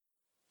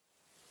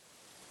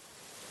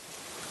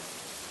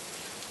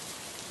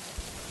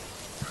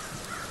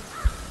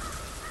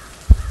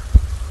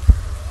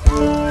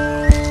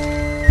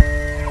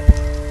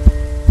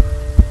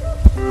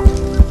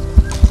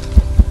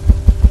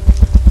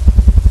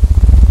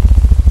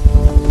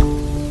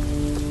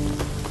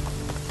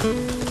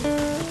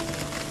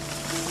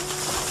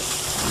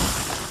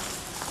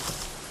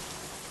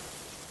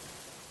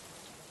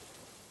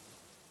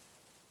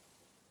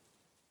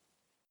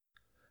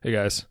Hey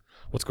guys,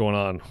 what's going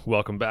on?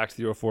 Welcome back to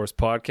the Euroforest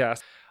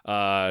podcast.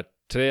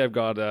 Today I've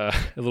got a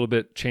little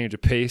bit change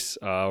of pace.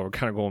 We're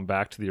kind of going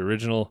back to the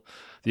original,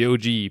 the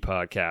OG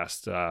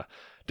podcast.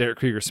 Derek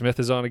Krieger-Smith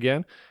is on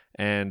again,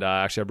 and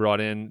actually I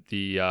brought in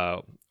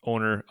the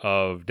owner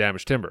of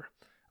Damaged Timber.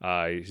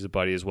 He's a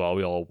buddy as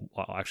well.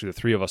 Actually the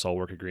three of us all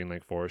work at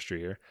Greenlink Forestry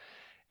here.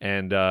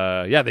 And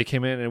they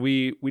came in and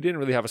we didn't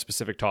really have a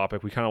specific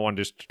topic. We kind of wanted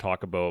just to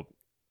talk about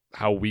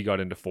how we got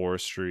into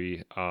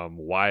forestry,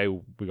 why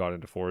we got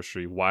into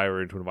forestry, why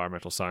we're into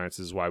environmental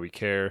sciences, why we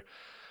care,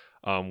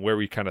 where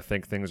we kind of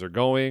think things are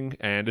going.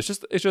 And it's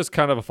just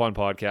kind of a fun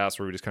podcast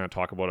where we just kind of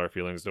talk about our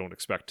feelings. Don't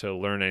expect to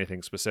learn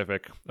anything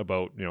specific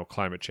about,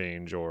 climate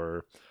change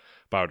or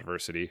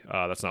biodiversity.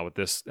 That's not what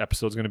this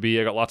episode's going to be.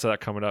 I got lots of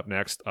that coming up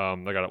next. I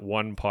got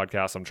one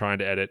podcast I'm trying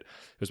to edit.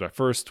 It was my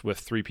first with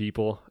 3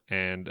 people,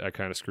 and I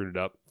kind of screwed it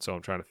up. So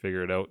I'm trying to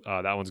figure it out.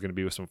 That one's going to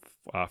be with some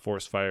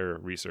forest fire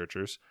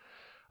researchers.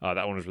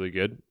 That one was really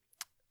good.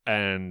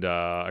 And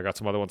I got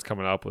some other ones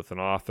coming up with an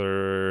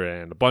author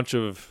and a bunch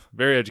of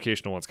very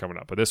educational ones coming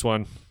up. But this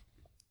one,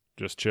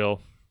 just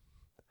chill.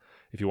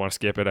 If you want to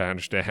skip it, I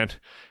understand.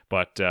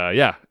 But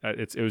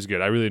it was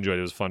good. I really enjoyed it.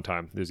 It was a fun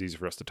time. It was easy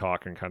for us to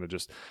talk and kind of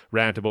just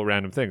rant about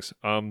random things.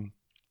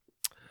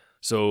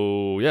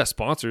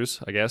 Sponsors,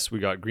 I guess. We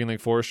got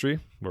Greenlink Forestry,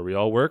 where we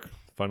all work,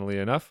 funnily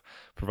enough,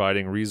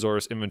 providing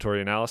resource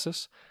inventory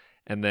analysis.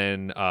 And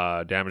then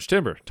Damaged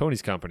Timber,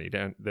 Tony's company.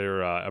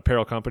 They're an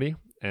apparel company,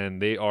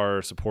 and they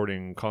are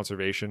supporting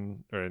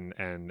conservation and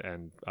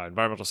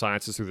environmental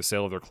sciences through the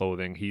sale of their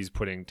clothing. He's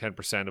putting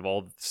 10% of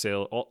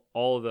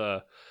all of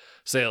the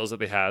sales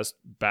that they has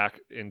back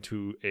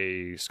into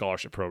a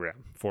scholarship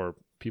program for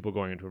people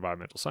going into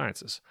environmental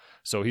sciences.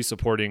 So he's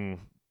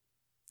supporting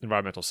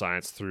environmental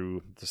science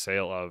through the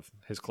sale of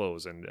his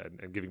clothes and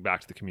giving back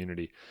to the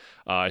community.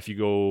 If you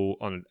go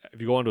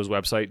onto his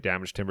website,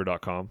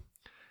 damagedtimber.com,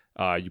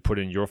 you put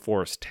in Your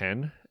Forest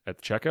 10 at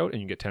the checkout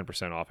and you get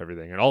 10% off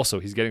everything. And also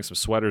he's getting some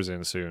sweaters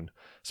in soon,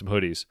 some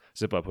hoodies,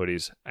 zip up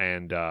hoodies.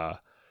 And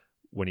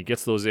when he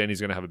gets those in,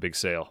 he's going to have a big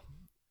sale.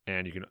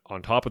 And you can,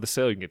 on top of the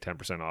sale, you can get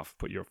 10% off,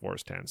 put Your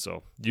Forest 10.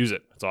 So use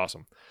it. It's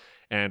awesome.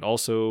 And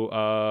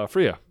also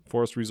FRIA,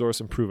 Forest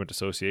Resource Improvement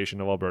Association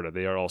of Alberta.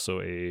 They are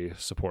also a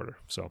supporter.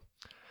 So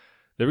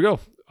there we go.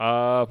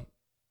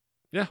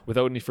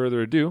 Without any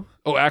further ado.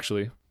 Oh,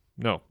 actually,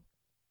 no.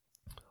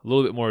 A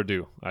little bit more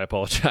ado. I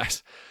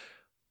apologize.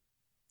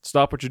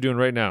 Stop what you're doing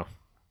right now.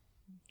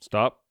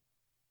 Stop.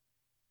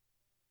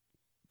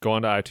 Go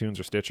on to iTunes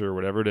or Stitcher or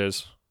whatever it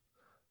is.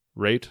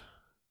 Rate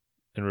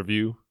and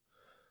review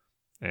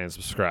and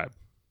subscribe.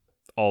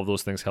 All of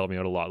those things help me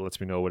out a lot. It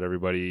lets me know how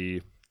everybody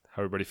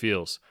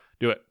feels.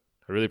 Do it.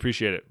 I really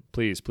appreciate it.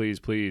 Please, please,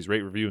 please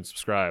rate, review, and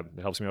subscribe.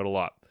 It helps me out a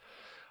lot.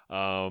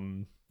 There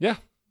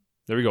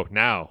we go.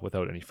 Now,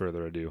 without any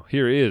further ado,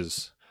 here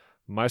is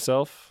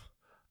myself,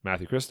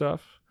 Matthew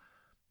Kristoff,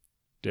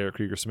 Derek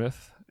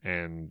Krieger-Smith,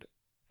 and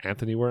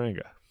Anthony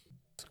Waranga.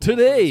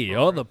 Today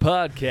on the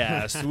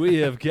podcast, we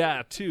have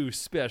got 2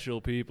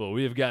 special people.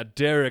 We have got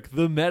Derek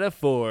the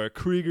Metaphor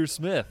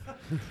Krieger-Smith.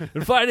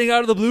 And fighting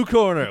out of the blue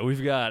corner,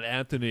 we've got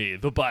Anthony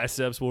the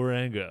Biceps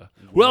Waranga.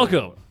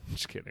 Welcome.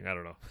 Just kidding. I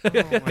don't know.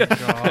 Oh my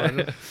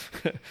god.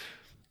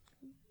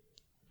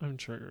 I'm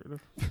triggered.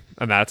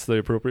 And that's the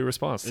appropriate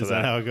response to Is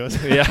that how it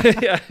goes?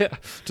 Yeah.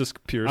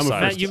 Just pure I'm a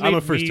silence. I'm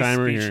a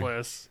first-timer here.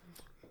 Speechless.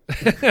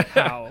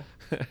 How?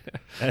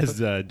 As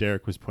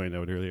Derek was pointing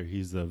out earlier,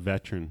 he's the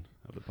veteran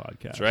of the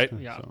podcast. That's right.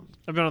 Yeah. So.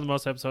 I've been on the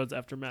most episodes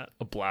after Matt.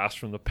 A blast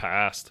from the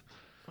past.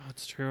 Oh,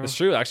 it's true. It's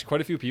true. Actually,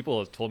 quite a few people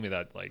have told me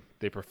that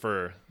they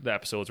prefer the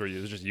episodes where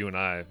it's just you and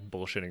I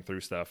bullshitting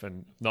through stuff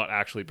and not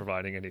actually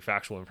providing any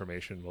factual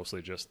information,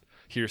 mostly just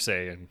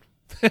hearsay and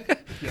but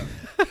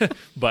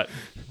whatever.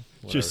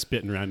 Just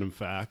spitting random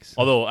facts.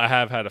 Although I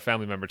have had a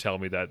family member tell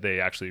me that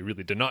they actually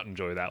really did not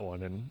enjoy that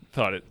one and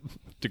thought it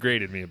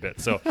degraded me a bit.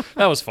 So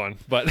that was fun.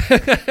 But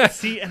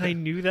See, and I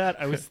knew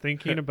that. I was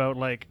thinking about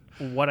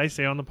what I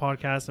say on the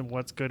podcast and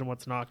what's good and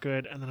what's not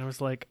good. And then I was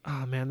like,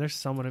 oh man, there's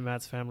someone in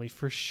Matt's family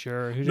for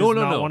sure who does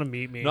not want to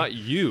meet me. Not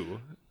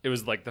you. It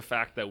was the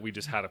fact that we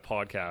just had a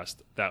podcast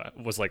that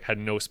was had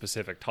no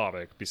specific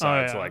topic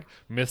besides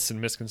myths and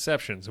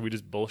misconceptions. And we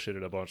just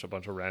bullshitted a bunch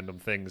of random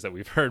things that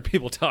we've heard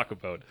people talk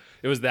about.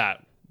 It was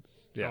that.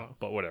 Yeah,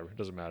 but whatever. It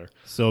doesn't matter.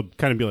 So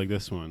kind of be like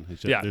this one.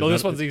 It's just,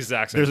 this one's the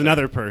exact same There's thing.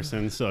 another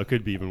person, so it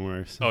could be even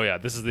worse. Oh, yeah,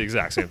 this is the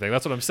exact same thing.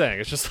 That's what I'm saying.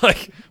 It's just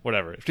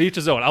whatever. To each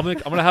his own. I'm going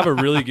to have a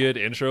really good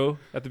intro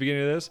at the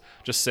beginning of this,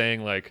 just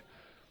saying,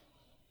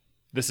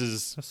 this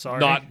is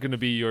not going to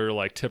be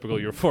your, typical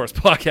Your Forest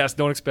podcast.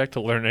 Don't expect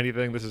to learn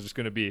anything. This is just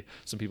going to be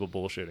some people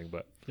bullshitting.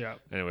 But, yeah.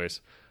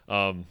 Anyways,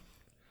 I don't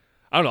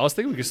know. I was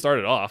thinking we could start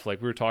it off. We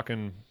were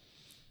talking...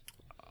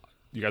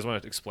 You guys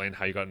want to explain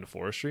how you got into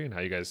forestry and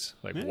how you guys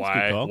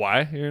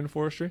why you're into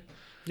forestry?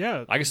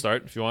 Yeah, I can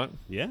start if you want.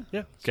 Yeah.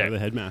 Yeah. Okay. The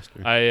headmaster.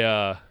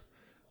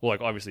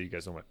 Obviously you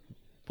guys know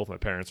both my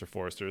parents are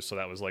foresters, so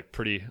that was a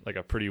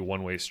pretty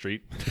one-way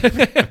street.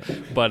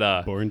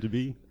 But born to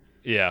be.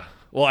 Yeah.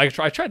 Well, I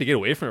tried to get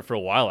away from it for a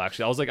while,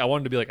 actually. I was like, I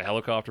wanted to be like a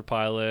helicopter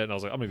pilot, and I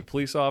was like, I'm going to be a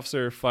police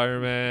officer,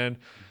 fireman, and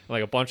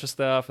like a bunch of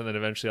stuff. And then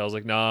eventually I was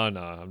like, no, I'm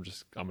going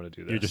to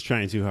do this. You're just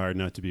trying too hard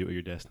not to be what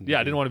you're destined to Yeah,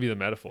 be. I didn't want to be the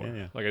metaphor.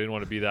 Yeah. Like, I didn't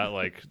want to be that,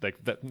 like that,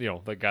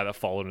 the guy that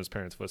followed in his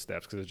parents'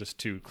 footsteps, because it's just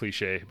too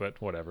cliche, but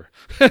whatever.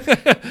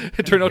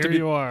 It turned out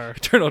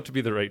to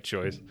be the right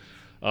choice.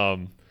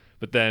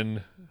 But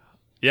then,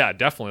 yeah,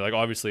 definitely. Like,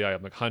 obviously, I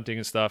am like hunting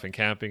and stuff, and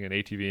camping and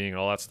ATVing and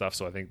all that stuff.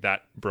 So I think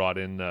that brought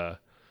in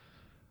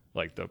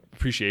like the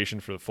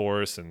appreciation for the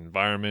forest and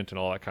environment and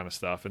all that kind of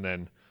stuff. And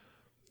then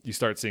you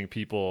start seeing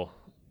people,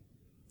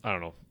 I don't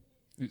know,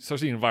 you start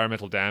seeing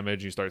environmental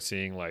damage. You start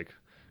seeing like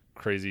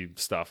crazy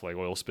stuff like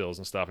oil spills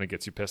and stuff, and it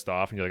gets you pissed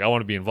off. And you're like, I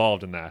want to be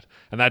involved in that.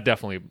 And that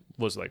definitely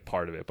was like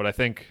part of it. But I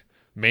think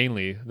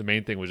mainly the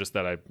main thing was just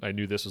that I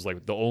knew this was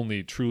like the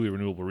only truly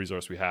renewable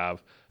resource we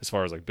have as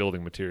far as like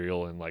building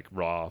material and like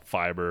raw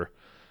fiber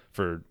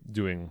for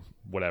doing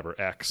whatever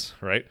X,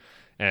 right?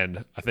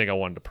 And I think I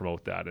wanted to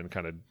promote that and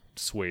kind of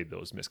swayed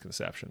those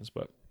misconceptions.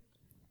 But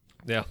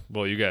yeah,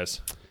 well, you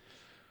guys,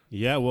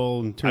 Yeah,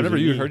 well, in terms I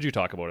never of heard you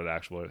talk about it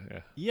actually.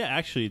 Yeah,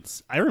 actually,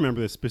 I remember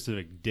the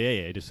specific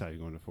day I decided to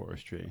go into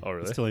forestry. Oh,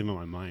 really? It's still even on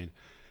my mind.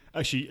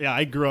 Actually, yeah,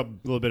 I grew up, a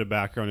little bit of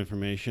background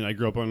information. I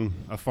grew up on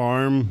a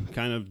farm,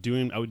 kind of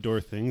doing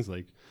outdoor things,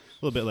 like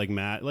a little bit like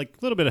Matt, like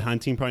a little bit of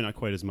hunting, probably not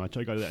quite as much.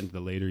 I got that into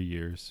the later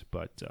years.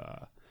 But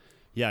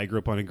yeah, I grew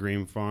up on a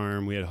grain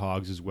farm. We had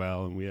hogs as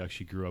well, and we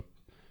actually grew up,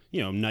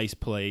 nice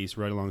place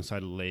right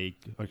alongside a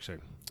lake, actually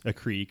a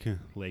creek,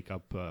 lake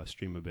up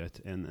stream a bit.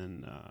 And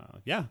then,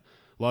 yeah,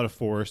 a lot of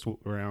forest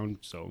around.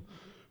 So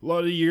a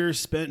lot of years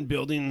spent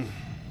building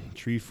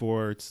tree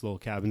forts, little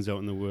cabins out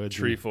in the woods.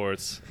 Tree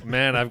forts.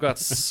 Man, I've got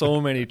so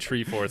many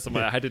tree forts.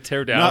 I had to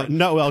tear down.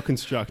 Not well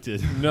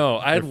constructed. No,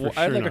 I had They're for like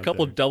sure a not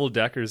couple there. double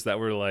deckers that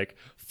were like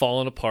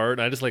falling apart,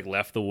 and I just like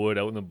left the wood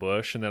out in the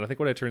bush. And then I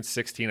think when I turned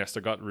 16, I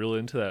got real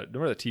into that.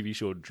 Remember that TV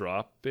show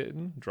Drop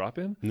In?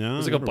 No, it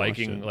was like a never watched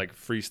biking, it. like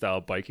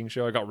freestyle biking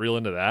show. I got real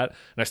into that,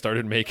 and I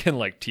started making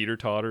like teeter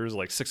totters,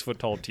 like 6 foot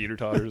tall teeter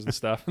totters and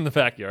stuff in the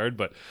backyard.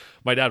 But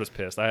my dad was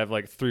pissed. I have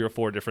like 3 or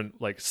 4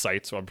 different like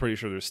sites, so I'm pretty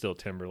sure there's still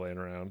timber laying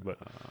around. But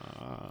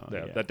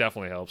yeah, that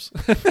definitely helps.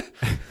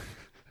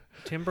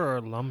 Timber or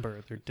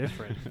lumber, they're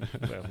different.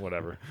 Yeah,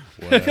 whatever.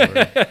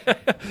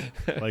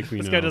 Like we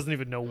This know. guy doesn't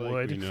even know Like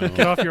wood. we know.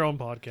 Get off your own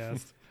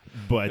podcast.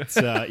 But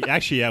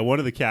actually, yeah, one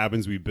of the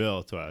cabins we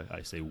built,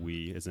 I say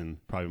we, as in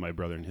probably my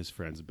brother and his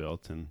friends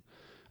built, and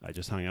I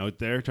just hung out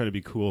there trying to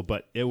be cool.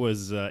 But it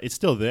was, it's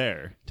still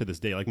there to this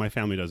day. Like my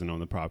family doesn't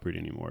own the property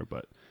anymore,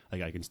 but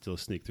like I can still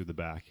sneak through the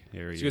back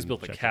area. So you guys and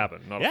built a check it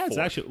cabin, out. not Yeah, a it's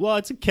fort. actually, well,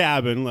 it's a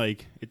cabin.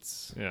 Like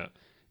it's, Yeah.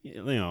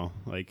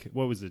 like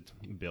what was it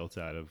built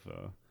out of?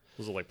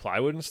 Was it like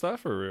plywood and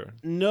stuff, or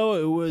No,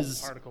 it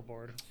was. Particle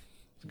board.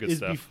 good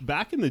stuff?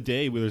 Back in the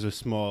day, where there's a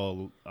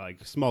small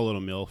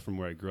little mill from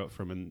where I grew up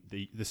from, and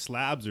the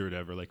slabs or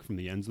whatever, like from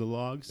the ends of the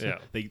logs, Yeah.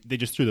 they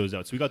just threw those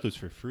out. So we got those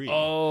for free.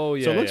 Oh,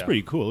 yeah. so it looks yeah.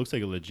 pretty cool. It looks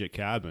like a legit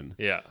cabin.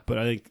 Yeah. But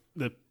I think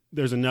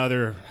there's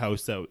another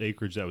house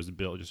acreage that was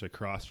built just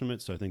across from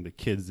it. So I think the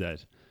kids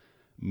that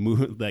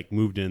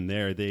moved in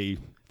there, they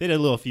did a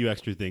little few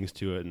extra things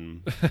to it,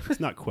 and it's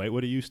not quite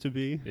what it used to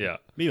be. Yeah.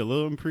 Maybe a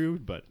little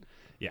improved, but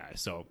yeah.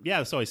 So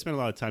I spent a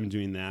lot of time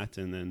doing that,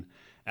 and then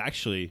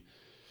actually,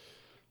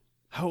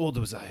 how old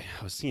was I?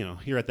 I was,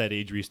 you're at that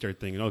age where you start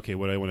thinking, okay,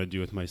 what do I want to do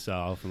with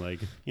myself? And like,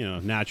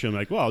 naturally, I'm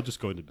like, well, I'll just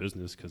go into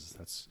business because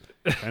that's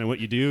kind of what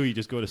you do. You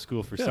just go to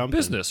school for Yeah, something.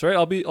 business, right?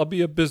 I'll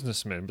be a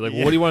businessman. Be like,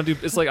 well, what do you want to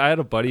do? It's like I had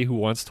a buddy who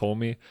once told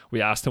me,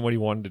 we asked him what he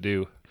wanted to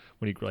do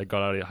when he like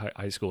got out of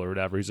high school or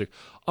whatever. He's like,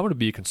 I'm going to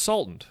be a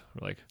consultant.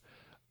 We're like,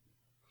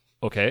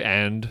 okay,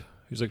 and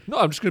he's like, no,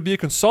 I'm just going to be a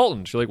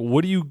consultant. You're like,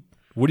 what are you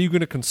going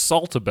to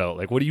consult about?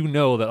 Like, what do you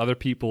know that other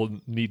people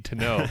need to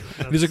know?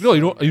 And he's like, no,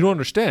 you don't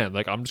understand.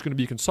 Like, I'm just going to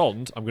be a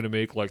consultant. I'm going to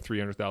make like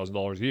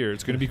 $300,000 a year.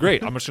 It's going to be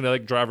great. I'm just going to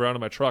like drive around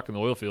in my truck in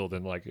the oil field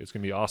and like, it's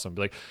going to be awesome.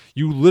 Be like,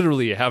 you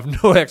literally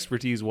have no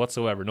expertise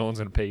whatsoever. No one's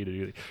going to pay you to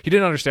do it. He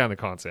didn't understand the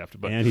concept,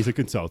 but And he's a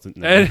consultant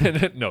now.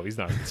 and no, he's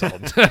not a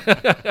consultant.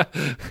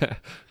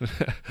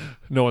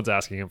 No one's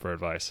asking him for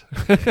advice.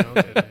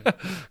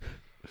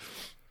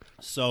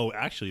 So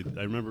actually,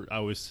 I remember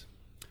I was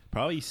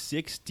probably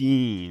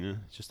 16.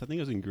 I think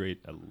I was in grade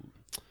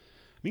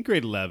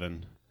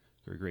 11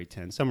 or grade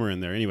 10, somewhere in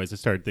there. Anyways, I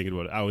started thinking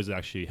about it. I was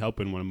actually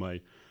helping one of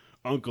my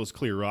uncles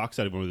clear rocks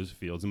out of one of his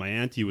fields, and my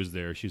auntie was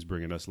there. She was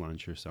bringing us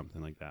lunch or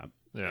something like that.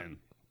 Yeah. And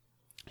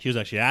she was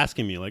actually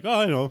asking me, like, oh,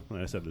 I know.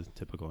 And I said the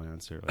typical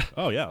answer, like,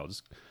 oh, yeah, I'll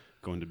just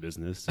go into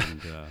business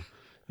and,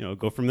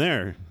 go from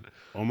there.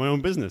 Own my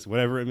own business,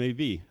 whatever it may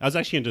be. I was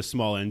actually into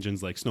small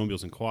engines like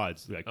snowmobiles and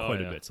quads, like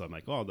quite a bit. So I'm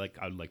like, oh,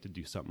 I'd like to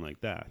do something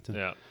like that.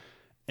 Yeah.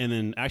 And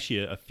then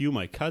actually a few of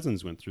my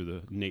cousins went through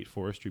the Nate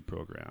Forestry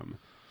program,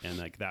 and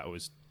like that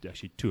was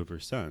actually 2 of her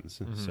sons.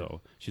 Mm-hmm.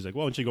 So she's like,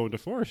 well, why don't you go into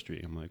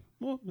forestry? I'm like,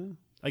 well,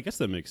 I guess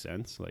that makes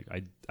sense. Like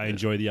I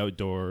enjoy the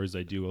outdoors.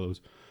 I do all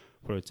those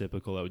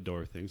prototypical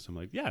outdoor things. So I'm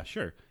like, yeah,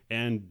 sure.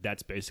 And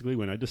that's basically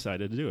when I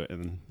decided to do it.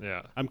 And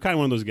Yeah. I'm kind of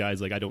one of those guys,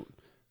 like I don't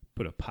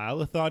put a pile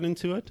of thought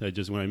into it.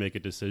 When I make a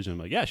decision, I'm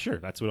like, yeah, sure,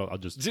 that's what I'll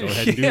just go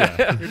ahead and do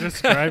that. You're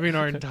describing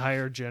our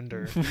entire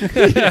gender.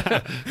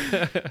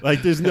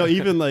 Like there's no,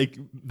 even like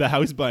the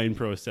house buying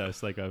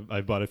process, like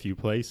I bought a few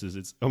places,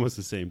 it's almost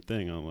the same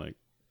thing. I'm like,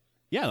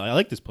 yeah, I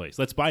like this place.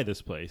 Let's buy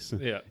this place.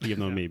 Yeah. Even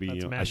though maybe I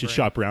should brain.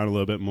 shop around a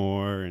little bit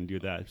more and do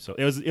that. So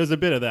it was a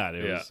bit of that.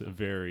 It was a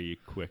very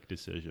quick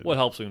decision. What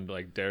helps when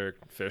like Derek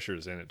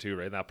Fisher's in it too,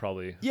 right? That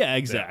probably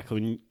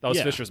exactly. that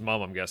was Fisher's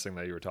mom, I'm guessing,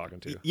 that you were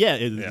talking to. Yeah,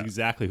 it's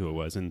exactly who it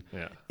was. And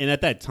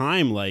at that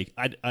time, like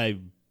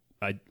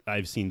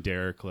I've seen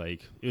Derek,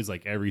 like it was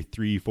like every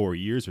 3-4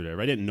 years or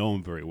whatever. I didn't know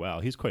him very well.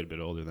 He's quite a bit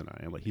older than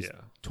I am. Like he's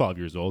 12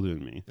 years older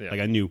than me. Yeah.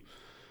 Like I knew.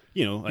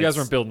 You guys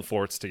weren't building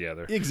forts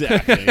together.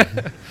 Exactly.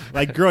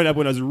 Like growing up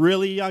when I was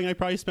really young, I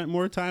probably spent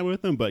more time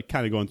with him, but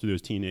kind of going through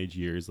those teenage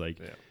years, like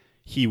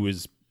he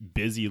was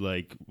busy.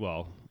 Like,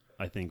 well,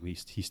 I think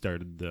he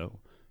started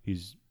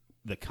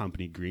the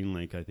company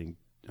Greenlink. I think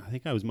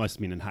must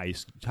have been in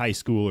high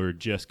school or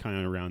just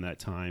kind of around that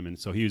time. And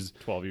so he was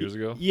 12 years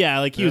ago. Yeah.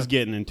 Like he was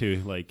getting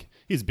into like,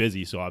 he's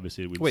busy. So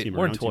obviously we'd see him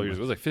more around than 12 years.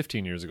 It was like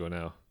 15 years ago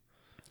now.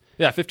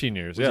 Yeah. 15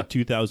 years. Was it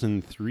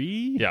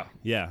 2003? Yeah.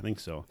 Yeah. I think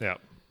so. Yeah.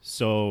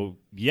 So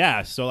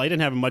I didn't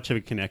have much of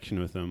a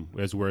connection with him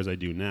whereas I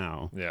do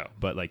now. Yeah.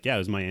 But like, it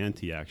was my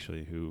auntie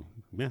actually who,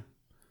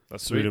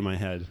 that's sweet sweet in my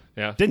head.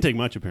 Yeah. Didn't take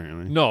much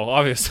apparently. No,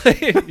 obviously.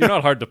 You're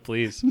not hard to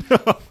please.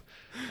 No.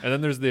 And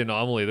then there's the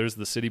anomaly. There's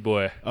the city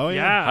boy. Oh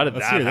yeah. How did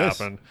Let's that hear this.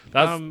 happen?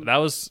 That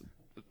was.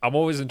 I'm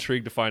always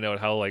intrigued to find out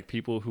how like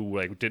people who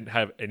like didn't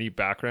have any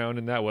background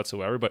in that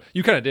whatsoever, but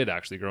you kind of did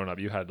actually growing up.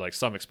 You had like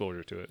some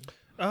exposure to it.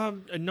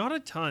 Not a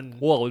ton.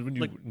 Well, when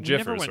you Like,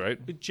 Jiffers,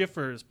 right?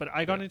 Jiffers, but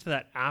I got into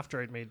that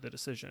after I'd made the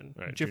decision.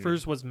 Right,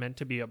 Jiffers was meant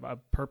to be a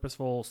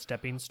purposeful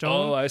stepping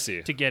stone. Oh, I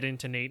see. To get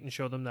into Nate and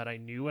show them that I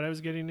knew what I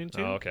was getting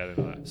into. Oh, okay, I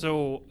didn't know that.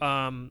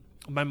 So,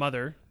 my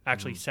mother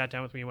actually sat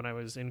down with me when I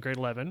was in grade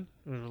 11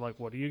 and was like,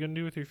 "What are you going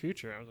to do with your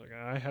future?" I was like,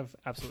 "I have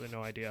absolutely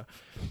no idea."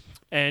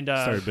 And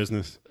started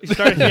business.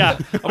 Yeah,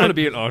 I'm going to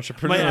be an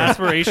entrepreneur. my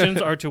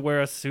aspirations are to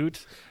wear a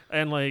suit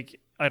and like.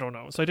 I don't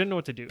know. So I didn't know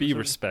what to do. Be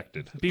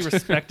respected. Be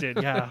respected,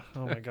 yeah.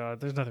 Oh my God.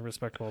 There's nothing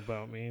respectable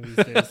about me these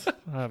days.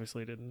 I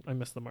obviously didn't. I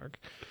missed the mark.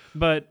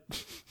 But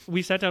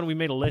we sat down and we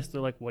made a list. They're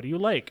like, what do you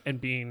like?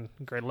 And being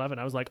grade 11,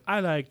 I was like,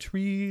 I like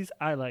trees.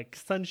 I like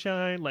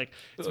sunshine. Like,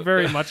 it's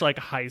very much like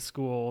high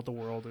school. The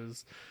world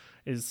is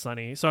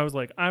sunny. So I was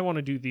like, I want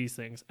to do these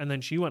things. And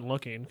then she went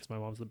looking because my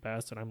mom's the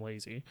best and I'm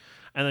lazy.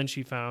 And then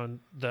she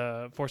found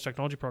the Force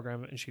Technology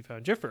program and she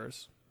found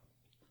Jiffers.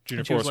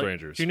 Junior Forest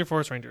Rangers. Junior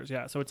Forest Rangers,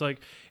 yeah. So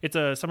it's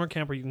a summer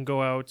camp where you can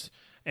go out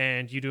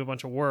and you do a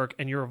bunch of work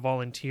and you're a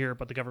volunteer,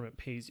 but the government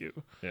pays you.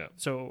 Yeah.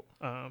 So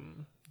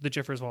the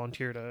Jiffers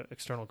volunteer to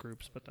external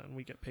groups, but then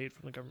we get paid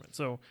from the government.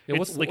 So Yeah,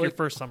 it's like your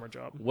first summer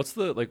job. What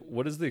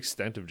is the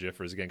extent of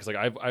Jiffers again? Because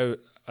like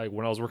I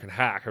when I was working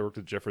Hack, I worked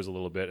with Jiffers a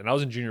little bit, and I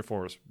was in Junior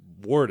Forest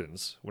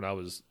Wardens when I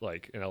was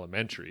like in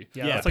elementary.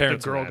 Yeah, Yeah, that's like the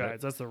parents Girl ran it.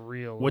 Guides. That's the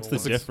real. What's the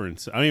little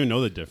difference? I don't even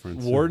know the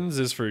difference. Wardens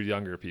is for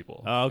younger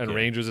people, Oh, okay. and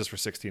Rangers is for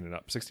 16 and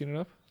up. 16 and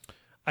up.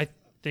 I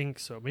think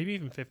so. Maybe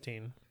even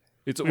 15.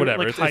 It's Maybe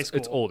whatever. like high It's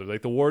school. older.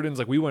 Like the Wardens,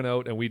 like we went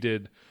out and we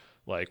did.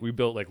 Like we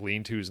built like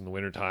lean-tos in the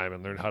wintertime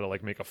and learned how to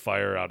like make a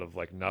fire out of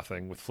like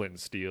nothing with flint and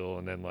steel,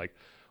 and then like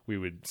we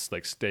would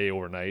like stay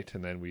overnight,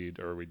 and then we'd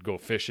go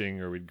fishing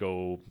or we'd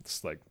go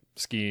like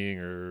skiing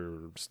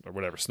or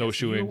whatever,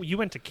 snowshoeing. You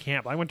went to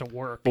camp. I went to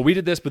work. But we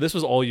did this, but this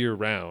was all year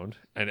round,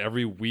 and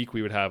every week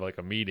we would have like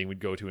a meeting we'd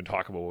go to and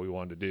talk about what we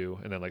wanted to do,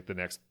 and then like the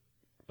next,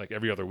 like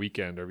every other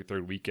weekend, every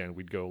third weekend,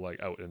 we'd go like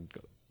out and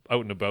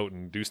about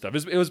and do stuff.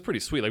 It was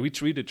pretty sweet. Like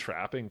we did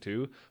trapping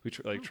too. We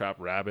trap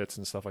rabbits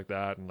and stuff like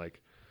that, and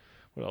like.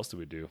 What else did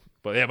we do?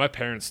 But yeah, my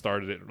parents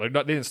started it. Like,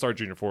 they didn't start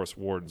Junior Forest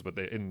Wardens, but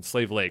in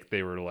Slave Lake,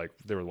 they were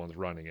the ones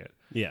running it.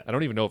 Yeah. I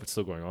don't even know if it's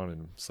still going on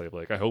in Slave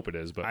Lake. I hope it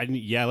is. But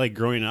like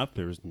growing up,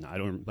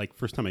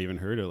 first time I even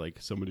heard of like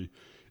somebody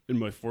in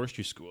my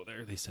forestry school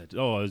there, they said,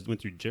 "Oh, I went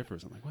through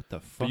Jiffers." I'm like, "What the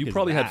fuck?" But you is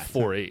probably that? had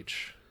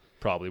 4-H,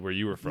 probably where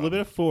you were A from. little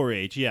bit of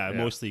 4-H, Yeah.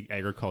 mostly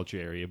agriculture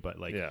area, but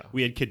like Yeah.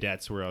 we had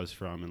cadets where I was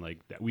from, and like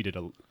we did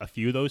a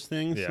few of those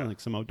things, Yeah.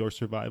 like some outdoor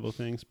survival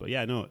things. But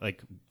yeah, no,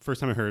 like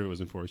first time I heard it was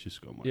in forestry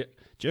school. I'm like, Yeah.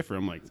 Jiffer,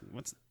 I'm like,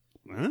 what's,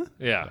 huh?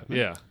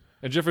 Yeah.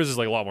 And Jiffers is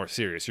like a lot more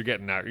serious. You're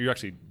getting out. You're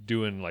actually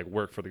doing like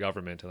work for the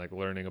government and like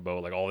learning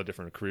about like all the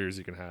different careers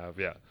you can have.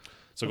 Yeah.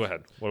 So go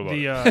ahead. What about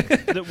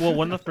it?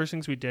 One of the first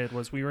things we did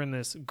was we were in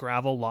this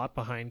gravel lot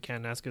behind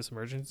Kananaskis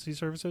Emergency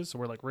Services, so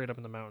we're like right up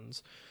in the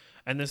mountains.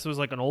 And this was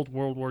like an old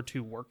World War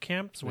II work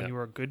camp. So when you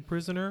were a good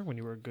prisoner, when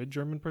you were a good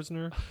German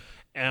prisoner,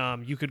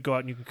 you could go out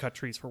and you could cut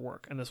trees for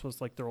work. And this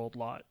was like their old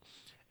lot.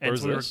 And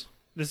Where's so this?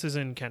 This is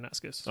in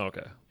Kananaskis. Oh,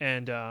 okay.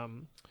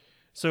 And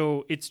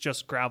so it's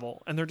just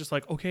gravel. And they're just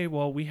like, okay,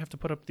 well, we have to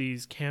put up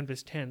these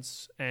canvas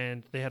tents.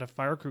 And they had a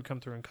fire crew come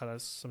through and cut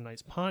us some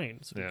nice pine.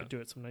 So we could do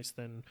it, some nice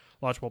thin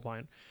lodgepole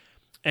pine.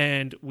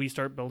 And we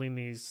start building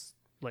these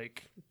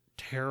like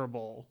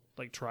terrible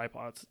like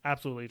tripods,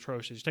 absolutely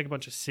atrocious. You take a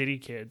bunch of city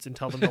kids and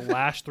tell them to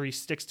lash 3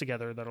 sticks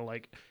together that are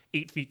like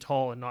 8 feet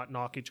tall and not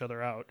knock each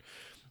other out.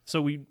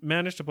 So we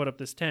managed to put up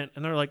this tent,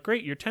 and they're like,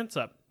 great, your tent's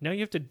up. Now you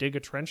have to dig a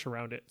trench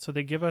around it. So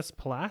they give us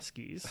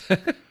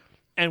Pulaskis,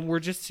 and we're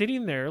just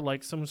sitting there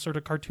like some sort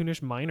of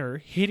cartoonish miner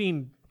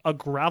hitting a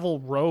gravel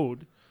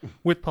road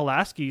with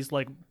Pulaskis,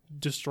 like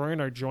destroying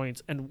our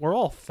joints, and we're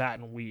all fat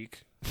and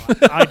weak.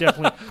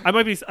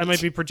 I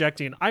might be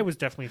projecting. I was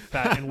definitely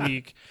fat and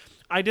weak.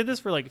 I did this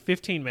for like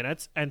 15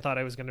 minutes and thought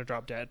I was going to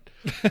drop dead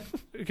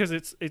because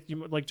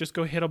you like just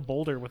go hit a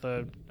boulder with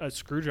a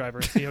screwdriver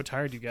and see how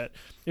tired you get.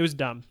 It was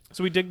dumb.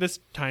 So we dig this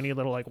tiny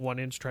little like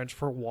 1-inch trench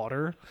for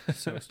water.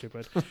 So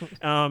stupid.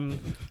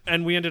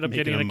 And we ended up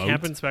Making getting a a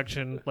camp moat.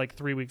 inspection like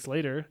 3 weeks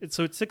later.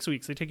 So it's 6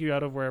 weeks. They take you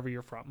out of wherever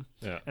you're from,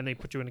 Yeah. and they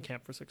put you in a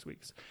camp for 6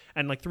 weeks.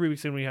 And like 3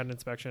 weeks in, we had an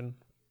inspection.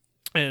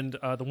 And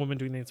the woman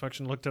doing the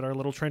inspection looked at our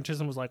little trenches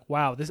and was like,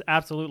 wow, this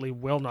absolutely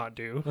will not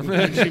do.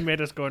 And she made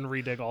us go and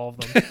redig all of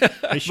them.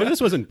 Are you sure this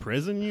wasn't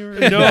prison you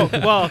were No,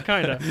 well,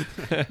 kind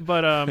of.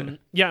 But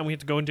yeah, and we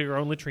had to go and dig our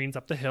own latrines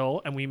up the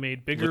hill, and we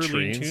made bigger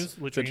lean-tos.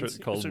 Latrines.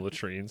 Called them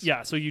latrines.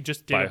 Yeah, so you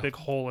just dig By- a big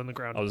hole in the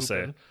ground. I'll and just poop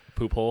say in.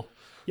 poop hole.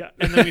 Yeah,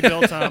 and then we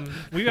built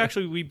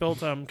we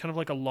built kind of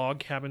like a log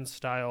cabin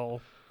style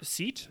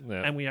seat,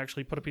 Yeah. and we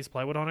actually put a piece of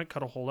plywood on it,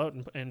 cut a hole out,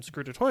 and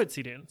screwed a toilet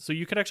seat in, so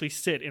you could actually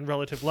sit in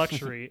relative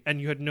luxury, and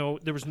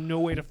there was no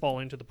way to fall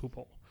into the poop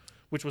hole,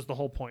 which was the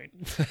whole point.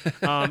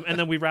 And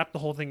then we wrapped the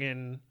whole thing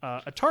in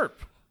a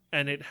tarp,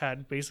 and it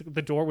had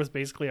the door was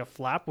basically a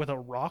flap with a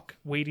rock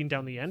weighting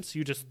down the end, so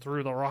you just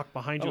threw the rock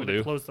behind you That'll and it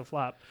do. closed the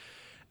flap.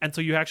 And so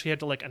you actually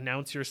had to like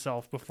announce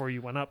yourself before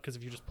you went up, because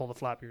if you just pull the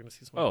flap, you're going to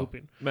see someone Oh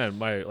pooping. man,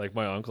 my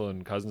uncle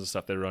and cousins and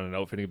stuff, they run an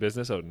outfitting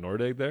business out in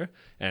Nordegg there,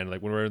 and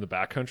like when we were in the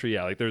backcountry,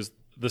 yeah, like there's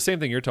the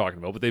same thing you're talking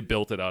about, but they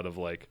built it out of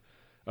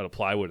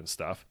plywood and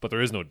stuff, but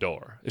there is no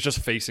door. It's just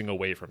facing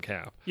away from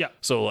camp. Yeah.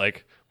 So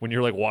like when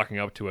you're like walking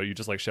up to it, you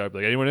just like shout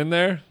like, anyone in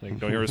there? Like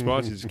don't hear a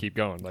response, you just keep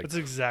going. Like That's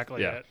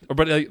exactly yeah. it.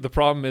 But like, the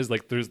problem is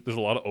like there's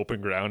a lot of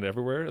open ground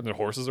everywhere, and the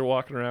horses are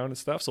walking around and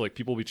stuff. So like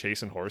people will be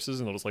chasing horses,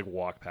 and they'll just like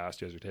walk past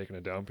you as you're taking a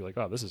dump. You're like,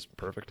 oh, this is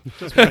perfect.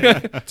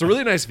 It's a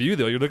really nice view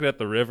though. You're looking at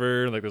the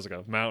river, and like there's like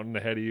a mountain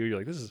ahead of you. You're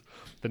like, this is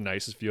the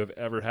nicest view I've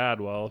ever had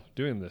while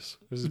doing this.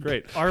 This is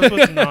great. Ours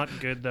was not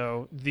good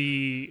though.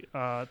 The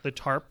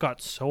tarp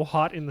got so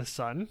hot in the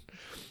sun,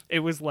 it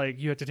was like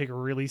you had to take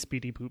really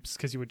speedy poops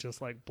because you would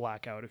just like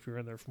black out if you were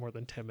in there for more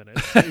than 10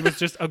 minutes. It was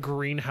just a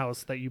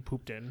greenhouse that you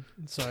pooped in.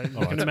 So you can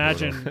that's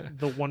imagine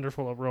the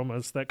wonderful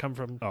aromas that come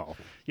from. Oh,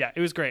 Yeah,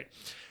 it was great.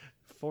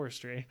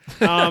 Forestry.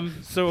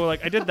 So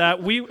like I did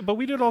that. We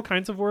did all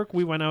kinds of work.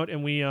 We went out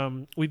and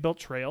we built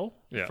trail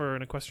Yeah. for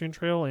an equestrian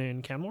trail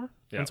in Canmore.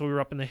 Yeah. And so we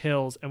were up in the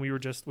hills, and we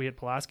had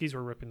Pulaskis. We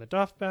were ripping the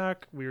duff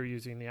back. We were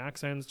using the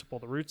axe ends to pull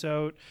the roots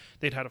out.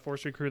 They'd had a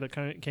forestry crew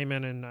that came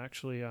in and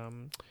actually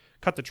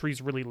cut the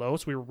trees really low.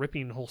 So we were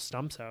ripping whole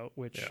stumps out,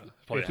 which Yeah.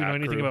 Probably if you know hack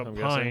anything crew, about I'm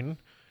pine, guessing.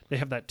 they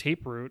have that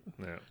tape root.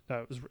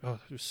 Yeah. It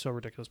was so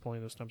ridiculous pulling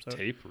those stumps out.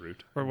 Tape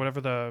root. Or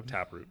whatever the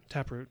Tap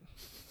root.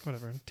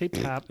 whatever. Tape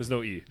tap. There's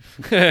no E.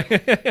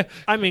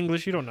 I'm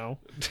English, you don't know.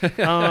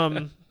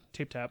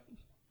 Tape tap.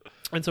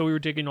 And so we were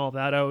digging all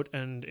that out,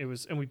 and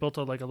we built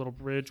a little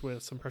bridge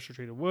with some pressure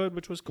treated wood,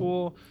 which was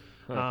cool.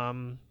 Huh.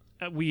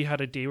 We had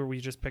a day where we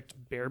just picked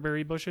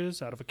bearberry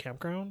bushes out of a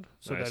campground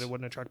so Nice. that it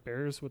wouldn't attract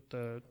bears with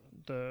the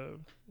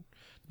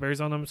berries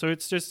on them. So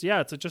it's just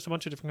a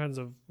bunch of different kinds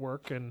of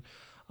work, and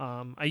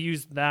I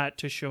used that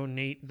to show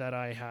Nate that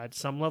I had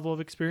some level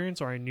of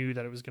experience, or I knew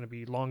that it was going to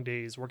be long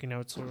days working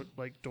out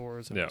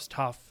doors, and Yeah. it was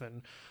tough,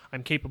 and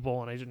I'm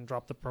capable, and I didn't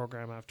drop the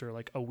program after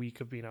like a week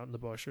of being out in the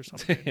bush or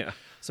something. Yeah.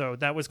 So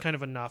that was kind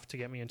of enough to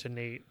get me into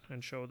Nate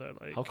and show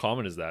that like, How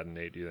common is that in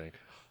Nate, do you think?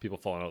 People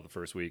falling out the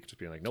first week, just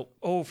being like, nope.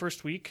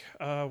 first week,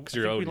 I think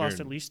you're out we and lost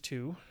you're at least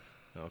 2.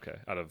 Okay.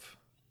 Out of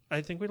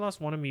I think we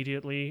lost 1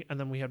 immediately, and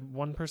then we had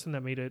one person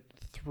that made it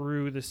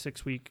through the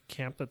 6-week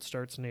camp that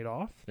starts Nate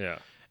off, yeah.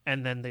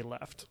 and then they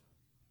left.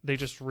 They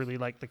just really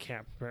liked the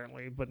camp,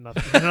 apparently, but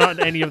nothing, not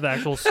any of the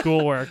actual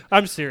schoolwork.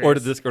 I'm serious. Or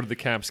did the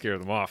camp scare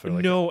them off? They're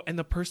like, No, and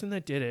the person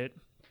that did it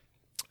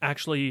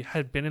actually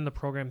had been in the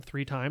program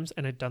 3 times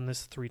and had done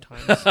this 3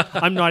 times.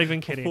 I'm not even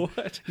kidding.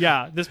 What?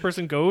 Yeah, this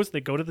person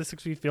they go to the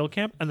 6-week field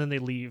camp, and then they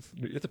leave.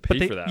 You have to pay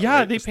But for that. yeah,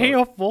 right? they It's pay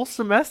not- a full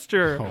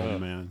semester oh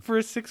man, for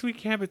a 6-week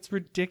camp. It's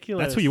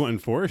ridiculous. that's what you want in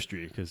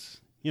forestry,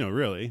 because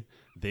really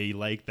they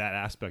like that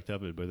aspect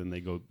of it, but then they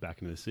go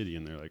back into the city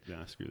and they're like,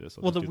 nah, screw this.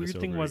 I'll Well, just the do this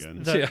weird thing over was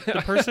again.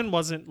 the person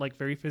wasn't like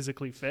very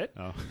physically fit,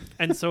 Oh.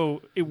 and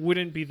so it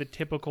wouldn't be the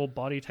typical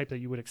body type that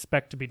you would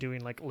expect to be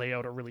doing like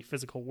layout or really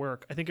physical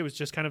work. I think it was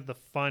just kind of the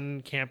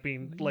fun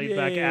camping, laid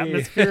back Yay.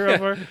 atmosphere of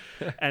her,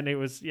 and it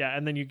was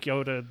and then you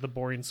go to the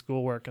boring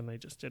schoolwork, and they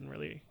just didn't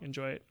really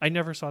enjoy it. I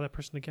never saw that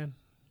person again.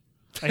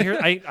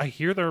 I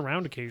hear they're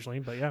around occasionally,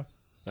 but yeah.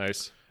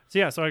 Nice.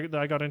 So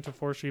I got into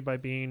forestry by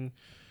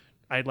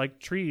I liked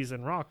trees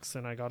and rocks,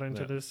 and I got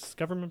into Yeah. this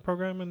government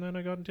program, and then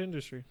I got into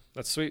industry.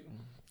 That's sweet.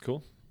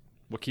 Cool.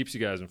 What keeps you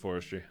guys in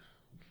forestry?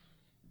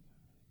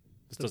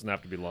 This doesn't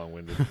have to be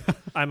long-winded.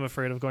 I'm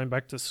afraid of going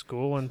back to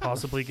school and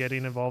possibly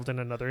getting involved in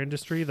another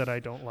industry that I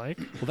don't like.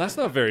 Well, that's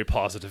not very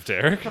positive,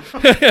 Derek.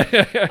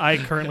 I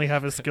currently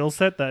have a skill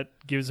set that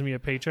gives me a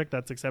paycheck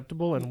that's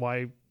acceptable, and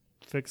why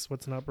fix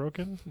what's not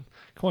broken?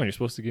 Come on, you're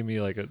supposed to give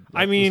me like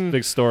I mean, this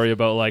big story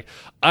about like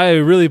I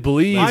really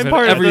believe I'm in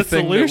part of the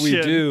everything that we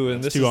solution. do,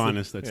 and That's this too is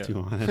honest. That's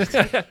too honest.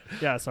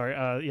 Yeah,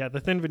 sorry. Yeah, the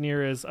thin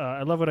veneer is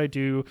I love what I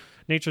do.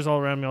 Nature's all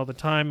around me all the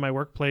time. My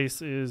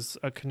workplace is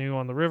a canoe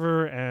on the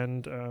river,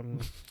 and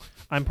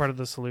I'm part of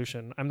the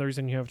solution. I'm the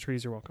reason you have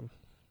trees. You're welcome.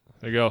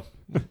 There you go.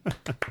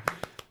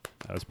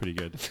 That was pretty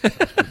good.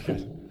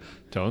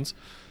 Tones.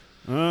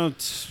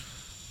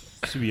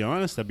 To be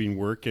honest, I've been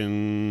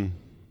working.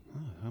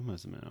 How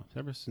much now?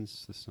 Ever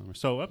since the summer.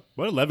 So about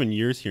 11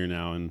 years here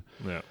now, and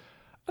Yeah.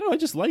 I don't know. I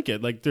just like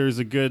it. Like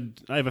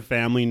I have a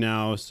family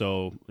now,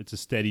 so it's a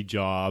steady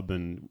job,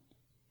 and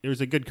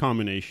there's a good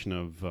combination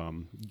of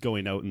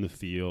going out in the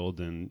field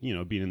and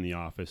being in the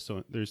office.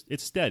 So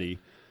it's steady.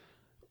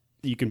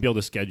 You can build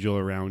a schedule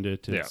around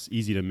it. It's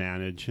easy to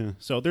manage.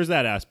 So there's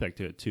that aspect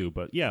to it too.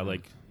 But yeah,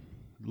 like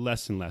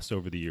less and less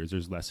over the years.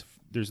 There's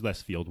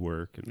less field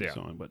work and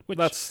so on. But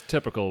That's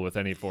typical with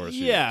any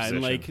forestry. yeah, position.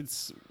 and like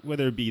it's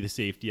whether it be the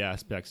safety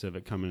aspects of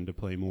it coming into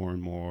play more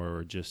and more,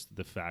 or just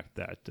the fact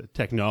that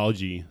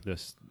technology,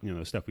 this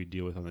stuff we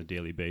deal with on a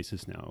daily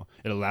basis now,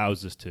 it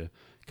allows us to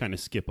kind of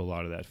skip a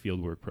lot of that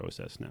field work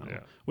process now,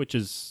 which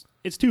is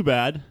it's too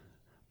bad,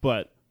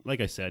 but. Like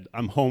I said,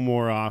 I'm home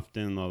more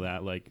often and all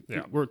that. Like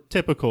we're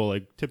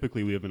typically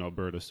we live in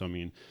Alberta, so I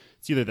mean,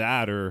 it's either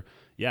that or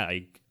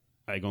I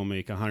go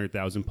make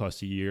 100,000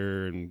 plus a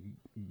year and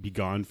be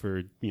gone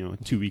for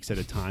 2 weeks at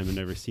a time and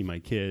never see my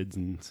kids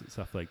and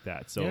stuff like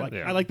that. So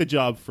I like the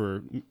job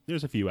for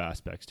there's a few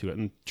aspects to it,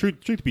 and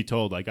truth be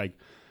told, like I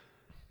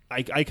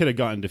could have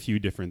gotten to a few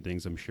different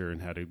things, I'm sure,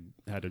 and had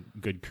a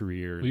good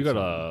career. Well, you got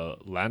a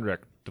land rec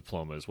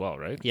diploma as well,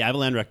 right? Yeah, I have a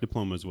land rec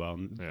diploma as well.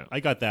 Yeah. I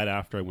got that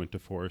after I went to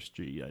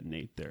forestry,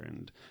 Nate there,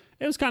 and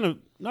it was kind of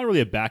not really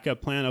a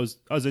backup plan. I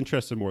was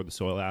interested more in the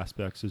soil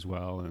aspects as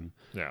well,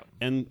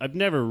 and I've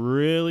never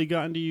really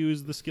gotten to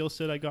use the skill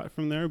set I got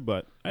from there,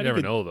 but I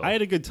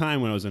had a good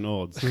time when I was in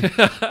Olds.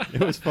 It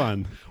was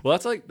fun. Well,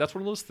 that's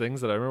one of those things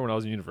that I remember when I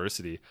was in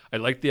university. I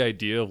liked the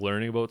idea of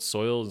learning about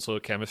soil and soil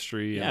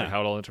chemistry and like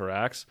how it all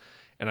interacts,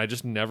 and I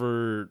just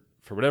never,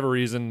 for whatever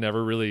reason,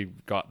 never really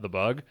got the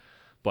bug.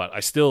 But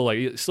I still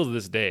to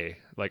this day,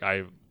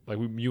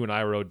 you and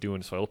I were out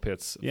doing soil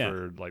pits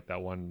for like that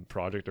one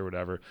project or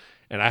whatever,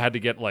 and I had to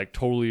get like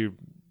totally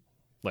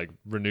like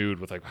renewed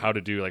with like how do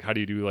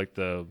you do like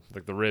the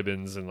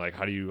ribbons, and like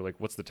how do you like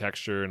what's the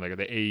texture, and like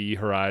the AE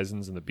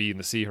horizons and the B and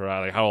the C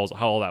horizon, like how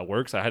all that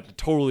works. I had to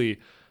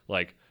totally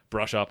like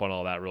brush up on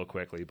all that real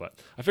quickly,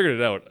 but I figured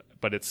it out.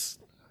 But it's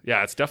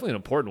definitely an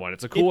important one.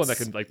 It's a cool one that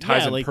can like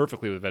ties in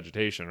perfectly with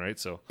vegetation, right?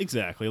 So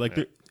exactly,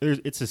 like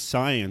it's a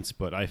science,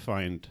 but I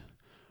find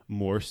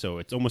more so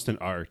it's almost an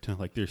art.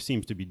 Like there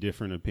seems to be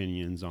different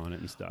opinions on it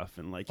and stuff,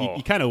 and like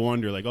you kind of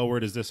wonder like, where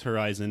does this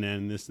horizon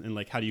end, this, and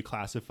like how do you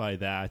classify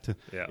that?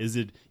 Is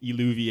it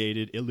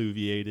illuviated,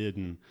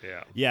 and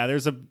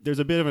there's a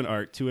bit of an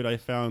art to it, I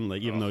found,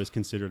 like even though it's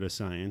considered a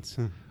science.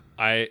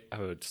 I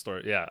have a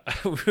story.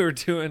 We were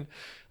doing,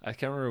 I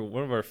can't remember,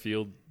 one of our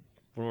field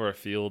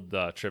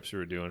trips we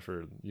were doing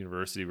for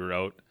university. We were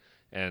out,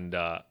 and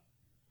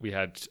we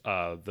had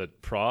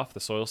the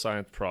soil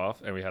science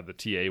prof, and we had the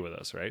TA with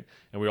us, right?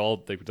 And we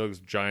dug this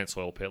giant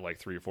soil pit, like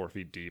 3 or 4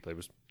 feet deep. It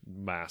was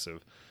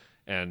massive,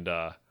 and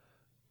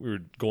we were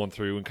going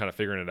through and kind of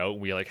figuring it out.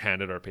 And we like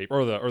handed our paper,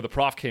 or the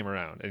prof came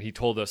around, and he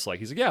told us like,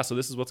 he's like, yeah, so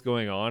this is what's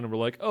going on, and we're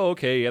like, oh,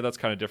 okay, yeah, that's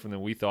kind of different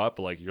than we thought,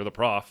 but like you're the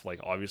prof, like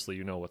obviously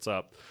you know what's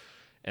up.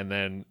 And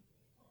then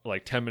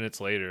like 10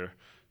 minutes later,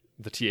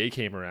 the TA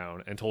came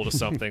around and told us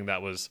something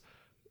that was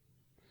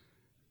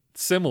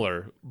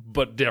similar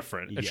but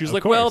different, and she was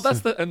like, well,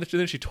 that's and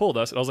then she told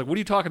us, and I was like, what are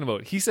you talking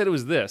about? He said it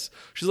was this.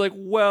 She's like,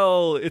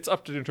 well, it's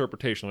up to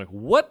interpretation. I'm like,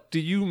 what do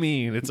you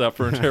mean it's up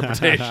for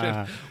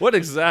interpretation? What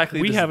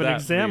exactly we does have an that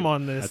exam mean?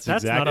 on this.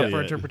 That's exactly not up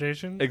for it.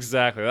 interpretation.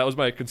 Exactly, that was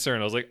my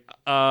concern. I was like,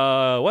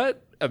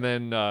 what? And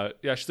then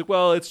she's like,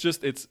 well, it's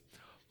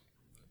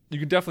you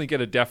can definitely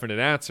get a definite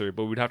answer,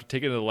 but we'd have to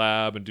take it to the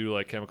lab and do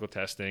like chemical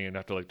testing, and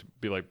have to like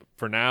be like,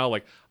 for now,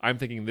 like I'm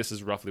thinking this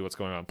is roughly what's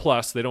going on.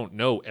 Plus, they don't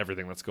know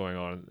everything that's going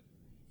on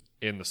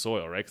in the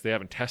soil, right? Because they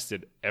haven't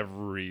tested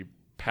every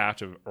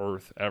patch of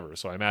earth ever.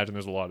 So I imagine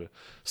there's a lot of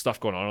stuff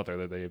going on out there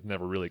that they've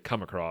never really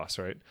come across,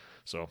 right?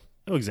 So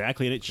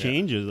exactly, and it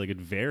changes, like it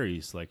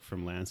varies, like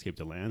from landscape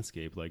to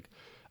landscape. Like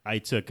I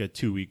took a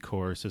 2-week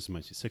course, this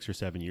was 6 or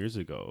 7 years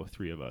ago.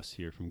 3 of us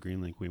here from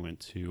Greenlink, we went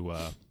to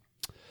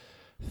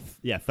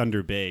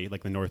Thunder Bay,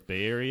 like the North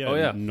Bay area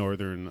in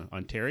northern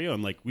Ontario.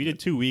 And like we did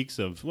 2 weeks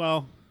of,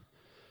 well,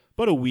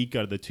 about a week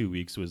out of the 2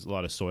 weeks was a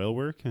lot of soil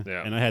work.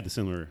 Yeah. And I had the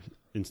similar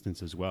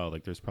instance as well.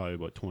 Like there's probably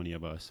about 20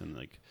 of us, and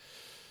like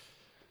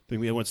I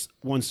think we had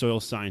one soil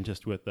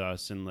scientist with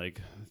us, and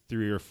like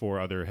 3 or 4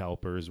 other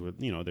helpers with,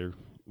 they're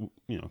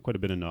quite a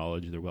bit of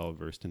knowledge. They're well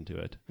versed into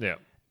it. Yeah.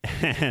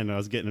 And I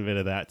was getting a bit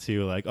of that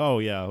too, like, oh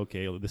yeah,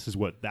 okay, this is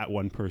what that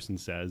one person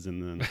says,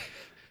 and then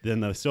then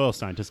the soil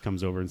scientist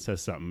comes over and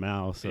says something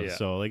else. So, Yeah.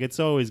 so like it's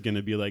always going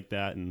to be like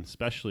that, and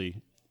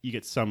especially you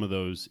get some of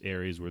those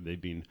areas where they've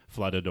been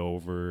flooded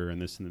over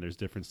and this and there's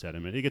different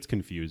sediment. It gets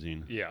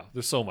confusing. Yeah,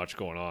 there's so much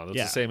going on. It's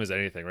Yeah. the same as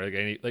anything,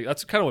 right? Like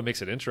that's kind of what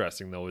makes it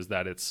interesting, though, is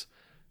that it's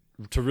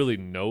to really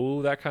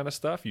know that kind of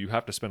stuff. You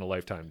have to spend a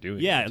lifetime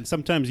doing. Yeah, it. and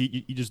sometimes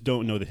you just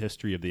don't know the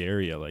history of the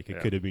area. Like it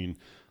Yeah. could have been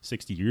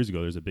 60 years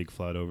ago. There's a big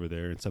flood over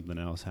there, and something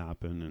else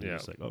happened, and Yeah.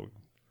 it's like, oh.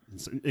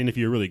 And if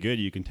you're really good,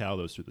 you can tell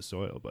those through the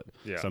soil. But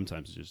Yeah.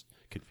 sometimes it just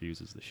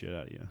confuses the shit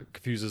out of you. It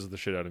confuses the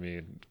shit out of me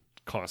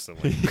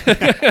constantly.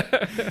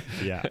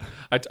 Yeah,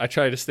 I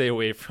try to stay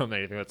away from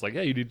anything that's like,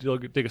 yeah, you need to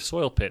dig a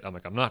soil pit. I'm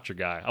like, I'm not your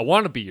guy. I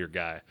want to be your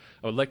guy.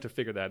 I would like to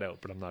figure that out,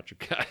 but I'm not your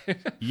guy.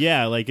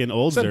 yeah. Like in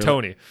Olds, Send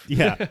Tony.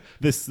 yeah,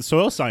 the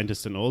soil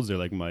scientist in Olds,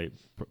 like my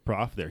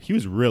prof there, he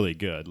was really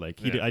good.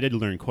 Like Yeah. I did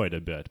learn quite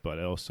a bit, but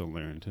I also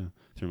learned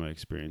through my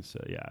experience.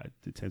 Yeah,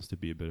 it tends to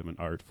be a bit of an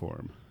art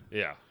form,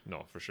 Yeah,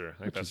 no, for sure.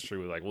 I think that's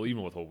true. Like, well,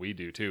 even with what we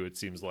do too, it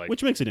seems like,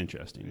 which makes it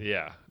interesting.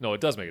 yeah, no,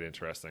 it does make it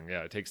interesting.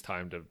 Yeah, it takes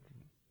time to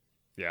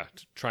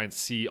try and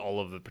see all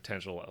of the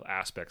potential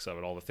aspects of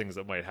it, all the things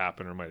that might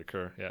happen or might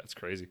occur. Yeah, it's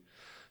crazy.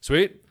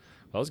 Sweet.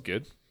 That was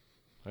good.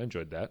 I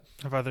enjoyed that.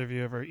 Have either of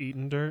you ever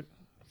eaten dirt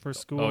for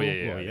school? Oh,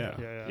 yeah. Well,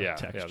 yeah. Yeah,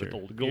 Texture. the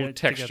gold Yeah, to get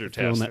texture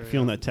the test.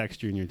 Feeling that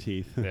texture in your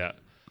teeth. Yeah.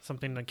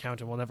 Something an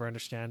accountant will never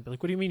understand. But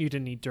like, what do you mean you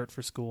didn't eat dirt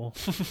for school?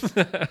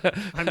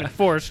 I'm in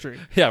forestry.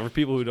 Yeah, for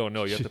people who don't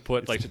know, you have to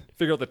put, like, to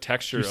figure out the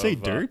texture You say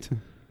of, dirt?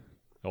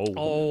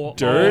 Oh,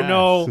 dirt?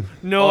 Oh,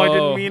 no, I Oh.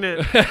 didn't mean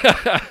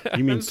it.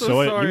 You mean I'm so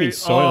soil? sorry. You mean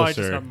soil, I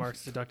sir? just got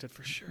marks deducted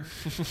for sure.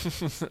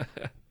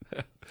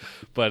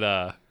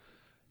 But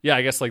yeah,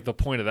 I guess like the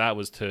point of that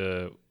was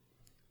to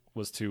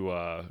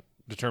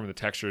determine the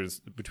textures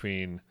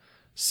between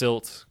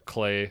silt,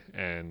 clay,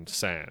 and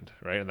sand,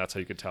 right? And that's how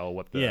you could tell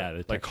what the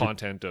like texture.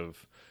 content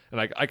of. And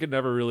I could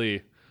never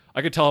really,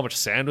 I could tell how much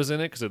sand was in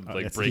it because it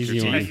like that's breaks an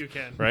your easy Yeah, teeth, you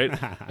can. right?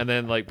 And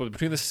then like, but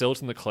between the silt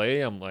and the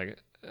clay, I'm like,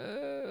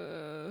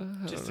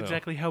 I Just don't know.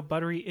 exactly how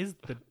buttery is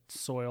the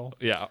soil?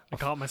 Yeah, I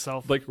caught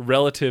myself. like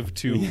relative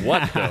to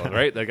what though,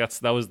 right? Like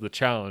that was the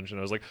challenge, and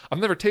I was like, I've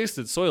never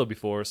tasted soil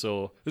before,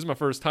 so this is my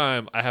first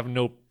time. I have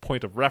no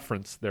point of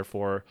reference,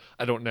 therefore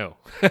I don't know.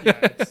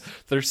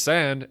 There's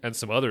sand and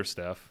some other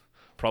stuff,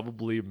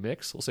 probably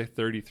mix. We'll say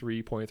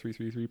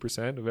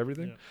 33.333% of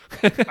everything.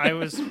 I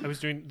was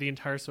doing the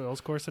entire soils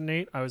course in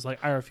Nate. I was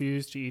like, I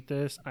refuse to eat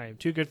this. I am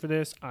too good for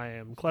this. I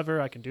am clever.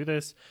 I can do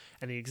this.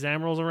 And the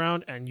exam rolls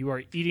around, and you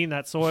are eating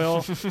that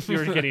soil.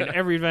 You're getting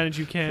every advantage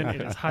you can.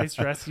 It is high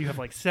stress. You have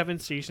like 7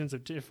 stations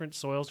of different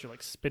soils. You're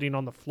like spitting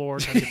on the floor,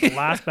 trying to get the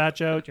last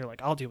batch out. You're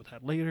like, I'll deal with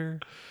that later.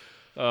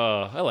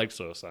 I liked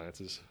soil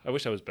sciences. I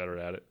wish I was better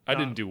at it. I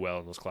didn't do well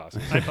in those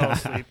classes. I fell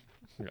asleep.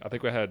 I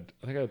think I had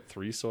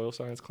 3 soil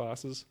science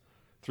classes,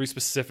 3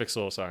 specific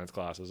soil science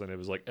classes, and it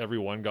was like every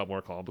one got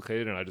more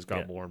complicated, and I just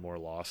got more and more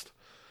lost.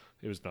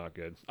 It was not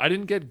good. I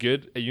didn't get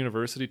good at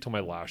university till my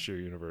last year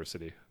of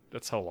university.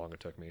 That's how long it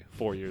took me,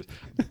 4 years.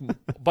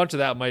 A bunch of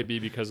that might be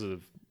because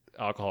of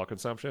alcohol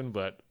consumption,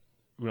 but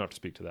we don't have to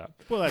speak to that.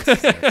 Well,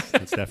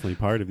 that's definitely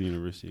part of the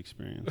university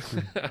experience.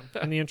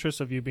 In the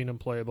interest of you being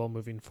employable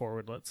moving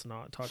forward, let's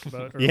not talk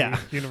about early Yeah.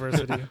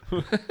 university.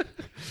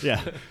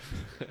 Yeah.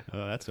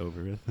 That's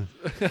over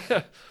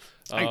with.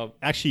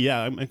 Actually,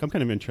 yeah, I'm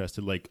kind of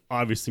interested. Like,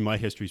 obviously, my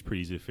history is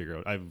pretty easy to figure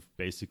out. I've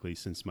basically,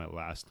 since my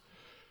last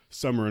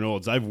summer in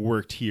Olds, I've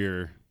worked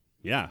here,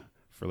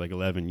 for like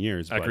 11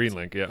 years. At but-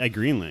 Greenlink, yeah. At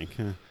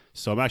Greenlink.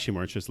 So I'm actually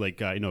more interested, like,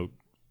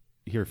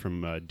 hear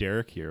from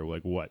Derek here,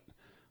 like what?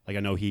 Like, I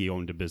know he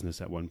owned a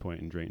business at one point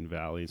in Drayton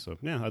Valley. So,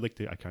 yeah, I'd like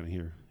to kind of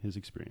hear his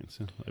experience,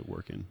 like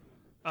working.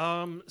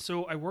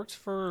 So I worked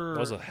for... That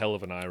was a hell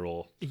of an eye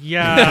roll.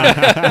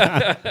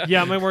 Yeah.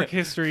 Yeah, my work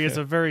history is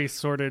a very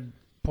sordid,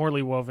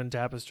 poorly woven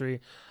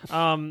tapestry.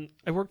 I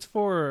worked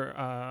for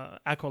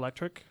Acco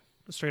Electric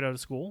straight out of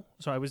school.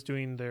 So I was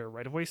doing their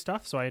right-of-way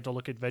stuff. So I had to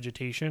look at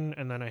vegetation,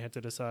 and then I had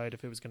to decide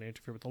if it was going to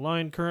interfere with the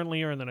line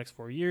currently or in the next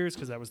 4 years,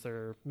 because that was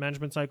their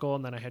management cycle.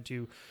 And then I had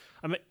to...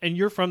 and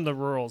you're from the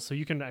rural, so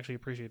you can actually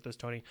appreciate this,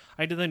 Tony.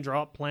 I had to then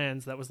draw up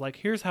plans that was like,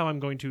 here's how I'm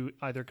going to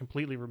either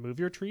completely remove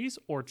your trees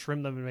or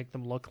trim them and make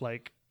them look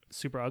like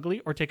super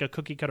ugly, or take a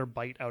cookie cutter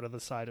bite out of the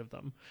side of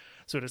them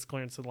so it is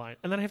clearance to the line.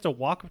 And then I have to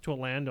walk up to a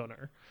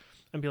landowner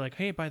and be like,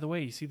 hey, by the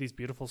way, you see these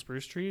beautiful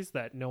spruce trees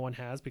that no one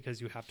has because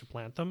you have to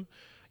plant them?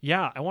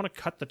 Yeah, I want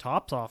to cut the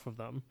tops off of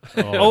them.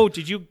 Oh,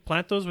 did you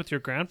plant those with your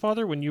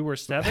grandfather when you were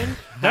 7?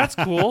 That's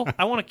cool.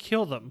 I want to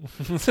kill them.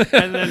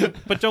 And then,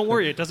 but don't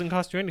worry, it doesn't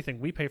cost you anything.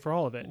 We pay for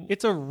all of it.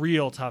 It's a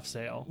real tough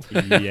sale.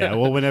 Yeah,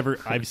 well, whenever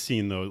I've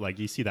seen those, like,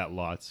 you see that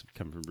lots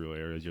come from rural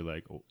areas, you're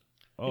like,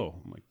 oh,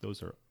 I'm like,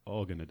 those are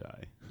all going to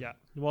die. Yeah.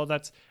 Well,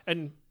 that's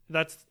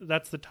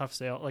the tough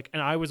sale. Like,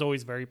 and I was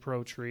always very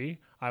pro tree.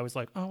 I was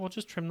like, oh, we'll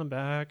just trim them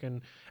back.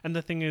 And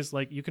the thing is,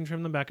 like, you can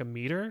trim them back a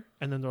meter,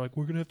 and then they're like,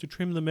 we're gonna have to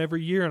trim them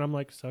every year. And I'm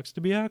like, sucks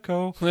to be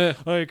Acco. Yeah.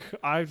 Like,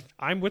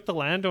 I'm with the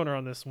landowner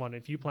on this one.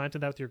 If you planted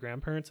that with your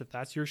grandparents, if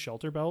that's your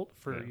shelter belt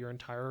for your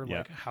entire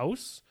like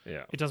house,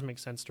 Yeah. it doesn't make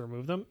sense to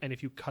remove them. And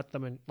if you cut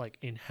them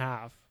in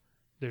half,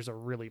 there's a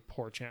really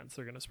poor chance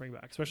they're going to spring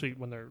back, especially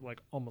when they're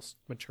like almost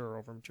mature or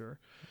over mature.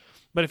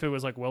 But if it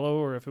was like willow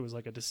or if it was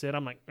like a Decid,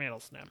 I'm like, man, it'll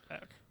snap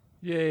back.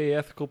 Yay,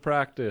 ethical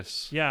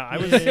practice. Yeah, I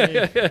was,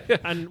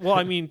 and well,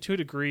 I mean, to a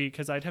degree,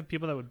 because I'd have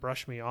people that would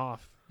brush me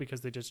off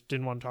because they just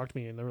didn't want to talk to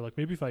me, and they were like,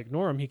 maybe if I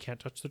ignore him, he can't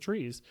touch the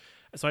trees.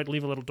 So I'd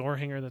leave a little door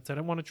hanger that said,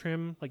 I want to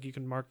trim, like you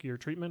can mark your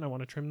treatment, I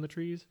want to trim the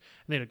trees,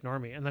 and they'd ignore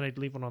me. And then I'd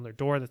leave one on their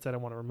door that said, I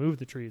want to remove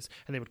the trees,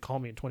 and they would call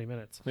me in 20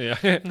 minutes. Yeah.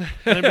 And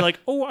I'd be like,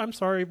 oh, I'm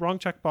sorry, wrong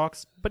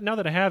checkbox, but now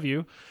that I have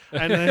you,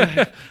 and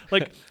then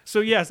like, so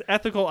yes,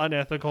 ethical,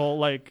 unethical,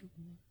 like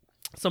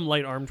some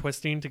light arm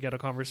twisting to get a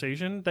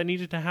conversation that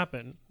needed to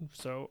happen.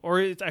 So,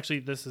 or it's actually,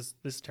 this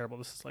is terrible.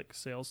 This is like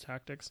sales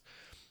tactics.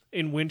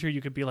 In winter,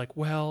 you could be like,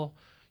 well,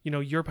 you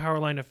know, your power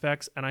line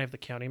affects, and I have the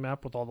county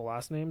map with all the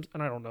last names,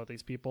 and I don't know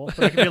these people,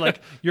 but I could be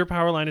like, your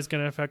power line is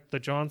going to affect the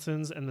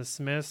Johnsons and the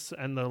Smiths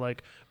and the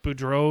like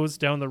Boudreaux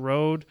down the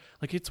road.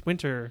 Like, it's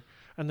winter.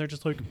 And they're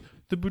just like,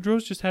 the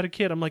Boudreaux just had a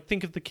kid. I'm like,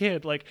 think of the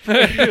kid. Like,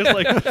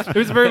 it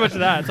was very much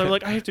that. So I'm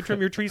like, I have to trim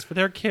your trees for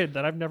their kid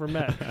that I've never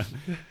met,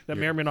 that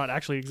may or may not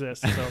actually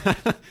exist. So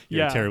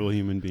You're a terrible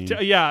human being.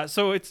 Yeah.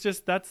 So it's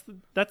just that's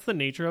the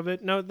nature of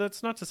it. Now,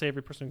 that's not to say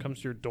every person who comes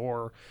to your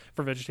door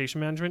for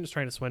vegetation management is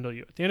trying to swindle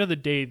you. At the end of the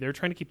day, they're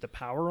trying to keep the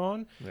power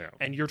on,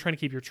 and you're trying to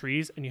keep your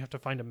trees, and you have to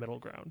find a middle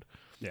ground.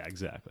 Yeah,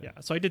 exactly. Yeah,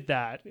 so I did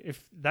that.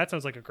 If that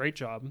sounds like a great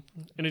job,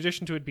 in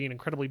addition to it being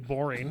incredibly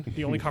boring,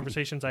 the only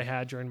conversations I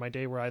had during my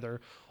day were either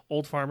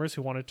old farmers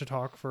who wanted to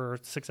talk for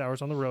 6 hours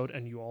on the road,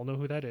 and you all know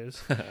who that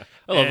is.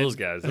 I love those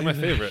guys. They're my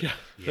favorite.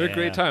 They're a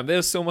great time. They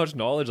have so much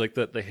knowledge, like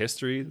the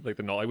history, like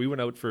the knowledge. We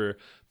went out for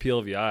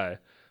PLVI,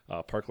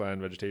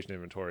 Parkland Vegetation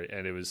Inventory,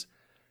 and it was.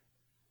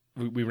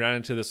 We ran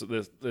into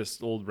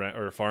this old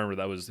farmer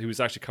he was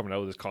actually coming out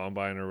with his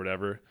combine or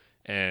whatever,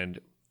 and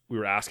we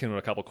were asking him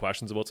a couple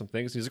questions about some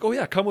things. He's like, oh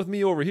yeah, come with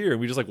me over here.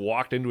 And we just like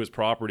walked into his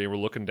property and we're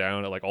looking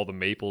down at like all the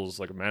maples,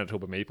 like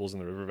Manitoba maples in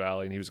the river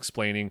valley. And he was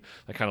explaining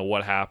like kind of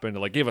what happened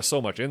and like gave us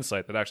so much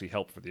insight that actually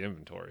helped for the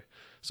inventory.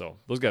 So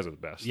those guys are the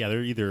best. Yeah,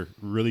 they're either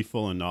really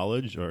full of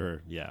knowledge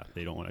or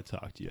they don't want to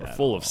talk to you. Or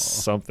full of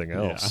something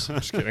else. Yeah.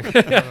 Just kidding.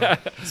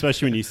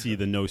 Especially when you see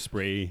the no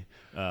spray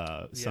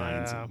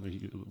signs when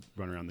you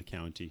run around the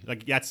county.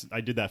 Like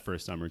I did that for a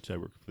summer too. I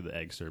worked for the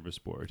Ag Service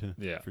Board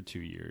for 2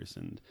 years,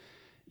 and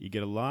you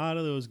get a lot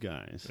of those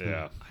guys.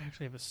 Yeah. I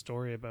actually have a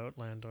story about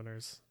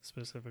landowners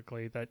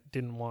specifically that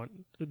didn't want.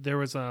 There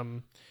was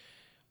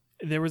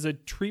a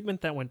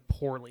treatment that went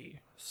poorly.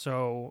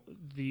 So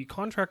the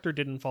contractor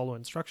didn't follow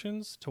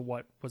instructions to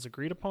what was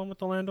agreed upon with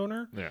the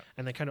landowner. Yeah.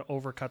 And they kind of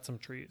overcut some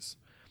trees.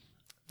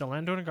 The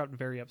landowner got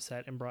very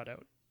upset and brought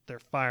out their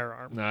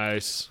firearm.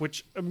 Nice.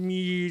 Which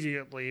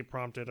immediately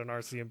prompted an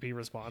RCMP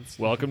response.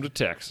 Welcome to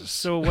Texas.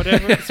 So what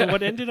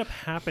ended up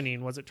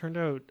happening was it turned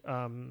out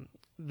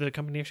the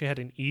company actually had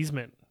an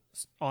easement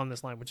on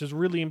this line, which is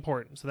really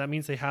important. So that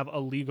means they have a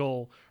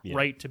legal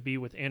right to be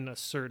within a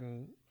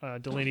certain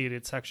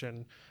delineated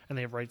section, and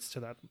they have rights to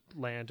that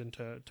land and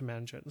to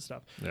manage it and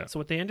stuff. Yeah. So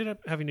what they ended up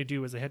having to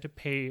do was they had to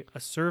pay a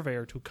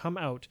surveyor to come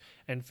out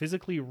and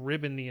physically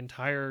ribbon the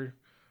entire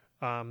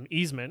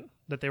easement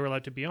that they were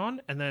allowed to be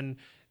on, and then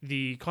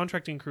the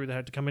contracting crew that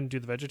had to come in and do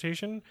the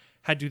vegetation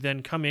had to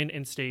then come in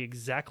and stay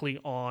exactly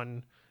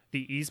on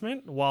the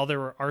easement while there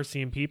were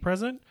RCMP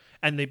present,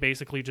 and they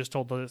basically just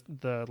told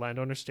the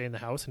landowner to stay in the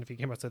house, and if he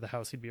came outside the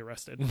house, he'd be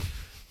arrested.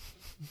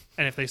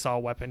 And if they saw a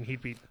weapon,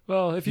 he'd be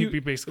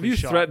basically if you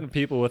shot. threaten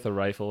people with a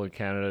rifle in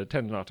Canada, it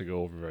tends not to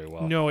go over very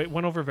well. No, it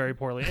went over very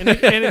poorly, and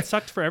it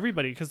sucked for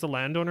everybody because the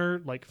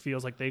landowner like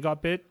feels like they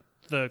got bit.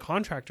 The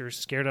contractor's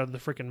scared out of the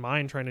freaking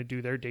mine trying to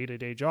do their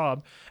day-to-day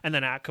job, and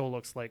then ATCO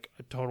looks like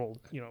a total,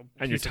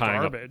 piece of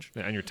garbage.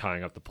 And you're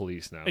tying up the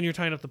police now. And you're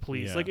tying up the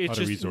police. Yeah, like it's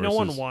just resources. no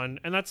one won,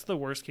 and that's the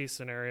worst case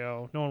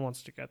scenario. No one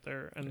wants to get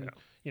there, and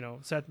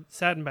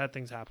sad and bad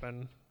things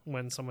happen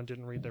when someone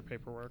didn't read their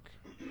paperwork.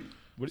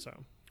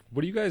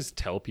 What do you guys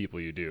tell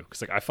people you do?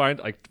 Because like I find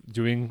like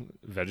doing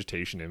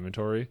vegetation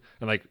inventory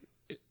and like.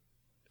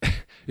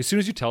 As soon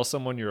as you tell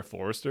someone you're a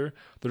forester,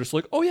 they're just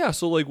like, oh yeah,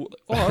 so like, oh,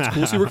 that's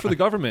cool. So you work for the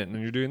government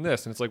and you're doing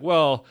this. And it's like,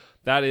 well,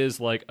 that is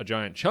like a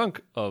giant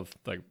chunk of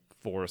like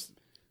forest,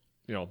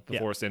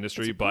 forest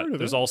industry. But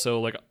there's also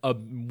like a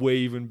way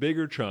even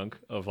bigger chunk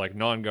of like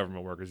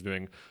non-government workers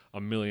doing a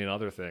million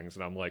other things.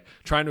 And I'm like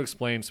trying to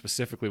explain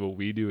specifically what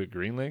we do at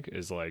GreenLink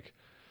is like,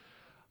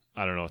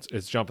 I don't know.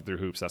 It's jumping through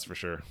hoops, that's for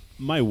sure.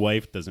 My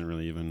wife doesn't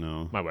really even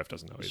know. My wife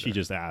doesn't know either. She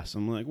just asks.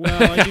 I'm like,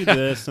 well, I do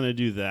this and I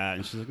do that.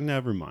 And she's like,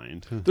 never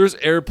mind. There's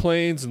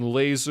airplanes and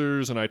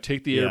lasers, and I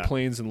take the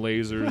airplanes and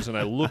lasers, and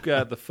I look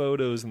at the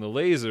photos and the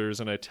lasers,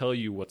 and I tell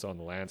you what's on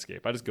the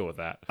landscape. I just go with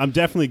that. I'm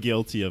definitely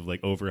guilty of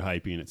like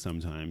overhyping it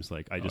sometimes.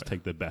 Like I just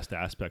take the best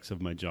aspects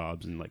of my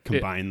jobs and like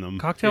combine them.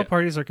 Cocktail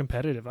parties are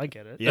competitive. I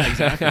get it. Yeah,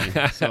 exactly.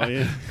 So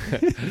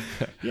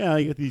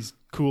I get these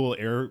cool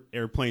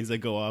airplanes that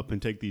go up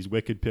and take these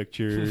wicked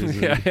pictures.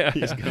 And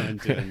he's going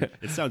to.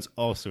 It sounds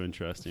also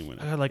interesting when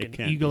I had like an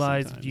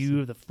eagle-eyed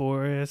view of the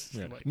forest.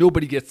 Yeah. Like,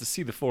 Nobody gets to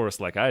see the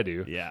forest like I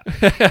do. Yeah,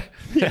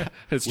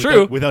 It's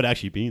true. without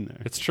actually being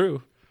there. It's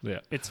true. Yeah.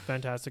 It's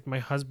fantastic. My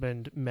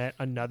husband met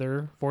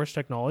another forest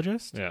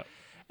technologist. Yeah.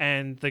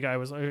 And the guy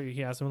was,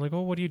 he asked him, like,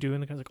 oh, what do you do?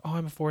 And the guy's like, oh,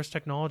 I'm a forest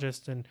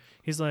technologist. And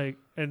he's like,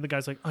 and the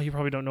guy's like, oh, you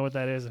probably don't know what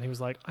that is. And he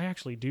was like, I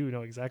actually do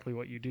know exactly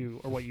what you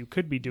do or what you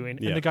could be doing.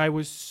 Yeah. And the guy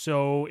was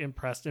so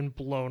impressed and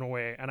blown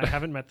away. And I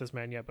haven't met this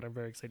man yet, but I'm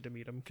very excited to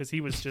meet him because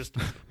he was just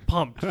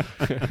pumped. And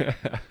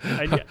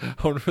I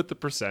wonder what the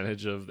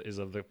percentage is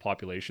of the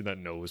population that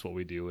knows what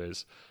we do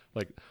is.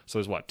 Like, so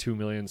there's what, 2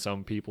 million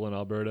some people in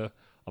Alberta?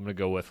 I'm going to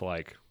go with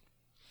like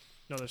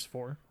no, there's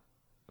 4.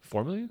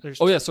 4 million?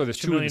 There's Oh yeah, so there's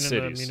 2 2 in the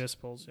million in the cities.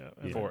 municipals, yeah.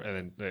 Yeah. 4,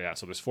 and then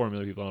so there's 4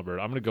 million people in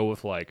Alberta. I'm gonna go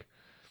with like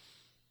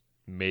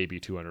maybe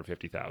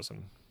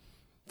 250,000.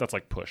 That's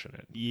like pushing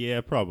it.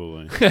 Yeah,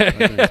 probably. I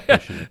think it's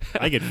pushing it.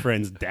 I get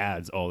friends'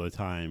 dads all the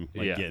time,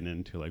 like Yeah. getting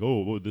into like,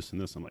 oh, this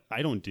and this. I'm like,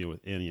 I don't deal with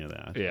any of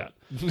that.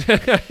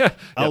 Yeah.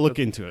 I'll look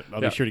into it.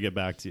 I'll Yeah. be sure to get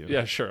back to you.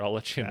 Yeah, sure. I'll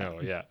let you Yeah.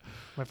 know. Yeah.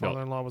 My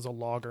father-in-law was a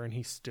logger, and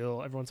he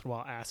still every once in a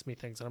while asks me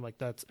things, and I'm like,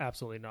 "That's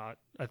absolutely not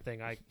a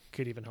thing I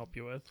could even help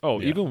you with." Oh,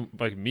 Yeah. even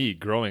like me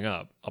growing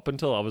up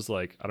until I was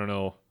like, I don't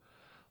know,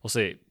 we'll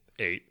say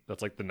 8.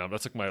 That's like the number.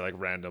 That's like my like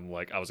random,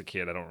 like I was a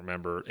kid. I don't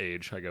remember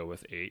age. I go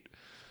with 8.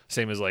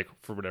 Same as like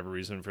for whatever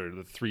reason for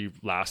the 3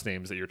 last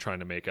names that you're trying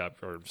to make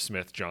up, or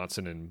Smith,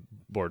 Johnson, and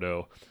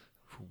Bordeaux,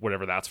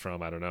 whatever that's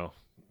from. I don't know.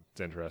 It's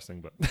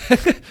interesting, but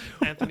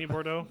Anthony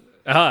Bordeaux.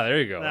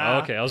 there you go.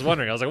 Ah. Okay, I was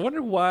wondering. I was like, I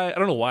wonder why. I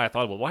don't know why I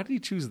thought. Well, why did he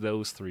choose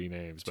those 3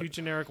 names? But 2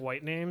 generic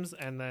white names,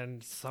 and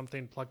then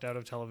something plucked out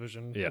of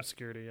television Yeah.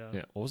 obscurity. Yeah.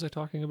 yeah, what was I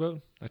talking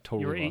about? I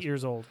totally. You were 8 lost.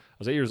 years old. I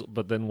was 8 years.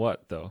 But then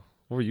what though?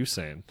 What were you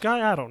saying?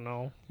 Guy, I don't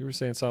know. You were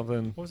saying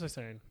something. What was I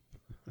saying?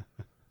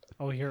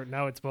 Oh, here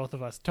now it's both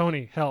of us.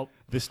 Tony, help.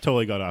 This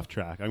totally got off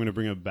track. I'm going to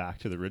bring it back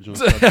to the original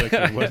subject.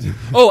 Of what,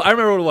 Oh, I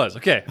remember what it was.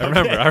 Okay,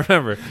 I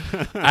remember.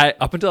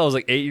 Up until I was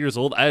like 8 years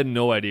old, I had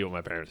no idea what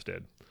my parents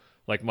did.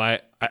 Like I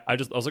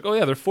was like, oh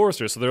yeah, they're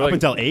foresters, so they're up like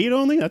until 8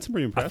 only? That's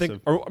pretty I impressive.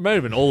 think, or I might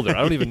have been older.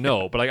 I don't even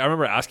know. But like I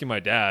remember asking my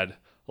dad,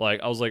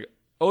 like I was like,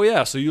 oh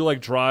yeah, so you like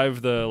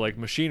drive the like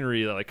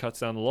machinery that like cuts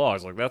down the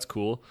logs? Like that's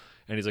cool.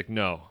 And he's like,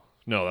 no,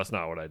 that's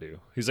not what I do.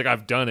 He's like,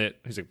 I've done it.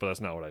 He's like, but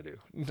that's not what I do.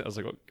 I was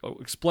like, oh,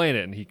 explain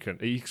it. And he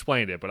couldn't. He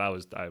explained it, but I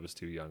was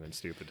too young and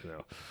stupid to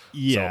know.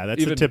 Yeah, So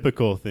that's even- a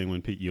typical thing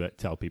when you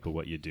tell people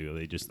what you do.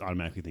 They just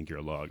automatically think you're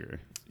a logger.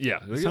 Yeah,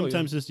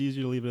 Sometimes it's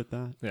easier to leave it at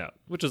that. yeah,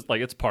 which is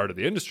like it's part of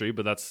the industry,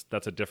 but that's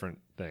a different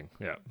thing.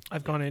 Yeah,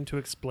 I've gone into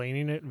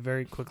explaining it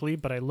very quickly,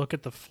 but I look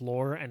at the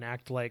floor and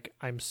act like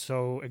I'm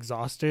so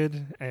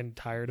exhausted and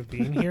tired of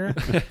being here.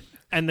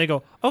 And they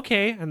go,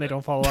 okay, and they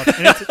don't follow up.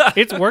 And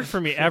it's worked for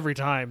me every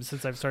time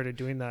since I've started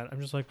doing that. I'm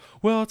just like,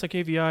 well, it's like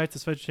AVI, it's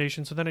this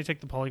vegetation. So then I take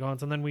the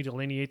polygons and then we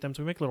delineate them.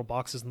 So we make little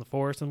boxes in the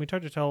forest and we try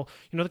to tell,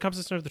 the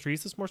composition of the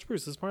trees. This is more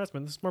spruce, this is more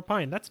aspen, this is more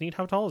pine. That's neat.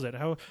 How tall is it?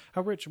 How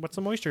rich? What's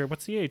the moisture?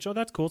 What's the age? Oh,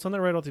 that's cool. So then they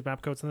write all these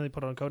map codes and then they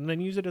put on code and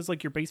then use it as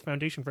like your base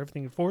foundation for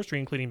everything in forestry,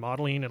 including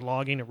modeling and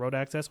logging and road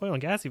access. Oil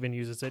and gas even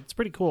uses it. It's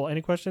pretty cool.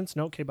 Any questions?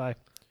 No? Okay, bye.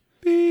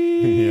 Yeah,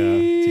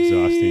 it's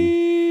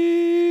exhausting.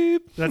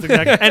 That's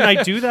exactly, and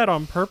I do that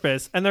on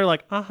purpose. And they're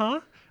like,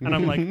 and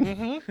I'm like,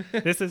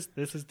 this is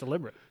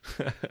deliberate.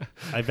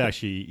 I've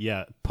actually,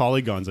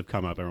 polygons have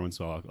come up every once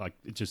in a while. Like,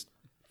 it just,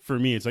 for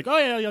me, it's like, oh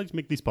yeah, let's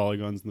make these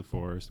polygons in the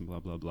forest and blah,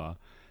 blah, blah.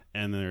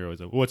 And then they're always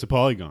like, what's a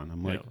polygon?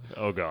 I'm like,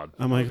 oh god,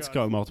 it's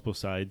got multiple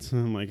sides.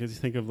 I'm like, I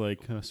just think of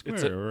like a square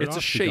or it's an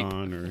a shape.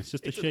 octagon, or it's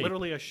just It's a shape.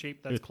 literally a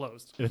shape that's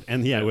closed.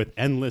 And with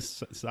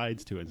endless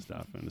sides to it and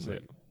stuff. And it's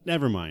like,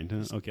 never mind.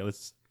 Okay,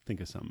 let's think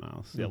of something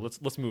else. yeah.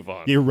 Let's move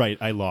on. You're right.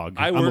 I log.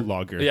 I'm a work-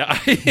 logger. Yeah,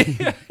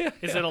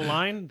 Is it a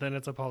line? Then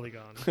it's a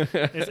polygon.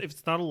 If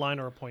it's not a line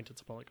or a point,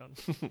 it's a polygon.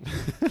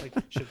 Like,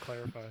 should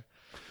clarify.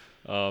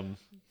 yeah.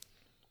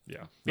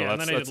 Yeah,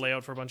 and then I did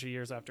layout for a bunch of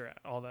years after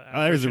all that.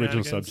 There's the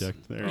original shenanigans.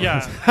 subject there.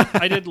 Yeah,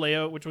 I did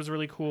layout, which was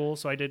really cool.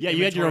 So I did. Yeah,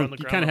 you had your inventory own. on the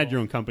You ground kind of had level.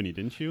 your own company,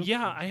 didn't you?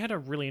 Yeah, I had a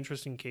really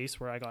interesting case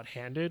where I got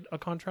handed a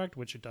contract,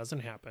 which it doesn't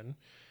happen.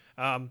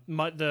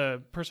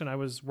 The person I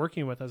was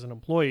working with as an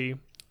employee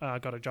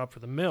got a job for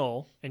the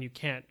mill, and you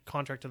can't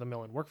contract to the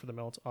mill and work for the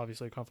mill. It's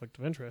obviously a conflict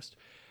of interest.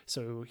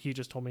 So he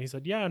just told me, he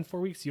said, yeah, in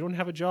 4 weeks, you don't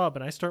have a job,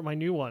 and I start my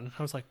new one.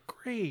 I was like,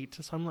 great.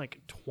 So I'm like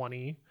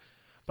 20,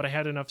 but I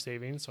had enough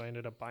savings, so I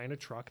ended up buying a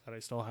truck that I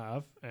still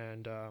have,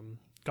 and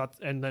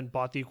then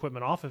bought the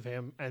equipment off of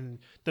him. And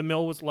the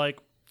mill was like,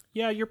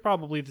 yeah, you're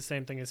probably the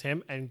same thing as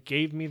him, and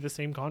gave me the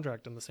same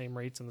contract and the same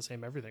rates and the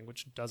same everything,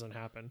 which doesn't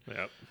happen.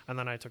 Yep. And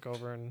then I took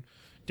over and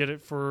did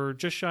it for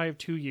just shy of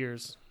 2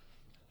 years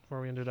where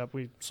we ended up.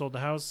 We sold the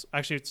house.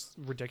 Actually, it's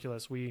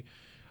ridiculous. We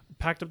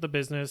packed up the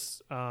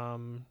business,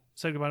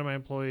 said goodbye to my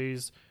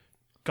employees,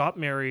 got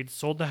married,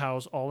 sold the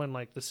house all in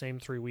like the same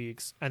 3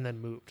 weeks, and then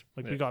moved.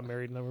 Like we got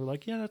married and then we were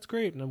like, yeah, that's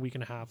great. And then a week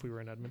and a half we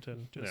were in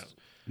Edmonton.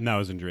 And that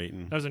was in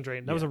Drayton. That was in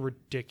Drayton. That was a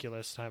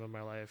ridiculous time of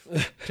my life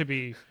to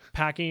be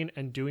packing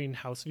and doing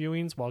house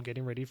viewings while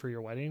getting ready for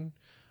your wedding.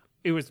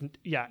 It was,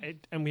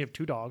 and we have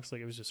 2 dogs.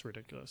 Like, it was just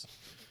ridiculous.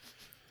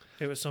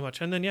 It was so much.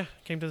 And then,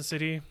 came to the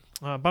city,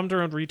 bummed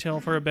around retail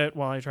for a bit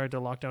while I tried to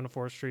lock down a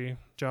forestry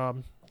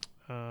job.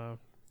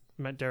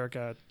 met Derek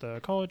at the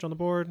college on the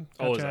board.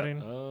 Got Oh, is chatting.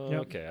 that? Oh,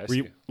 Yep. okay. I Were see.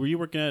 you, were you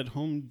working at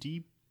Home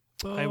Depot?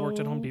 I worked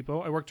at Home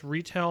Depot. I worked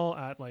retail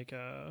at like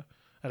at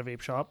a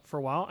vape shop for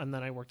a while, and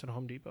then I worked at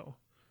Home Depot.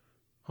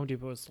 Home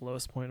Depot was the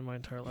lowest point in my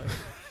entire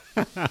life.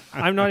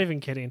 I'm not even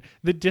kidding.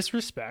 The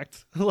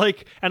disrespect,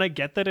 like, and I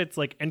get that it's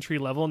like entry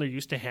level and they're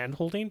used to hand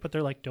holding, but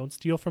they're like, don't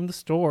steal from the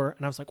store.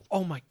 And I was like,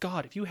 oh my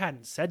God, if you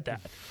hadn't said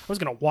that, I was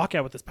going to walk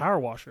out with this power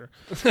washer.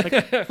 Like,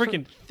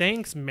 freaking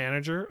thanks,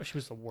 manager. She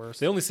was the worst.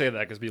 They only say that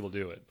because people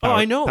do it. Oh,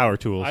 I know. Power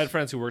tools. I had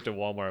friends who worked at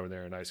Walmart when they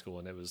were in high school,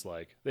 and it was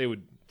like they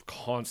would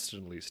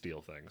constantly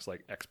steal things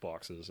like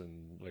Xboxes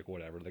and like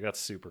whatever. Like that's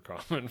super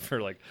common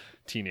for like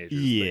teenagers.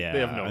 Like, yeah. they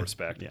have no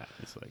respect. Yeah,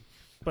 it's like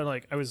But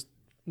like, I was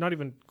not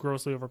even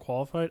grossly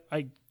overqualified.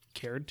 I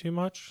cared too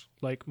much.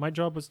 Like, my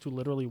job was to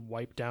literally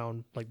wipe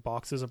down like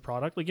boxes of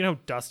product. Like, you know how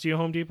dusty a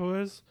Home Depot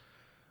is?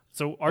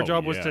 So our Oh,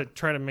 job was yeah. to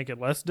try to make it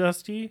less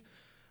dusty,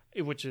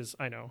 which is,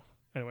 I know.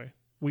 Anyway,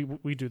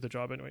 we do the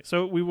job anyway.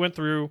 So we went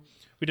through,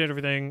 we did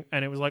everything,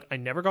 and it was like I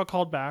never got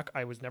called back.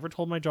 I was never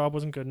told my job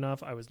wasn't good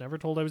enough. I was never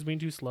told I was being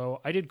too slow.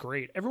 I did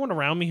great. Everyone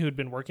around me who had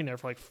been working there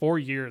for like 4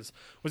 years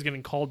was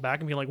getting called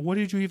back and being like, "What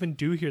did you even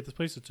do here? This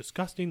place is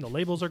disgusting. The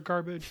labels are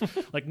garbage.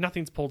 Like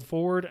nothing's pulled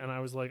forward." And I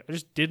was like, I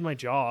just did my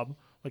job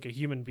like a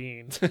human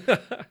being,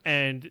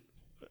 and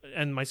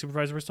my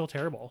supervisors were still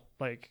terrible.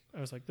 Like I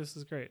was like, this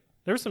is great.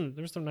 There was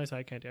some nice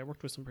eye candy. I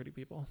worked with some pretty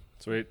people.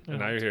 Sweet. And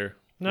Yeah. now you're here.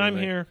 Now I'm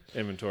doing the here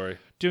Inventory.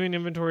 doing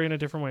inventory in a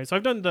different way. So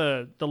I've done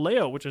the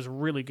layout, which is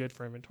really good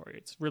for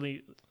inventory.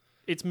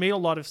 It's made a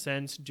lot of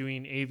sense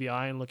doing AVI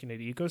and looking at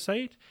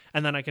EcoSite,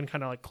 and then I can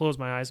kind of like close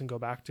my eyes and go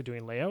back to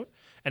doing layout,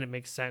 and it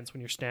makes sense when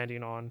you're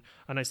standing on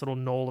a nice little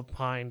knoll of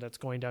pine that's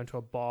going down to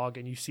a bog,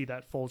 and you see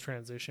that full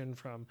transition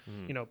from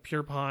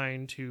pure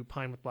pine to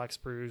pine with black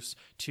spruce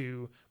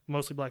to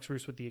mostly black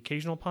spruce with the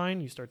occasional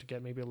pine. You start to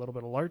get maybe a little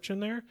bit of larch in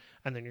there,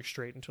 and then you're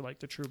straight into like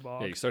the true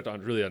bog. Yeah, you start to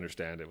really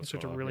understand it. You What's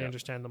start to going on. really Yeah.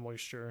 understand the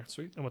moisture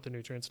Sweet. and what the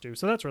nutrients do.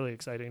 So that's really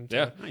exciting to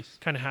Yeah. nice.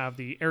 kind of have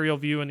the aerial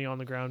view and the on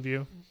the ground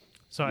view.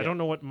 So I Yeah. don't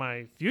know what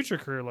my future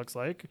career looks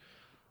like.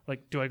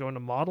 Like, do I go into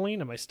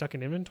modeling? Am I stuck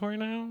in inventory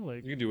now?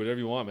 Like, You can do whatever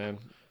you want, man.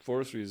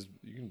 Forestry is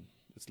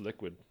it's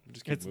liquid. You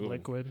just keep it's moving.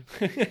 liquid.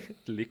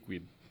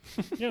 Liquid.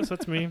 Yeah, so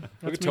that's me. Look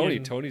That's at me Tony.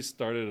 getting- Tony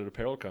started an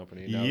apparel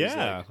company. Now he's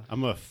Yeah, like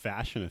I'm a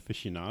fashion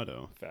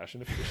aficionado.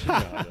 fashion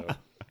aficionado.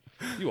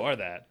 You are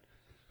that.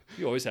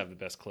 You always have the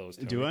best clothes.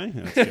 Tony. Do I?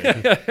 That's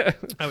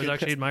good. I was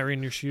actually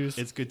admiring your shoes.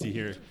 It's good to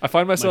hear. I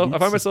find boots.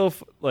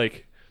 myself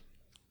like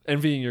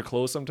envying your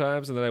clothes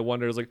sometimes, and then I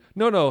wonder, it's like,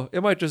 no,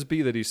 it might just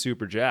be that he's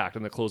super jacked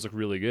and the clothes look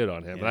really good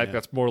on him. And I think Yeah.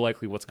 that's more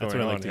likely what's That's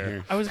going what I on like to here.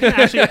 hear. I was going to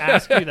actually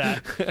ask you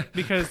that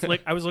because,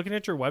 like, I was looking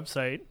at your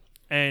website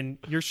and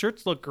your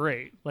shirts look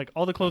great. Like,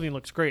 all the clothing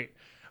looks great.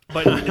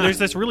 But there's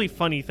this really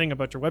funny thing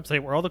about your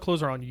website where all the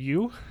clothes are on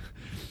you.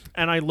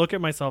 And I look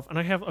at myself and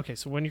I have, okay,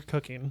 so when you're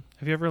cooking,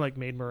 have you ever, like,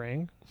 made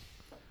meringue?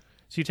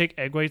 So you take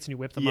egg whites and you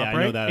whip them Yeah, up, I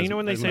right? know that. And you know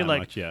when they say, not like,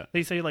 much yet.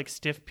 they say, like,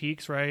 stiff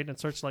peaks, right? And it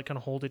starts to, like, kind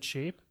of hold its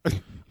shape.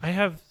 I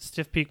have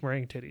stiff peak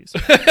meringue titties.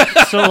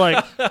 So,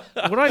 like,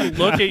 when I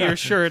look at your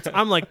shirts,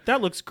 I'm like, that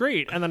looks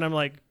great. And then I'm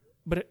like,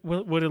 but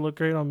would it look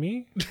great on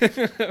me?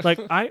 Like,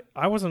 I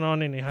wasn't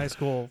on any high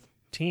school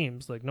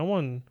teams. Like, no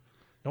one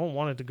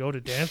wanted to go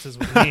to dances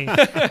with me.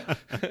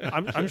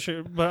 I'm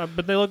sure,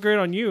 but they look great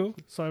on you.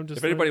 So I'm just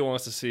If anybody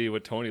wants to see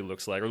what Tony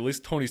looks like, or at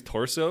least Tony's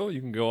torso,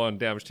 you can go on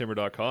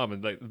damagetimber.com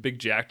and like the big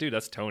jack dude,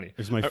 that's Tony.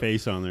 There's my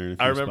face on there. In a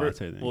few I remember.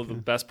 Spots, I think. Well, the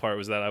best part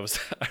was that I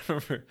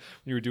remember when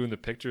you were doing the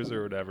pictures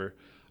or whatever,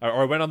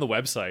 or I went on the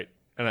website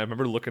and I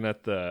remember looking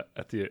at the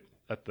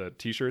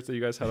t-shirts that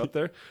you guys had up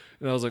there,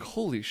 and I was like,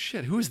 "Holy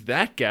shit, who is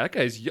that guy? That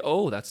guy's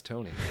that's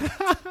Tony."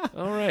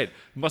 All right,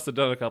 must have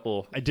done a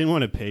couple. I didn't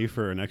want to pay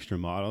for an extra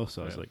model,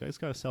 so I was like, I just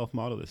got to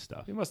self-model this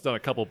stuff. You must have done a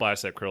couple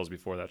bicep curls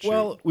before that shoot.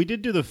 Well, we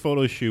did do the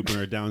photo shoot in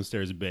our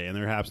downstairs bay, and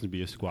there happens to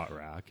be a squat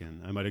rack,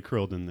 and I might have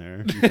curled in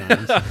there a few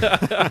times.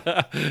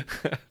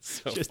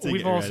 So- Just to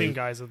we've get all ready. seen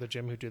guys at the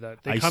gym who do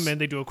that. They I come s- in,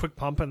 they do a quick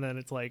pump, and then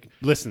it's like,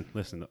 Listen.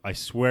 I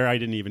swear I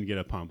didn't even get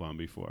a pump on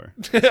before.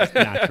 It's just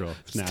natural.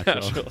 It's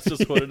natural. It's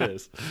just what it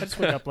is. I just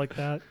wake up like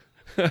that.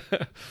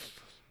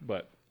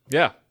 But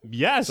yeah,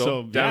 Yeah. so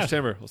So, Damage yeah.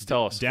 Timber, let's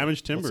tell us. Damage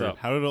What's Timber. up?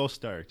 How did it all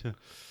start?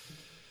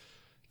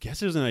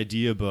 Guess it was an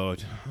idea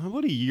about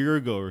a year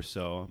ago or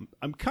so.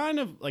 I'm kind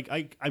of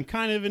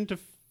into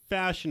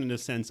fashion in a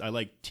sense. I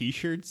like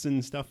T-shirts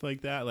and stuff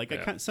like that. Like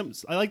Yeah.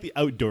 I like the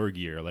outdoor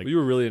gear. Like You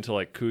were really into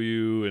like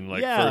Kuyu and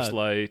like Yeah. First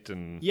Light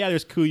and yeah,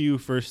 there's Kuyu,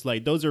 First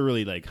Light. Those are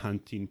really like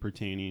hunting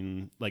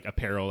pertaining like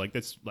apparel. Like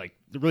that's like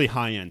the really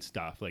high end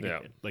stuff. Like Yeah.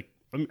 like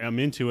I'm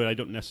into it. I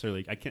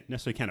can't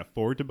necessarily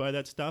afford to buy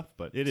that stuff,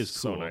 but it is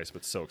so cool. nice,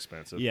 but so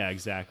expensive. Yeah,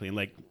 exactly. And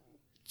like,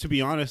 to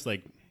be honest,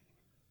 like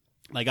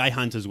I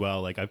hunt as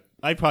well. Like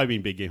I've probably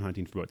been big game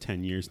hunting for about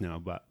 10 years now,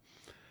 but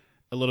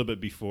a little bit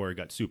before it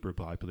got super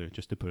popular,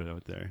 just to put it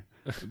out there.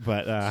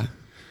 But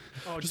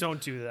Oh,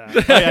 don't do that.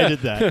 I did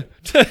that.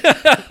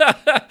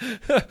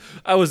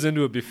 I was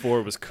into it before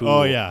it was cool.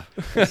 Oh yeah.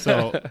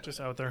 So Just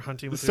out there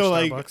hunting with so your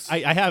like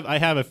Starbucks. I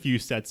have a few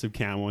sets of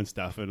camo and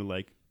stuff, and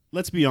like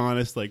let's be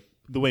honest, like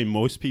the way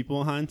most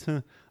people hunt.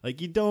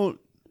 Like you don't.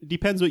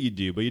 Depends what you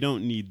do, but you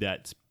don't need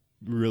that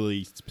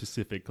really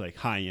specific like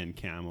high end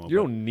camo. You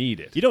don't need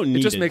it. You don't need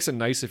it. Just it. makes it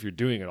nice if you're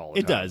doing it all the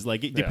It time. does.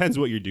 Like it depends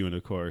what you're doing,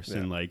 of course. Yeah.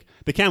 And like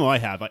the camo I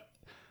have,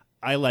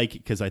 I like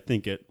it because I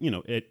think it,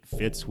 it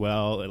fits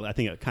well. I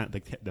think it kind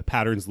of the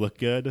patterns look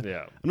good.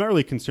 Yeah. I'm not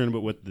really concerned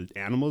about what the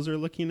animals are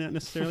looking at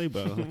necessarily,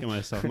 but I look at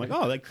myself. I'm like,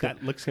 oh, like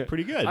that looks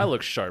pretty good. I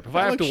look sharp. If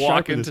I I have look to sharp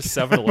walk in into this-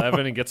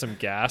 7-Eleven and get some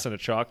gas and a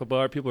chocolate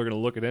bar, people are going to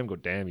look at him and go,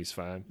 damn, he's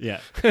fine. Yeah,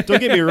 don't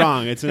get me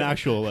wrong. It's an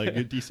actual like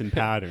a decent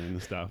pattern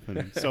and stuff.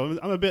 And so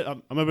I'm a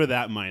bit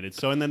that minded.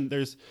 So and then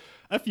there's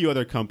a few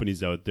other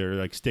companies out there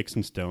like Sticks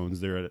and Stones.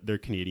 They're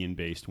Canadian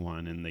based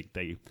one, and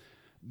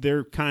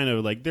they're kind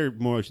of like they're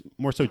more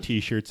so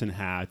t-shirts and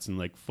hats and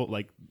like full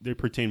like they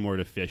pertain more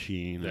to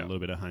fishing and a little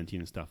bit of hunting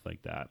and stuff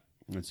like that.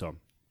 And so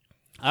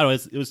I don't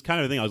know, it was kind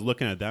of a thing. I was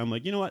looking at that. I'm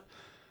like, you know what?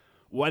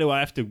 Why do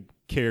I have to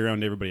carry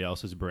around everybody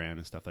else's brand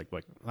and stuff like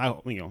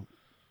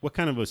what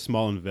kind of a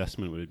small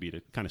investment would it be to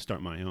kind of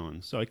start my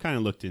own? So I kind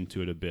of looked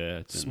into it a bit.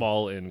 And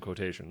Small in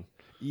quotation.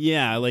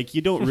 yeah, like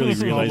you don't really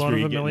Small realize loan what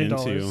of you're $1 getting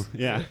million. into.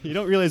 Yeah, you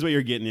don't realize what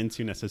you're getting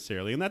into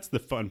necessarily, and that's the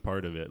fun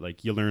part of it.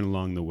 Like you learn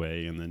along the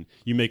way, and then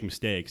you make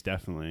mistakes,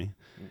 definitely,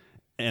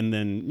 and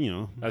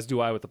then As do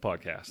I with the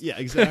podcast. yeah,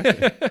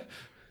 exactly.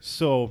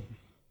 So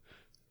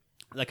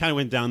I kind of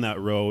went down that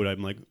road.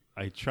 I'm like,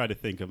 I try to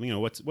think of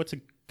what's a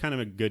kind of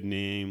a good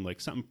name,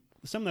 like something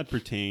that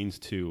pertains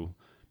to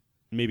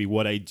maybe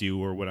what I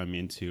do or what I'm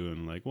into,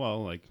 and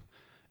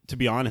to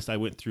be honest, I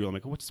went through, I'm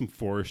like, what's some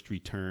forestry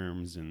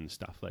terms and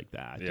stuff like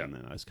that? Yeah. And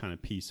then I was kind of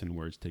piecing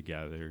words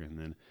together. And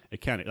then it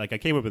kind of, like, I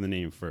came up with the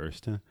name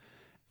first. And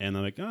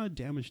I'm like,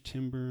 damaged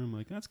timber. I'm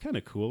like, that's kind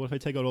of cool. What if I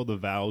take out all the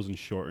vowels and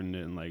shorten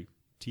it and, like,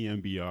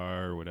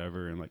 TMBR or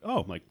whatever? And, like,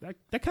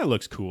 that kind of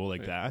looks cool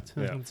like that.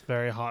 Yeah. It's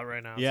very hot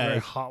right now. It's Yeah, a very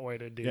it's- hot way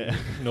to do Yeah.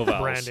 No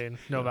vowels. branding.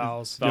 No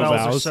vowels. No Vowels are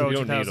vowels. so You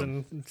don't need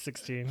 'em.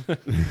 2016.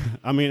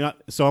 I mean,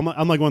 so I'm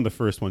like one of the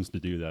first ones to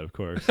do that, of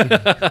course.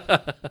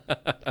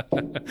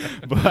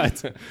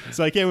 But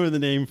so I came up with the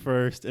name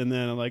first, and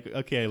then I'm like,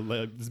 okay,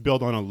 let's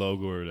build on a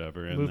logo or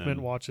whatever. And Movement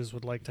then, Watches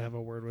would like to have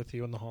a word with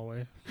you in the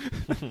hallway.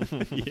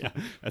 yeah,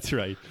 that's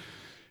right.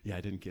 Yeah,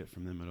 I didn't get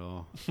from them at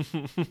all.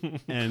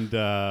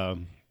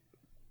 And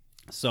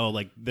so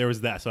like there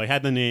was that. So I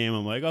had the name.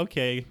 I'm like,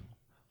 okay,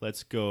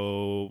 let's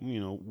go.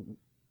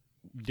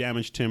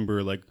 Damaged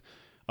timber. Like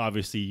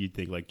obviously you'd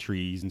think like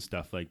trees and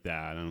stuff like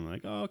that. And I'm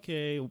like,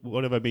 okay,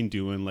 what have I been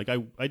doing? Like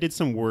I did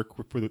some work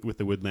with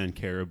the woodland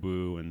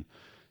caribou and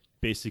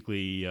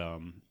basically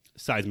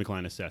seismic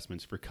line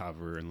assessments for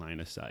cover and line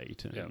of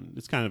sight. And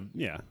it's kind of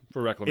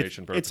For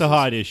reclamation purposes. it's a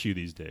hot issue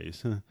these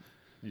days.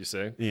 You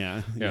say? Yeah,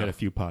 you Yeah. had a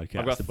few podcasts.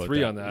 I've got about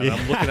 3 on that. Yeah.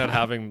 I'm looking at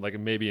having like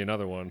maybe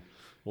another one.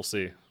 We'll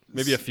see.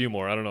 Maybe a few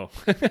more. I don't know.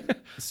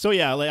 So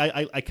yeah,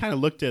 like I kind of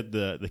looked at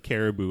the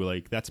caribou.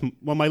 Like that's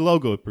my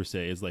logo per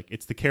se is like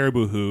it's the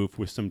caribou hoof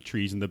with some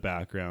trees in the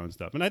background and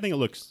stuff. And I think it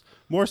looks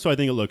more so. I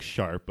think it looks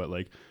sharp, but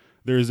like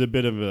there's a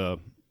bit of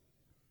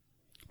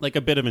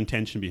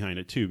intention behind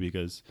it too,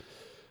 because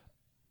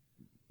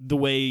the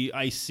way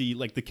I see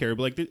like the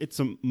caribou, like it's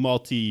a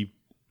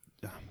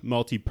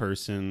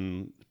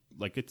multi-person,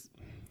 like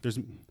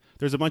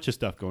there's a bunch of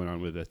stuff going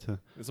on with it.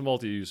 It's a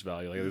multi-use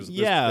value. Like there's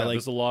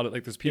like, a lot of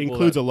like there's It people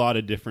includes that, a lot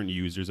of different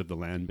users of the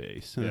land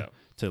base Yeah.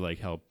 to like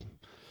help,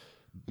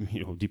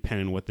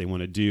 depending on what they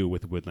want to do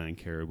with woodland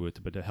caribou,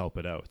 but to help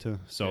it out.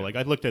 So Yeah. like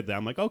I looked at that,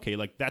 I'm like, okay,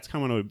 like that's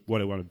kind of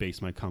what I want to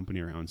base my company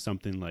around.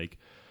 Something like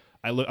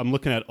I'm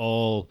looking at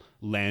all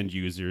land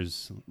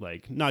users,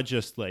 like not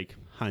just like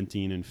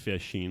hunting and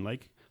fishing,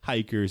 like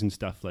hikers and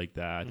stuff like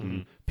that,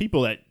 and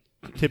people that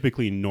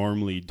typically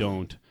normally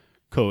don't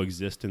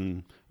coexist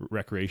in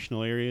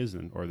recreational areas,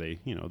 or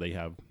they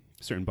have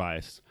certain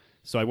bias.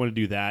 So I want to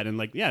do that, and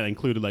like that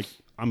included like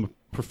I'm a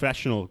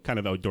professional kind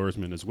of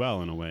outdoorsman as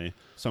well in a way.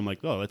 So I'm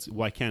like,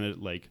 why can't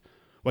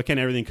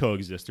everything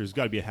coexist? There's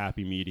got to be a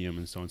happy medium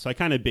and so on. So I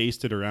kind of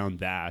based it around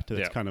that.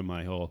 That's kind of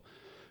my whole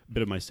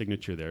bit of my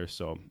signature there.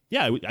 So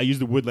yeah, I use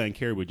the woodland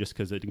caribou just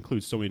because it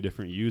includes so many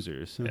different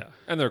users. Yeah,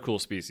 and they're cool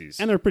species.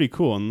 And they're pretty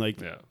cool, and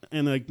Yeah.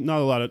 not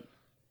a lot of.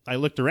 I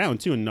looked around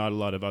too, and not a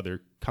lot of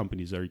other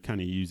companies are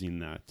kind of using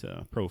that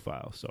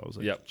profile. So I was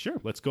like, Yep. sure,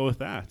 let's go with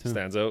that.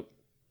 Stands out.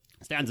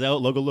 Stands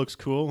out. Logo looks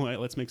cool. All right,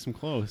 let's make some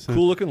clothes.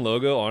 Cool looking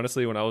logo.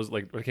 Honestly, when I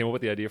came up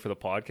with the idea for the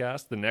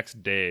podcast, the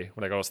next day,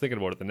 when I was thinking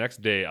about it, the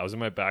next day I was in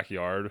my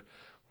backyard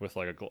with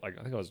I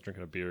think I was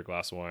drinking a beer, a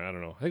glass of wine. I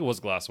don't know. I think it was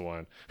a glass of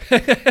wine.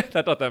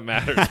 Not that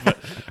matters, but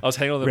I was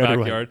hanging out in the Red or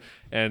white? backyard,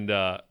 and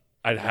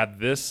I had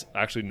this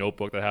actually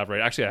notebook that I have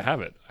right. Actually, I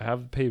have it. I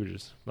have the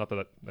pages. Not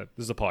that this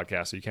is a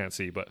podcast, so you can't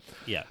see, but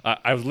Yeah.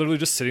 I was literally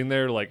just sitting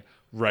there like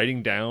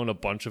writing down a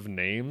bunch of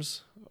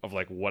names of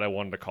like what I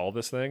wanted to call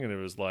this thing, and it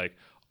was like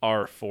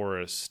our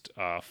forest,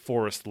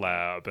 forest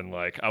lab, and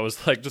like I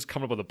was like just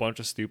coming up with a bunch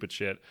of stupid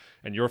shit,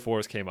 and your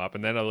forest came up,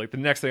 and then the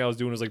next thing I was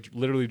doing was like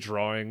literally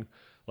drawing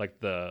like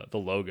the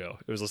logo.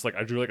 It was just like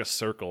I drew like a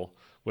circle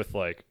with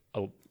like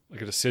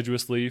like a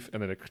deciduous leaf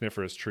and then a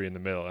coniferous tree in the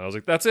middle. And I was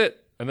like, that's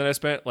it. And then I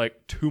spent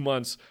like 2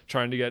 months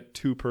trying to get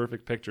 2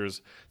 perfect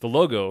pictures. The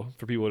logo,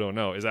 for people who don't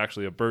know, is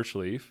actually a birch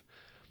leaf.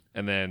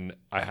 And then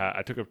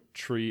I took a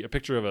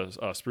picture of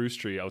a spruce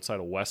tree outside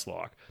of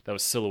Westlock that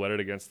was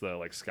silhouetted against the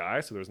like sky,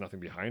 so there was nothing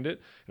behind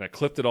it. And I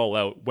clipped it all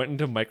out, went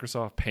into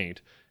Microsoft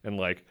Paint and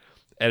like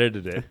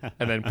edited it,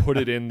 and then put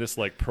it in this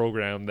like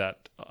program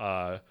that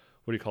what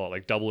do you call it?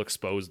 Like double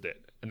exposed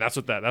it. And that's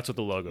what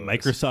the logo is.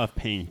 Microsoft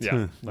Paint.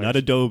 Yeah. Not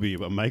Adobe,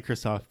 but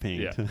Microsoft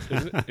Paint.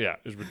 Yeah.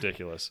 It's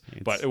ridiculous.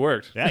 But it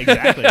worked. Yeah,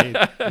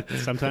 exactly.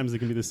 Sometimes it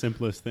can be the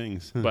simplest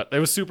things. But it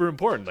was super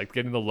important, like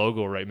getting the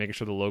logo right, making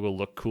sure the logo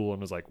looked cool and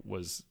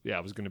was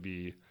going to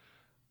be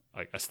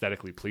like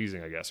aesthetically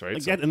pleasing, I guess, right?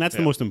 Like and that's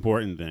the most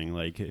important thing.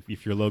 Like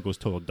if your logo's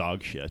total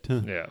dog shit,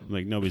 yeah,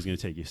 like nobody's going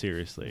to take you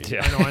seriously.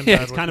 Yeah. I know I'm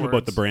bad It's with kind of words.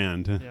 about the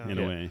brand in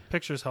a way.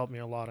 Pictures help me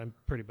a lot. I'm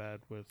pretty bad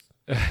with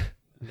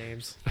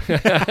names. Hey,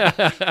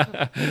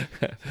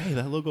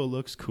 that logo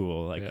looks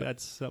cool. Like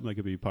that's something I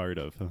could be part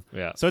of.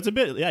 Yeah. So it's a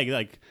bit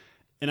like,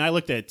 and I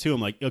looked at it too.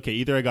 I'm like, okay,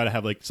 either I got to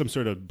have like some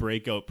sort of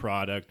breakout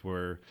product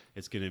where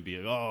it's going to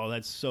be, oh,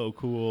 that's so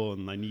cool,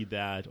 and I need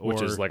that, or,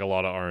 which is like a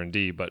lot of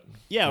R&D, but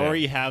or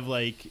you have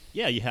like,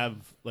 you have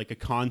like a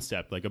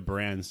concept, like a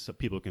brand so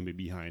people can be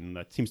behind. And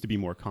that seems to be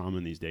more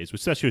common these days,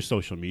 especially with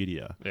social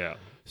media. Yeah.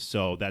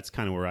 So that's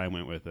kind of where I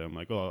went with it. I'm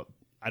like, oh,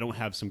 I don't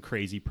have some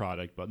crazy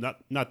product, but not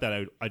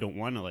that I don't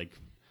want to like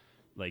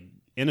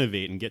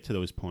innovate and get to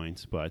those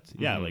points, but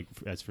like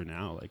as for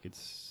now, like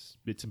it's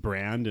a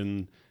brand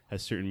and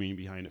has certain meaning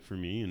behind it for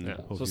me. And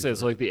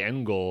so like the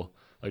end goal,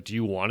 like, do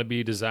you want to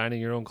be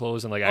designing your own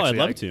clothes and like I'd actually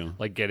love to.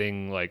 like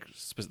getting like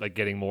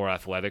getting more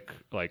athletic,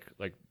 like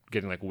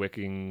getting like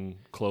wicking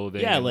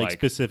clothing, yeah, and, like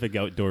specific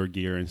outdoor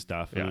gear and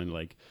stuff, Yeah. and then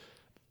like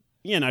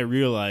and I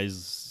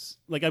realize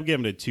like I've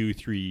given it a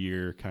 2-3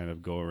 year kind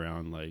of go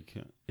around. Like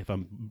if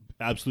I'm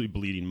absolutely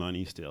bleeding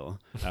money still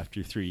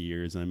after 3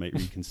 years, I might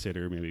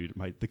reconsider maybe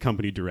the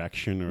company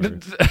direction or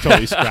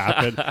totally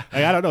scrap it.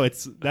 I don't know.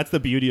 That's the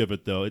beauty of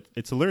it though.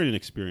 It's a learning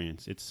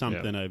experience. It's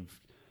something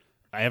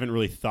I haven't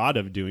really thought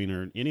of doing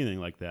or anything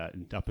like that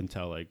up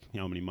until like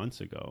how many months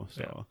ago.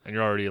 So and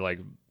you're already like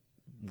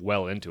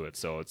well into it,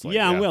 so it's like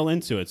I'm well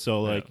into it.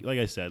 So like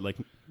I said, like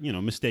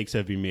mistakes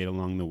have been made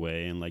along the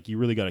way, and like you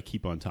really got to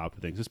keep on top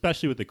of things,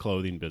 especially with the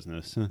clothing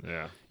business.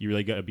 Yeah, you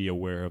really got to be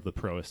aware of the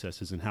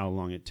processes and how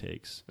long it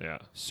takes. Yeah,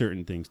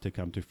 certain things to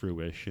come to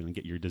fruition and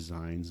get your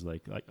designs.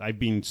 Like I've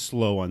been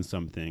slow on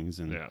some things,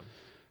 and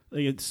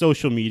like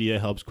social media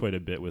helps quite a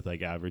bit with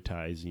like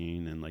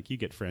advertising, and like you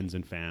get friends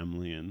and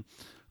family, and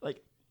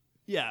like.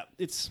 Yeah,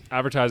 it's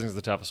advertising is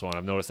the toughest one.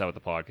 I've noticed that with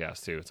the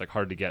podcast too. It's like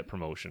hard to get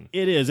promotion.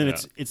 It is, and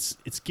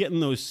it's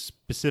getting those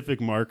specific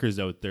markers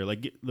out there,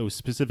 like those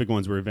specific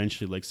ones where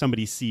eventually like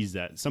somebody sees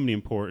that, somebody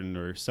important,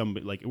 or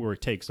somebody like where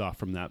it takes off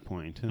from that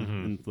point.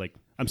 And like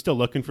I'm still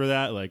looking for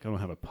that. Like I don't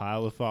have a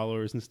pile of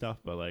followers and stuff,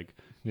 but like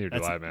neither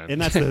do I, man. And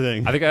that's the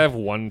thing. I think I have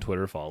one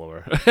Twitter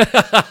follower.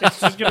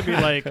 It's just gonna be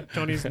like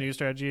Tony's new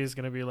strategy is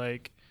gonna be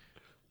like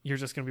you're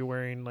just gonna be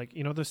wearing like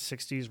those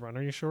 60s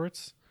runner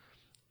shorts.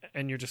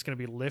 And you're just going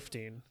to be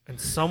lifting, and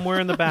somewhere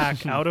in the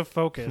back, out of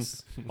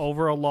focus,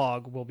 over a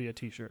log will be a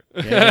T-shirt.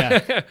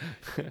 Yeah.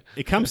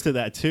 It comes to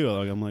that too.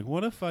 Like, I'm like,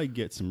 what if I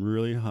get some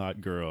really hot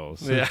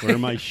girls wear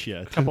my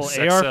shit? Couple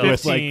Sex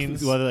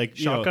AR-15s, like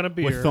shotgun a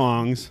beer with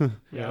thongs,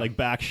 Yeah. like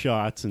back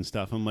shots and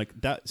stuff. I'm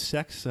like, that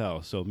sex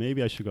sells, so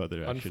maybe I should go that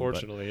direction.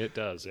 Unfortunately, it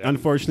does. Yeah.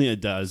 Unfortunately,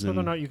 it does. whether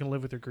or not you can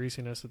live with your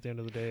greasiness at the end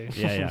of the day.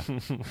 Yeah.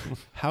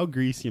 How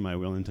greasy am I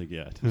willing to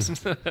get?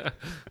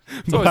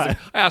 I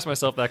ask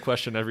myself that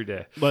question every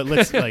day. But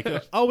let's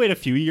I'll wait a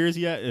few years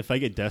yet. If I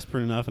get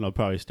desperate enough, and I'll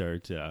probably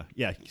start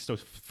so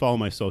follow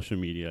my social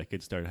media. I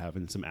could start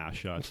having some ass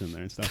shots in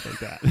there and stuff like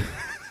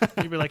that.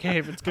 You'd be like, hey,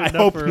 if it's good I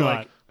enough hope for not.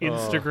 like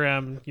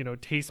Instagram,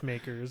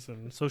 tastemakers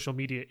and social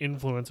media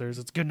influencers,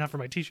 it's good enough for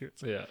my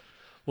T-shirts. Yeah.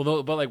 Well,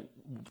 no, but like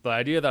the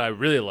idea that I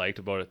really liked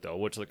about it though,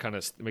 which like kind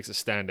of makes it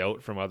stand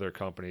out from other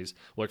companies.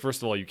 Like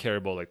first of all, you care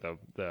about like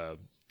the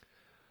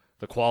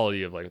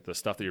quality of like the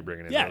stuff that you're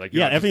bringing in. Yeah, Like,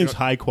 everything's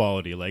high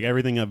quality. Like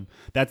everything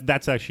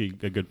that's actually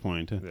a good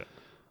point. Yeah.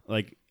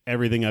 Like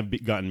everything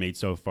I've gotten made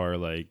so far,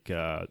 like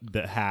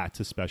the hats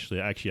especially.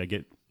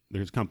 Actually,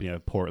 there's a company out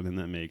of Portland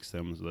that makes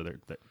them. So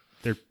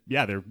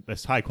they're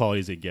as high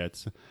quality as it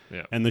gets.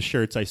 Yeah. And the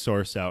shirts I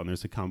source out, and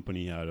there's a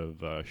company out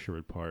of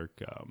Sherwood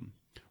Park,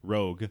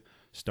 Rogue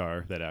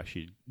Star, that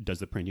actually does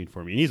the printing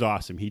for me, and he's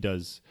awesome. He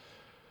does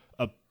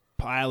a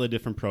pile of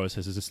different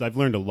processes. I've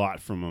learned a lot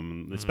from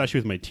him, especially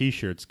with my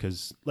T-shirts,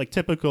 because like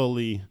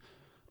typically,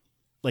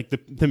 like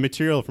the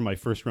material for my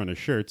first run of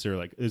shirts are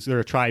like they're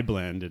a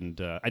tri-blend,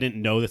 and I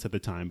didn't know this at the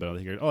time, but I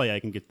figured, I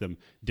can get them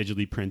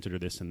digitally printed or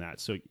this and that,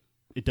 so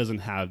it doesn't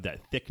have that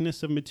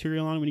thickness of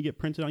material on it when you get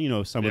printed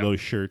on. Some of those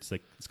shirts,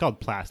 like it's called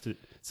plastic.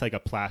 It's like a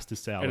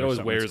plasticell. It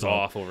always wears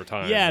off over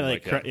time. Yeah,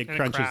 it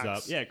crunches cracks.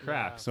 up. Yeah, it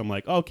cracks. Yeah. So I'm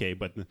like, okay,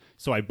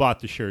 so I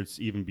bought the shirts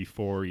even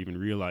before even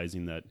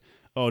realizing that,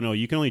 oh no,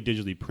 you can only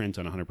digitally print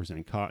on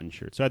 100% cotton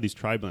shirts. So I had these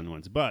tri-blend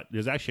ones, but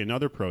there's actually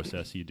another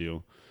process you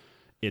do,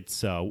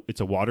 it's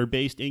a water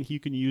based ink you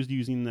can use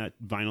using that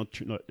vinyl.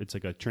 It's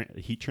like a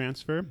heat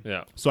transfer.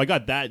 Yeah. So I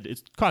got that.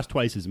 It cost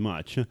twice as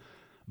much,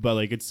 but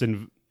like it's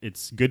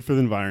good for the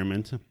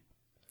environment.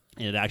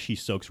 And it actually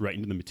soaks right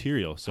into the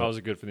material. So How is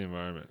it good for the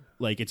environment?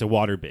 like it's a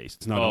water based.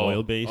 It's not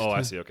oil based. Oh,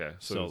 I see. Okay.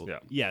 So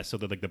yeah, so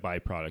like the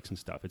byproducts and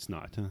stuff. It's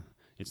not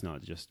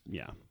just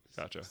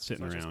gotcha.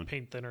 sitting It's not around. just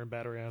paint thinner and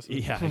battery acid.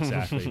 Yeah,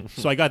 exactly.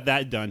 So I got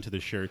that done to the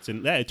shirts,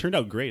 and it turned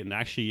out great. And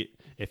actually,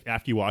 if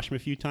after you wash them a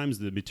few times,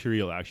 the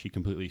material actually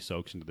completely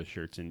soaks into the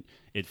shirts, and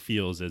it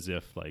feels as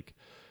if like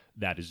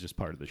that is just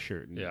part of the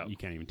shirt, and Yeah. you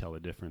can't even tell the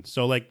difference.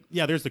 So like,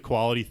 yeah, there's the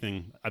quality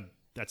thing.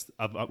 That's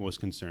of utmost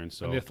concern.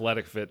 So And the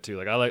athletic fit too.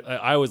 Like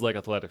I always like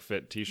athletic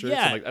fit t-shirts.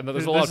 Yeah. And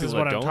there's a lot of This is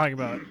people what that I'm don't. talking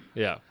about.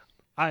 Yeah.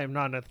 I am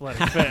not an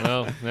athletic fit.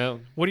 No.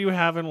 What do you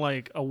have in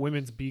like a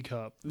women's B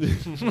cup?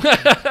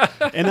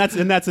 and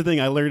that's the thing.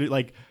 I learned it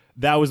like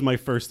that was my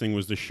first thing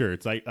was the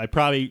shirts. I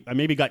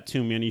maybe got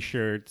too many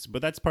shirts,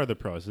 but that's part of the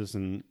process.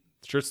 And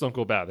Shirts don't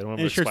go bad. They don't have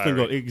and shirts don't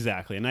go expiry.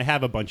 exactly. And I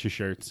have a bunch of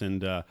shirts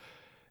and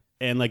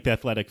like the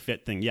athletic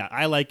fit thing. Yeah,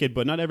 I like it,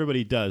 but not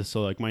everybody does.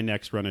 So like my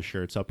next run of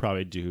shirts, I'll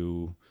probably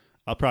do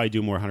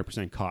more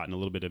 100% cotton, a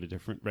little bit of a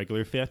different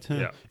regular fit.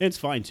 Yeah. And it's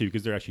fine too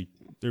because they're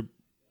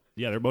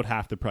about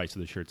half the price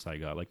of the shirts I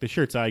got. Like the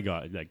shirts I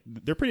got, like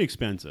they're pretty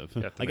expensive.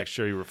 You have to Like make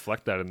sure you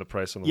reflect that in the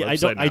price on the Yeah, I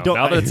website. don't-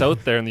 now that it's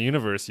out there in the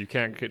universe, you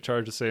can't get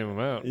charged the same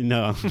amount.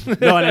 No,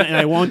 and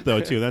I won't though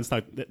too. That's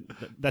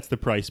the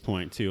price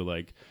point too.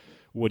 Like,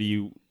 what do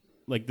you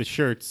like the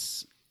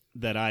shirts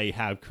that I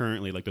have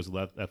currently, like those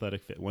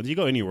athletic fit ones? You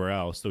go anywhere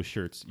else, those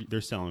shirts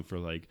they're selling for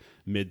like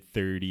mid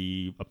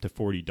 $30 up to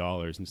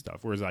 $40 and stuff.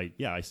 Whereas I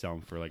sell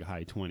them for like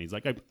high 20s.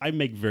 Like I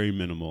make very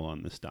minimal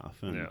on this stuff,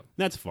 and Yeah.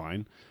 that's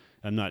fine.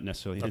 I'm not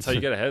necessarily. That's how you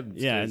get ahead. in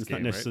Yeah, today's it's not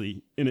game, right?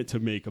 necessarily in it to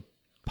make a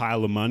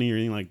pile of money or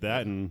anything like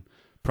that, and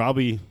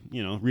probably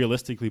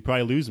realistically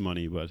probably lose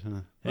money, but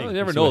Well, hey, you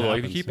never we'll see know what though. Like,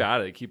 if happens. you keep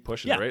at it, keep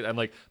pushing, Yeah. right? And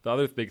like the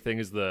other big thing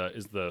is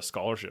the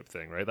scholarship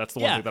thing, right? That's the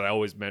one Yeah. thing that I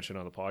always mention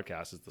on the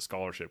podcast is the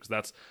scholarship,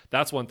 because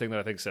that's one thing that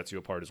I think sets you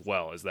apart as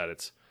well. Is that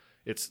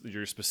it's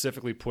you're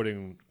specifically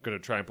going to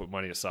try and put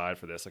money aside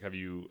for this. Like,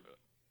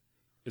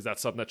 is that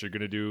something that you're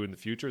going to do in the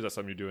future? Is that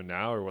something you're doing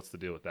now, or what's the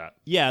deal with that?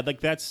 Yeah,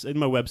 like that's in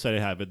my website. I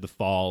have it the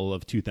fall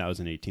of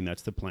 2018.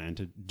 That's the plan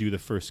to do the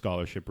first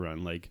scholarship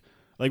run. Like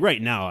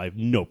right now, I have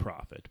no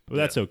profit, but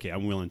that's okay.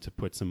 I'm willing to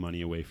put some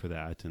money away for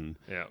that. And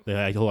Yeah.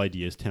 the whole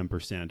idea is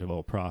 10% of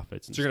all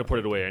profits. So you're going to put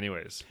it away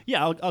anyways.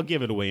 Yeah, I'll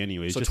give it away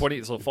anyways. So Just-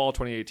 fall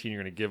 2018,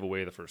 you're going to give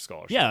away the first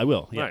scholarship. Yeah, I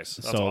will. Yeah. Nice.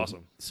 That's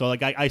awesome. So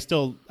like I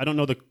don't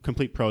know the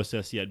complete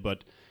process yet,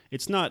 but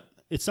it's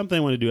something I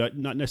want to do.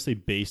 Not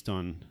necessarily based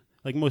on.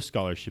 Like most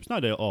scholarships,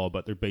 not at all,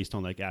 but they're based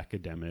on like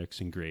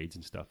academics and grades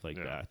and stuff like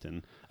that.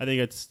 And I think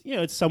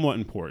it's somewhat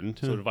important.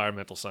 So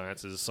environmental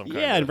sciences, some kind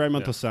of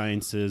environmental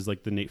sciences,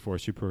 like the Nate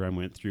Forster program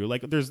went through.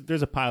 Like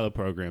there's a pile of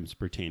programs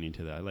pertaining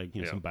to that, like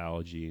some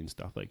biology and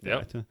stuff like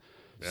Yep. that.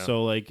 Yeah.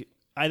 So like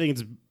I think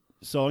I'm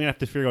gonna have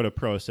to figure out a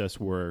process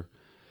where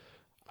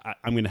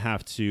I'm gonna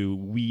have to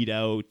weed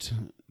out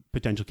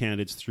potential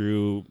candidates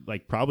through,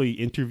 like, probably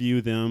interview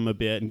them a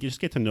bit and just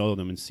get to know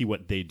them and see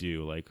what they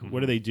do. Like, what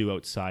do they do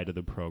outside of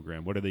the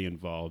program? What are they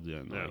involved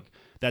in? Yeah. Like,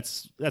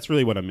 that's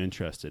really what I'm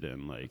interested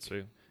in. Like,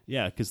 See?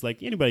 yeah, because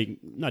like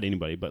not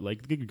anybody, but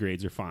like good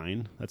grades are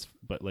fine.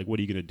 But like, what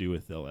are you gonna do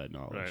with all that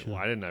knowledge? Right. Well,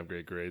 I didn't have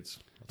great grades.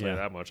 I'll tell you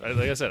Yeah. that much. Like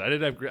I said, I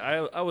didn't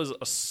have. I was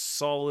a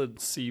solid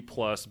C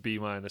plus B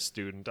minus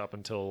student up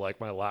until like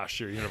my last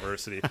year of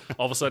university.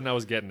 All of a sudden, I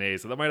was getting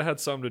A's. So that might have had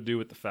something to do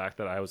with the fact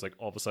that I was like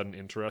all of a sudden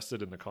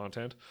interested in the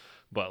content.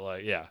 But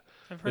like, yeah,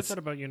 I've heard It's- that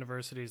about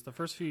universities. The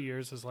first few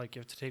years is like you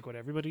have to take what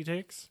everybody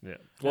takes. yeah.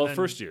 Well, the then-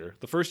 first year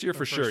for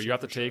sure, first you have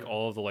to year for take sure.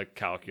 all of the like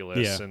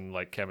calculus Yeah. and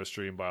like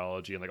chemistry and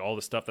biology and like all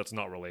the stuff that's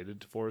not related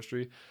to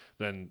forestry.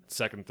 Then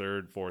second,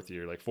 third, fourth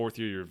year, like fourth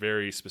year, you're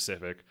very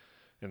specific.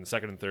 And the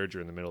second and third,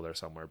 you're in the middle there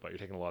somewhere, but you're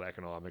taking a lot of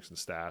economics and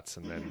stats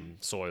and then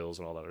soils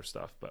and all that other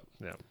stuff. But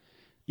yeah,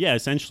 Yeah,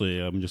 essentially,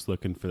 I'm just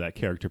looking for that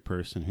character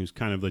person who's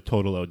kind of the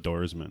total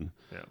outdoorsman.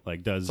 yeah.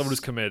 Like does Someone who's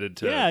committed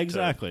to Yeah, to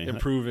exactly.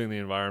 improving the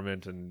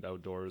environment and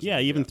outdoors. Yeah,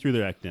 and, even through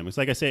their academics.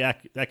 Like I say,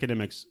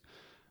 academics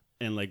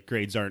and like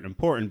grades aren't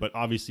important, but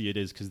obviously it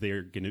is because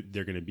they're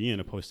gonna be in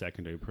a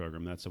post-secondary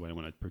program. That's the way I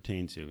want to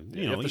pertain to.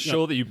 you have to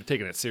show that you've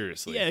taken it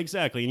seriously. Yeah,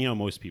 exactly. And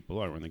most people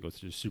are when they go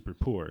through super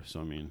poor.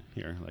 So I mean,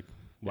 here, like,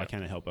 why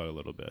can't I help out a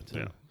little bit?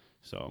 Yeah.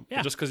 So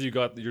But just because you're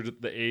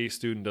the A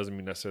student doesn't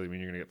necessarily mean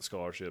you're going to get the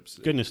scholarships.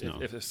 Goodness, if,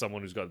 no. If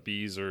someone who's got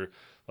B's or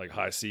like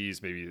high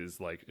C's, maybe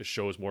it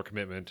shows more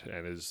commitment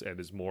and is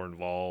more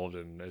involved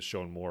and has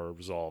shown more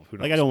resolve. Who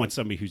knows? like, I don't want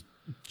somebody who's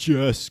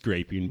just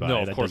scraping by. No,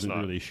 of that course doesn't not.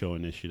 really show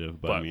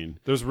initiative. But, But I mean,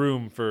 there's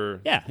room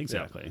for yeah,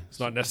 exactly. It's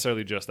not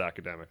necessarily just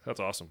academic. That's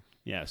awesome.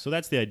 Yeah, so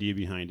that's the idea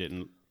behind it,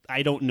 and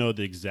I don't know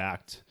the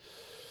exact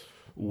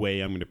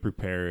way I'm going to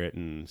prepare it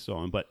and so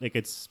on, but like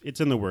it's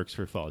in the works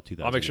for fall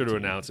 2018. I'll make sure to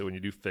announce it when you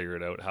do figure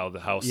it out how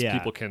the house Yeah.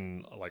 people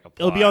can like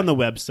apply. It'll be on the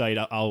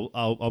website.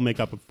 I'll make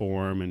up a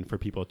form and for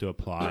people to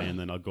apply, and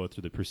then I'll go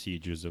through the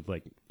procedures of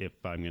like if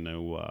I'm going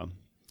to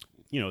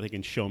they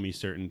can show me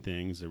certain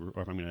things, or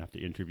if I'm going to have to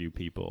interview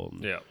people,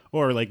 Yeah.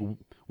 or like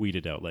weed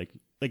it out. Like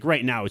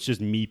right now, it's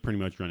just me pretty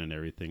much running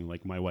everything.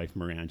 Like my wife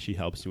Moran, she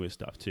helps me with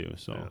stuff too.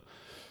 So. Yeah.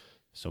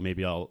 So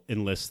maybe I'll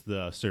enlist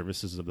the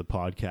services of the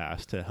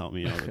podcast to help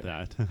me out with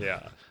that.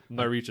 Yeah.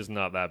 My reach is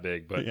not that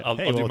big, but Yeah. I'll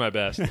Hey, do well- my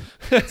best.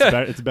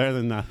 It's better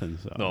than nothing.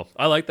 So. No,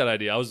 I like that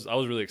idea. I was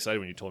really excited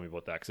when you told me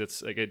about that, because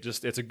it's like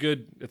it's a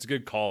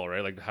good call,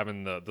 right? Like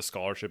having the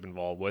scholarship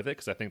involved with it,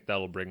 because I think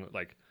that'll bring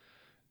like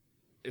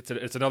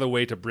it's another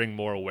way to bring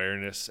more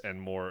awareness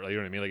and more, you know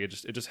what I mean? Like it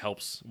just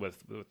helps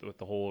with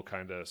the whole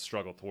kind of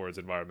struggle towards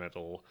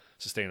environmental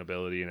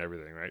sustainability and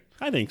everything, right?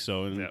 I think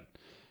so. And Yeah.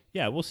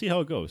 yeah, we'll see how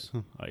it goes.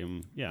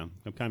 I'm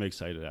kind of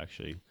excited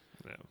actually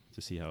Yeah.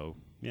 to see how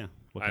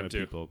what I am kind of too.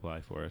 people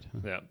apply for it.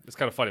 Yeah, it's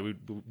kind of funny.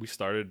 I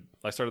started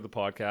the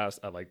podcast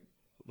at like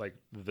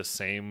the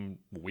same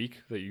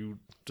week that you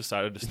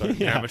decided to start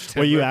Damage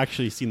Timber. Well, you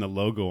actually seen the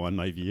logo on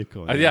my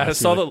vehicle. and you yeah, I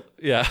asked saw me,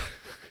 the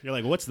You're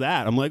like, what's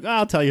that? I'm like,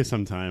 I'll tell you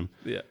sometime.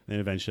 yeah.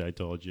 And eventually I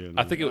told you. and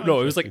I then, think oh,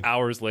 it was like interesting.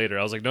 hours later.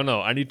 I was like, no,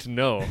 I need to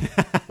know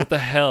what the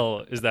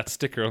hell is that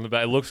sticker on the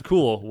back? It looks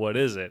cool. What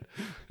is it?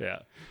 Yeah,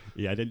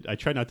 Yeah, I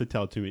try not to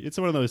tell too many. It's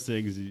one of those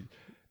things.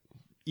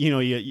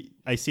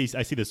 I see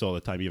this all the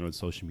time, even on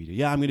social media.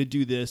 Yeah, I'm going to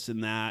do this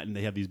and that, and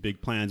they have these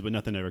big plans, but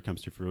nothing ever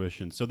comes to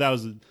fruition. So that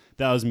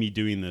was me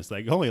doing this.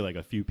 Like only like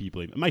a few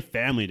people, my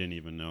family didn't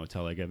even know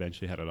until like I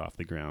eventually had it off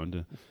the ground.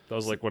 that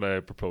was like when I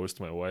proposed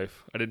to my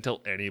wife. I didn't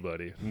tell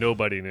anybody.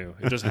 Nobody knew.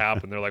 It just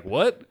happened. They're like,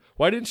 "What?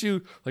 Why didn't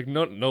you?" Like,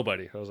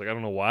 nobody. I was like, I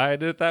don't know why I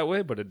did it that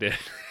way, but it did.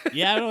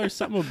 Yeah, I don't know, there's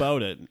something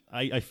about it.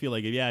 I feel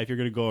like if you're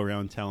going to go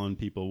around telling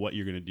people what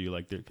you're going to do,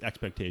 like their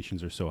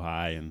expectations are so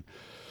high, and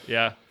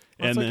Yeah.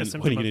 Well, it's and like a then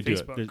symptom when are you of going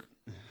to do Facebook.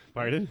 it?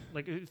 Pardon?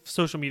 Like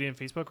social media and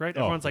Facebook, right? Oh,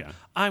 Everyone's like, yeah.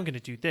 I'm going to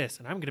do this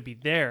and I'm going to be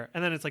there.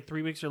 And then it's like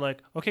 3 weeks, you're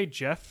like, okay,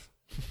 Jeff,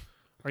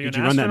 are you Did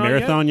an you run that astronaut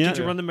marathon yet? Did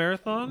you run the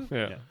marathon?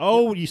 Yeah.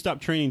 Oh, you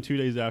stopped training 2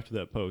 days after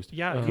that post.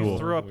 Yeah, Oh, you cool.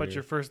 threw up at Weird.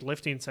 your first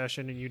lifting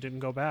session and you didn't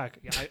go back.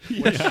 Yeah,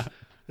 which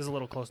is a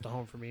little close to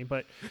home for me,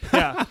 but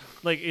yeah,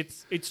 like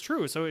it's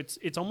true. So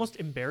it's almost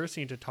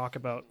embarrassing to talk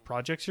about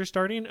projects you're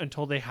starting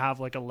until they have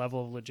like a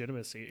level of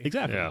legitimacy.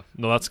 Exactly. Yeah.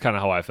 No, that's kind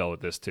of how I felt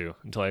with this too.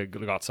 Until I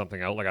got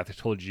something out. Like I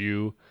told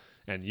you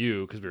and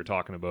you, because we were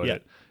talking about Yeah.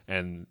 it,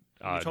 and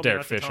You told me Derek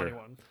not to tell Fisher.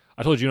 anyone.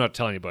 I told you not to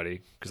tell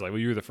anybody because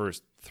you were the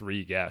first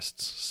 3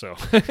 guests, so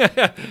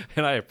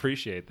and I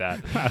appreciate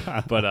that.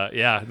 But I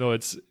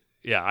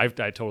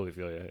totally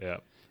feel you. Yeah,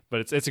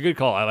 but it's a good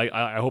call.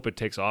 I hope it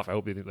takes off. I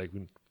hope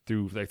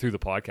through the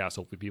podcast,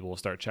 hopefully people will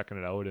start checking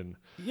it out and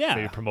Yeah.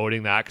 maybe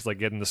promoting that, because like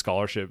getting the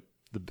scholarship,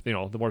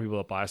 the more people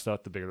that buy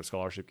stuff, the bigger the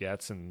scholarship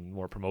gets and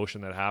more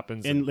promotion that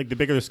happens. And like the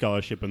bigger the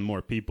scholarship and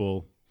more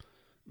people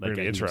They're like gonna be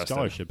getting the interested.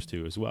 scholarships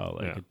too as well.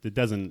 Like Yeah. it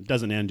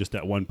doesn't end just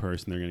at one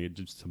person. They're going to get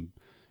just some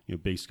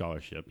big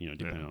scholarship,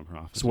 depending on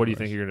profit. So what do you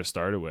think you're going to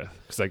start it with?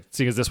 Because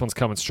seeing as this one's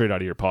coming straight out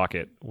of your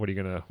pocket, what are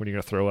you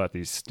gonna throw at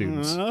these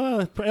students?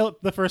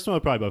 The first one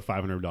will probably about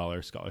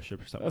 $500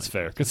 scholarship or something. That's like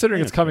fair, that.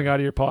 considering it's coming out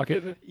of your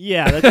pocket.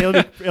 Yeah,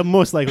 it'll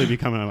most likely be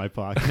coming out of my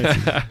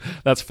pocket.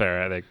 That's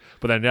fair, I think.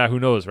 But then, yeah, who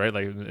knows, right?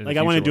 Like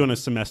I want to do it on a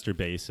semester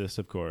basis,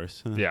 of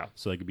course. Yeah.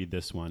 So it could be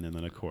this one, and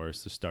then of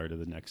course the start of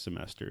the next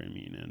semester.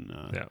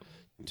 Yeah,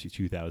 to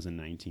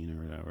 2019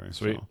 or whatever.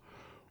 Sweet. So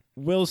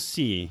we'll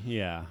see.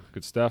 Yeah.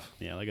 good stuff.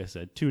 Yeah, like I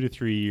said, 2 to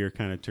 3 year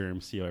kind of term,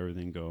 see how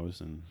everything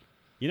goes, and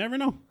you never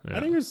know. Yeah. I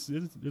think there's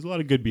a lot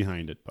of good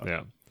behind it. But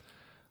Yeah,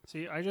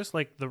 See, I just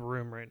like the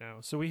room right now.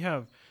 So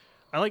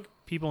I like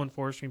people in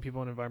forestry and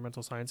people in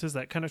environmental sciences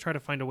that kind of try to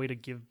find a way to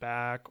give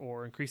back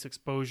or increase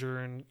exposure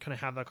and kind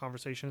of have that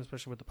conversation,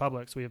 especially with the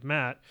public. So we have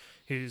Matt,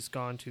 who's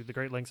gone to the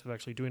great lengths of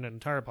actually doing an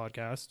entire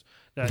podcast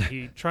that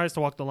he tries to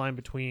walk the line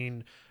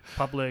between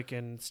public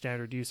and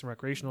standard use and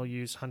recreational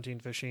use, hunting,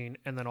 fishing,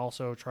 and then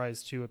also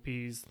tries to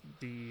appease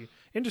the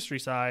industry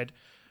side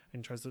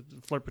and tries to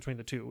flirt between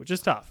the two, which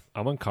is tough.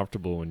 I'm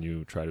uncomfortable when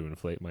you try to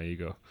inflate my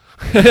ego.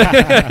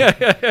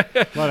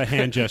 a lot of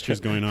hand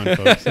gestures going on,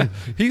 folks.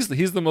 He's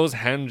the most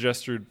hand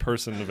gestured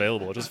person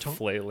available, just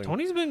flailing.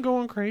 Tony's been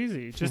going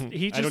crazy. Just I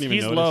don't even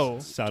he's notice. low.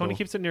 Subtle. Tony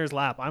keeps it near his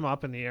lap. I'm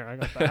up in the air.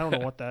 I don't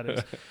know what that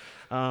is.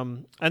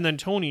 And then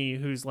Tony,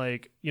 who's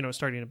like,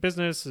 starting a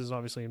business, is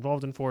obviously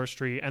involved in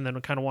forestry, and then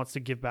kind of wants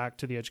to give back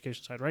to the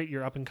education side, right?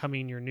 You're up and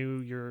coming, you're new,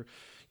 you're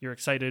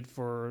excited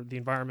for the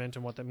environment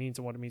and what that means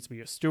and what it means to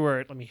be a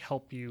steward. Let me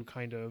help you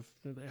kind of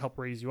help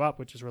raise you up,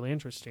 which is really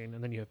interesting.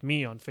 And then you have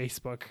me on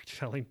Facebook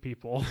telling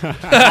people off,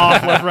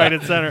 left, right,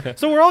 and center.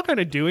 So we're all kind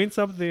of doing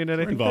something, and I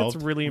think involved.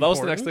 that's really That was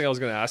important. the next thing I was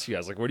going to ask you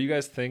guys. Like, what do you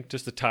guys think?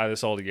 Just to tie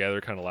this all together,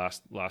 kind of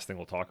last thing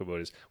we'll talk about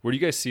is where do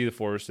you guys see the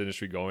forest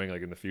industry going,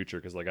 like in the future?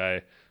 Because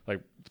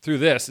through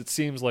this, it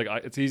seems like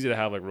it's easy to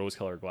have like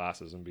rose-colored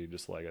glasses and be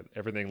just like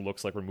everything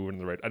looks like we're moving in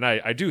the right. And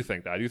I do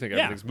think that. I do think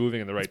everything's moving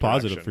in the right It's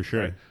positive direction, for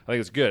sure. right? I think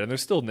it's good, and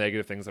there's still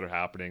negative things that are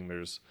happening.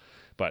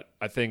 But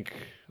I think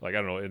I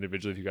don't know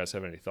individually if you guys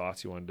have any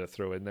thoughts you wanted to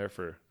throw in there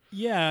for.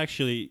 Yeah,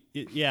 actually,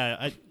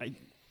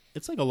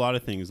 it's like a lot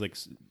of things. Like,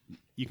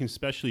 you can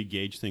especially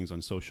gauge things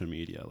on social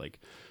media. Like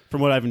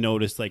from what I've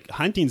noticed, like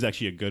hunting's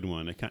actually a good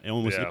one. It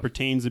almost Yeah. it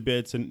pertains a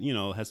bit, and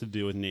has to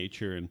do with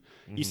nature. And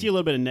you see a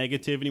little bit of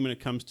negativity when it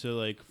comes to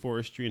like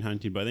forestry and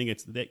hunting, but I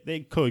think they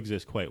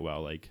coexist quite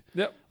well. Like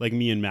Yep. like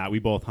me and Matt, we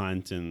both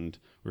hunt and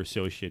we're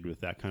associated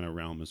with that kind of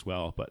realm as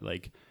well. But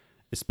like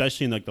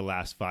especially in like the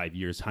last 5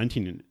 years,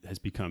 hunting has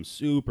become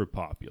super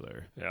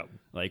popular. Yeah.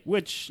 Like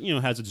which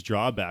has its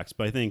drawbacks,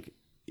 but I think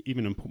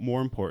even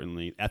more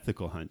importantly,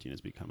 ethical hunting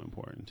has become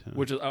important.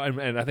 Which is,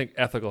 and I think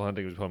ethical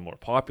hunting has become more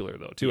popular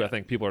though too. Yeah. I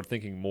think people are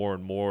thinking more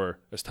and more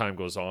as time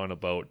goes on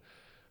about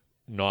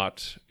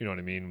not, you know what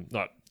I mean,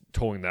 not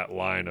towing that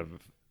line of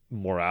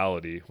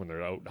morality when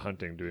they're out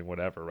hunting, doing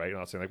whatever, right?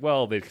 Not saying like,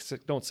 well, they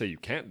don't say you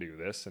can't do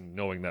this, and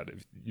knowing that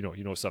if, you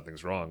know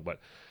something's wrong. But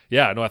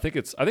yeah, no, I think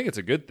it's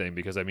a good thing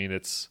because I mean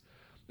it's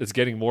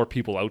getting more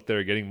people out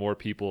there, getting more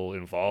people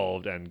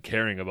involved and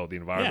caring about the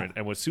environment.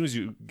 Yeah. And as soon as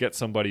you get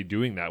somebody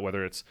doing that,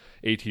 whether it's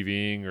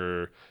ATVing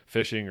or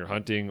fishing or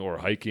hunting or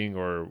hiking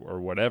or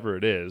whatever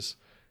it is,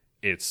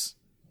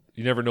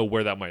 you never know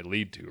where that might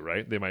lead to,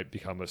 right? They might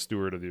become a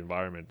steward of the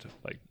environment.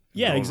 Like,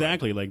 Yeah,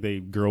 exactly. Like they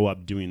grow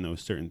up doing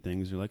those certain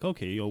things. They're like,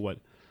 okay, what?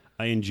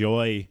 I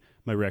enjoy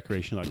my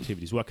recreational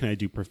activities. What can I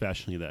do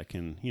professionally that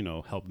can,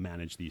 help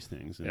manage these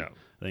things? And Yeah.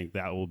 I think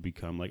that will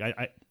become like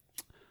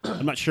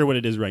I'm not sure what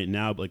it is right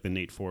now, but like the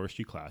Nate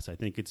Forestry class, I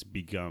think it's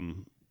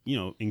become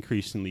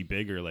increasingly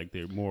bigger. Like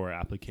there are more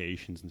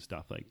applications and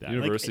stuff like that.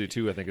 University like,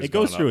 too, I think has it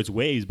goes gone through up. its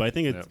waves, but I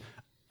think it's. Yeah.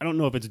 I don't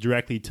know if it's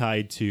directly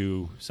tied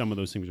to some of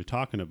those things we're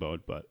talking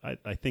about, but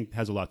I think it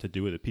has a lot to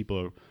do with it. People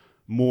are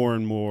more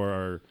and more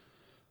are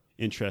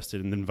interested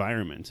in the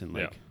environment and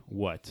like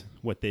what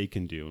they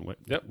can do and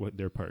what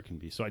their part can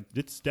be. So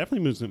it's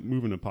definitely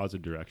moving in a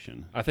positive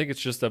direction. I think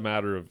it's just a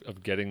matter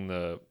of getting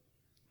the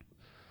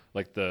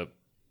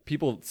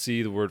people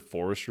see the word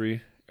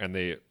forestry and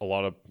a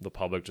lot of the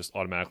public just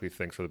automatically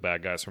thinks for the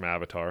bad guys from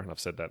Avatar, and I've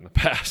said that in the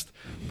past,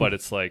 but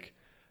it's like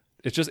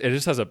it just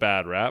has a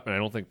bad rap, and I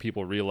don't think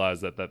people realize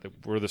that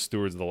we're the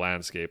stewards of the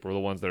landscape. We're the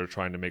ones that are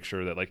trying to make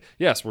sure that like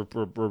yes, we're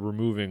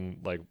removing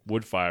like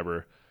wood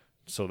fiber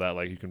so that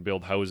like you can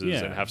build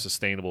houses and have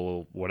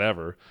sustainable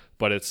whatever,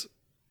 but it's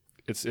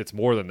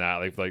more than that.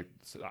 Like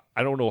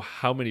I don't know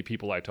how many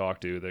people I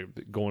talk to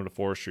that go into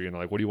forestry and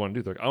like, what do you want to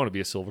do? They're like, I want to be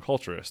a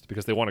silviculturist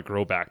because they want to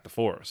grow back the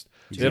forest.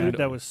 Dude,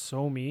 that was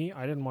so me.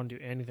 I didn't want to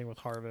do anything with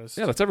harvest.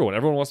 Yeah, that's everyone.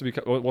 Everyone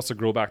wants to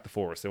grow back the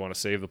forest. They want to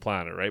save the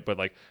planet, right? But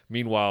like,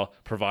 meanwhile,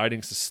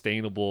 providing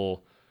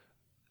sustainable,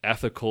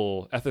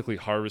 ethically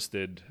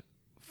harvested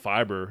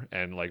fiber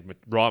and like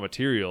raw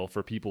material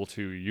for people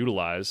to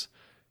utilize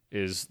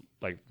is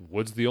like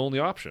wood's the only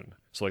option.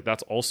 So like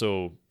that's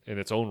also in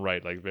its own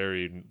right like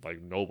very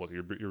like noble.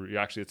 You're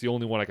actually it's the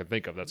only one I can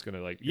think of that's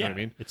gonna like you know what I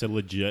mean? It's a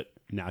legit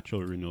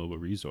natural renewable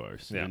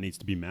resource. And it needs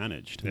to be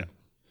managed. Yeah.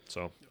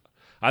 So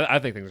I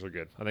think things are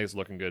good. I think it's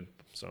looking good.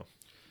 So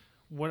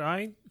what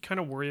I kind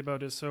of worry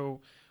about is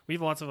we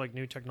have lots of like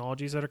new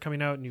technologies that are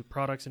coming out, new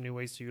products and new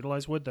ways to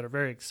utilize wood that are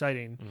very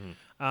exciting.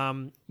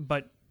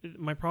 But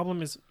my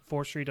problem is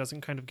forestry doesn't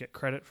kind of get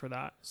credit for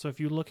that. So if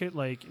you look at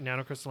like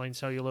nanocrystalline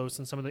cellulose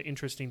and some of the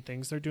interesting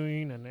things they're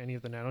doing and any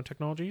of the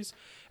nanotechnologies,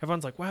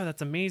 everyone's like, wow,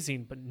 that's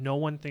amazing. But no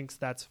one thinks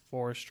that's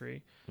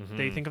forestry.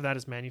 They think of that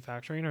as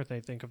manufacturing, or they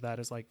think of that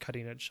as like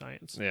cutting edge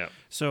science. yeah.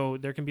 So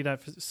there can be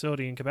that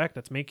facility in Quebec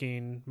that's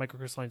making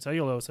microcrystalline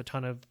cellulose, a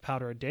ton of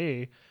powder a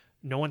day.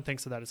 No one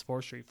thinks of that as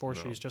forestry.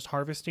 Forestry is just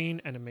harvesting,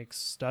 and it makes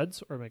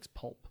studs or it makes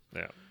pulp.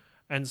 Yeah.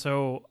 And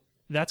so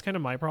that's kind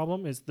of my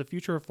problem is the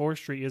future of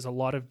forestry is a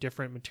lot of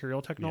different material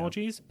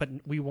technologies, but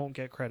we won't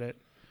get credit.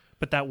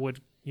 But that would,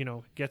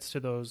 gets to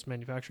those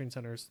manufacturing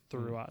centers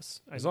through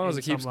us. As long as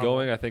it keeps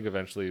going, I think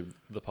eventually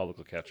the public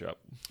will catch up.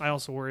 I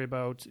also worry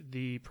about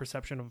the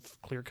perception of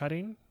clear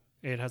cutting.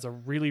 It has a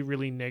really,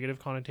 really negative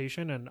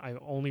connotation, and I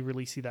only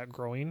really see that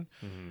growing.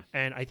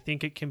 And I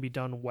think it can be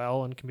done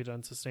well and can be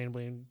done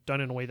sustainably and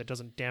done in a way that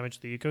doesn't damage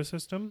the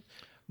ecosystem.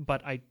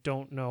 But I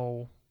don't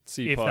know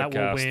See if that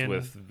will podcast win.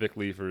 with Vic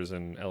Leifers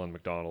and Ellen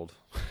McDonald.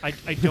 I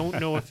don't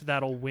know if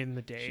that'll win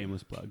the day.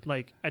 Shameless plug.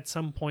 Like at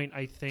some point,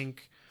 I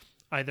think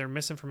either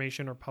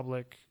misinformation or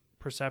public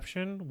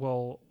perception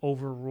will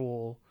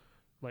overrule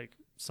like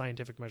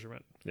scientific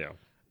measurement. Yeah.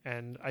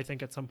 And I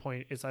think at some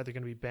point it's either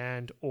going to be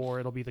banned or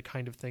it'll be the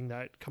kind of thing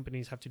that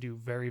companies have to do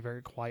very,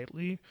 very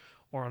quietly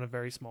or on a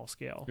very small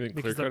scale. You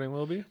think clear cutting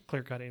will be?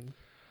 Clear cutting.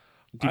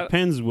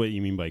 Depends what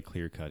you mean by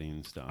clear cutting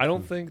and stuff. I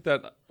don't think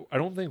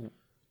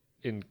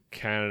in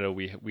Canada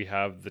we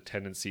have the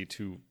tendency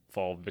to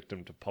fall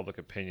victim to public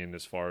opinion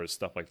as far as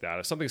stuff like that.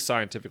 If something's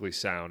scientifically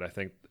sound, I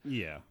think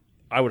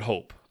I would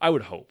hope. I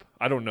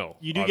don't know.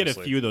 You do obviously.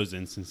 get a few of those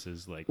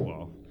instances, like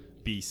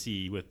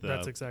BC with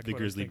That's exactly the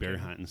what I was grizzly bear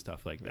thinking. hunt and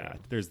stuff like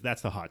that.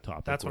 That's the hot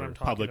topic. That's what where I'm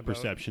talking public about.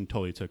 perception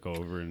totally took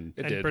over, and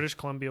It And did. British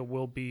Columbia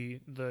will be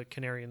the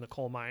canary in the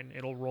coal mine.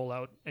 It'll roll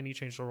out, any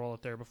change will roll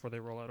out there before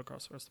they roll out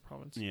across the rest of the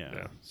province.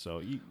 Yeah. So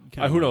you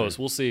Who knows?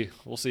 We'll see.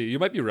 You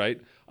might be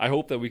right. I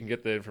hope that we can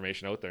get the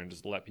information out there and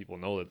just let people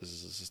know that this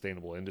is a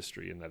sustainable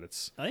industry and that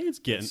it's. I think it's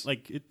getting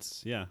like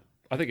it's.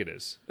 I think it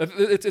is.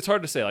 It's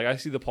hard to say. Like I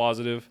see the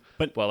positive,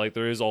 But- but like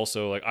there is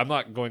also like I'm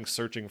not going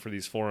searching for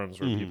these forums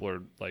where people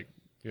are like,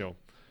 Yeah.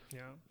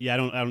 Yeah, I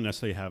don't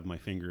necessarily have my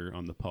finger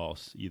on the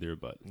pulse either,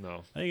 but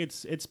no. I think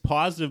it's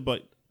positive,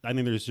 but I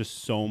think there's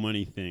just so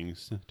many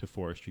things to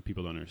forestry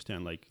people don't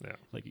understand. Like Yeah.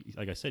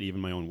 like I said,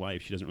 even my own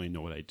wife, she doesn't really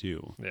know what I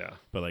do. Yeah.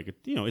 But like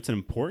it's an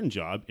important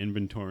job,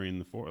 inventorying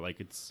the forest. Like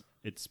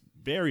it's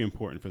very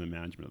important for the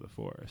management of the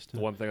forest. The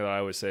one thing that I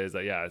always say is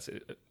that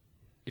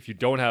if you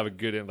don't have a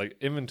good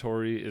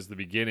inventory is the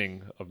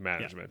beginning of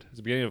management. It's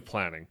the beginning of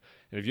planning.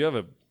 And if you have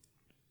a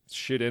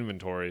shit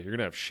inventory, you're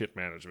gonna have shit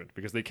management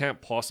because they can't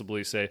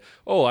possibly say,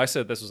 "Oh, I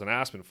said this was an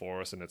aspen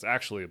forest and it's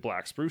actually a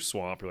black spruce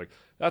swamp." You're like,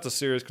 that's a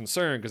serious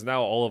concern because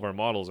now all of our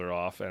models are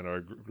off and our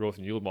growth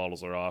and yield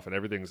models are off and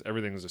everything's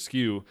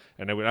askew,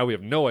 and now we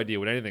have no idea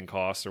what anything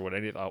costs or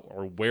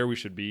or where we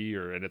should be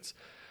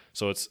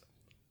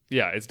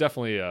it's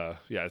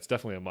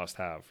definitely a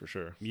must-have for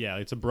sure. Yeah,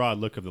 it's a broad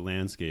look of the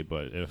landscape,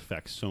 but it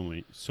affects so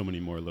many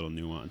more little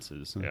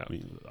nuances. Yeah.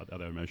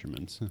 Other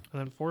measurements. And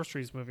then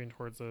forestry is moving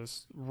towards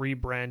this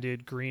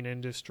rebranded green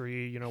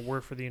industry,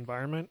 work for the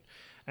environment.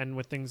 And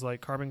with things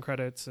like carbon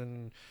credits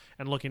and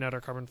looking at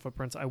our carbon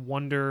footprints, I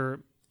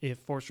wonder if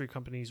forestry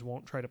companies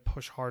won't try to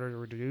push harder to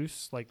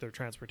reduce, like their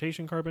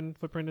transportation carbon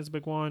footprint is a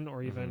big one,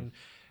 or even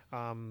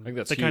I think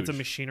that's the kinds of huge.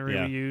 machinery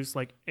Yeah. we use.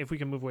 Like if we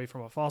can move away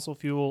from a fossil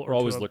fuel or We're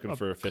always to looking a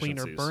for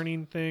cleaner efficiencies.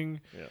 burning thing.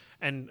 Yeah.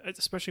 And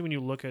especially when you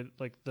look at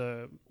like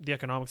the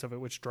economics of it,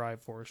 which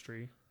drive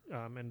forestry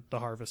and the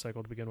harvest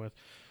cycle to begin with.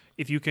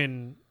 If you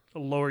can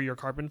lower your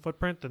carbon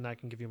footprint, then that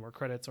can give you more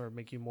credits or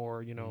make you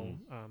more,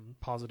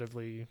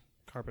 positively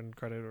carbon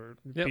credit or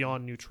Yep.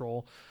 beyond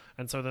neutral.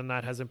 And so then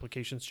that has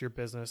implications to your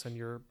business and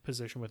your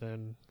position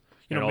within.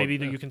 And all- Maybe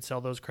yeah. you can sell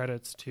those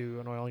credits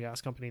to an oil and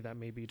gas company that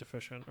may be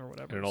deficient or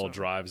whatever. And it all So-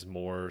 drives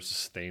more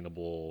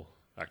sustainable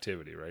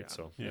activity, right?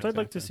 So Yeah, So I'd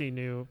like to exactly. see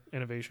new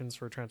innovations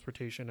for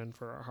transportation and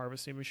for our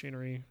harvesting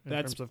machinery in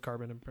That's- terms of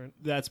carbon imprint.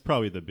 That's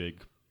probably the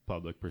big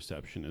public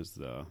perception is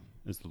the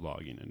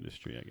logging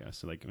industry, I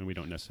guess. Like, we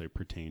don't necessarily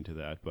pertain to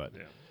that, but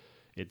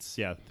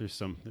yeah.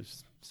 there's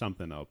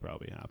something that'll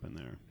probably happen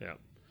there.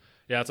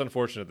 Yeah, it's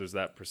unfortunate there's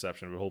that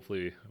perception, but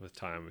hopefully with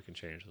time we can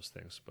change those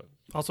things. But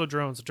Also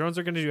drones. Drones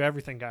are going to do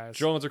everything, guys.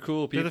 drones are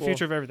cool They're people. the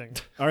future of everything.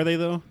 Are they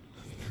though,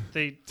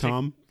 They take-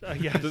 Tom?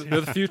 yeah.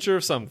 They're the future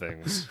of some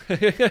things.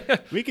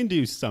 We can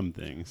do some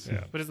things.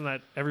 Yeah. But isn't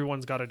that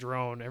everyone's got a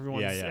drone?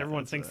 Everyone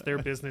that's thinks their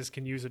business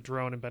can use a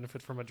drone and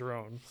benefit from a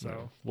drone.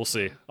 So We'll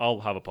see. I'll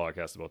have a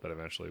podcast about that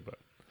eventually. But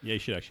Yeah, you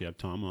should actually have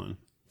Tom on.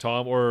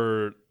 Tom,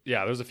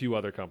 there's a few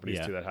other companies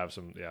Yeah. too that have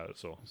some. Yeah,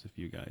 so There's a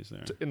few guys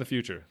there. in the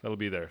future that'll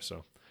be there.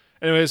 So,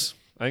 anyways,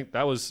 I think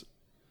that was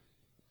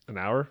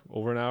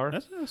over an hour.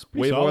 That's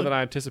pretty Way more solid. than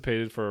I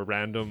anticipated for a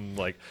random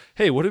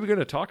hey, what are we going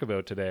to talk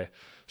about today?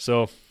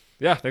 So,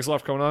 yeah, thanks a lot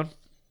for coming on.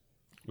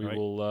 We Right.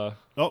 will.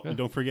 Oh, and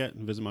don't forget,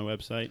 visit my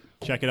website.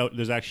 Check it out.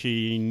 There's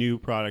actually new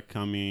product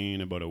coming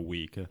in about a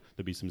week. There'll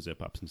be some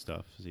zip-ups and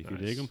stuff. See if you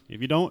dig Nice. them.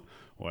 If you don't,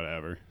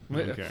 whatever. I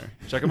Yeah. don't care.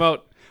 Check them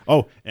out.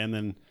 Oh, and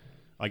then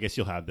I guess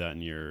you'll have that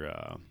in your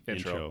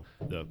Intro.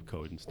 the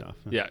code and stuff.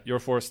 Yeah, Your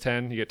Force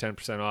 10, you get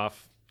 10%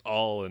 off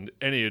all and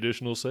any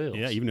additional sales.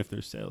 Yeah, even if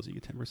there's sales, you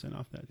get 10%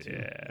 off that too.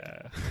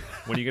 Yeah.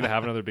 When are you going to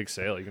have another big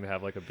sale? You're going to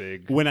have like a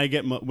big. When I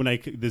get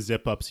the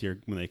zip ups here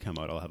when they come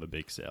out, I'll have a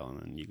big sale and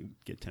then you can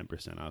get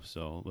 10% off.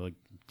 So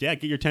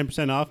get your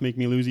 10% off, make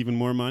me lose even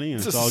more money,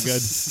 and it's all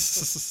good.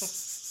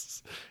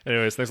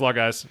 Anyways, thanks a lot,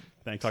 guys.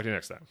 Thanks. Talk to you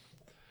next time.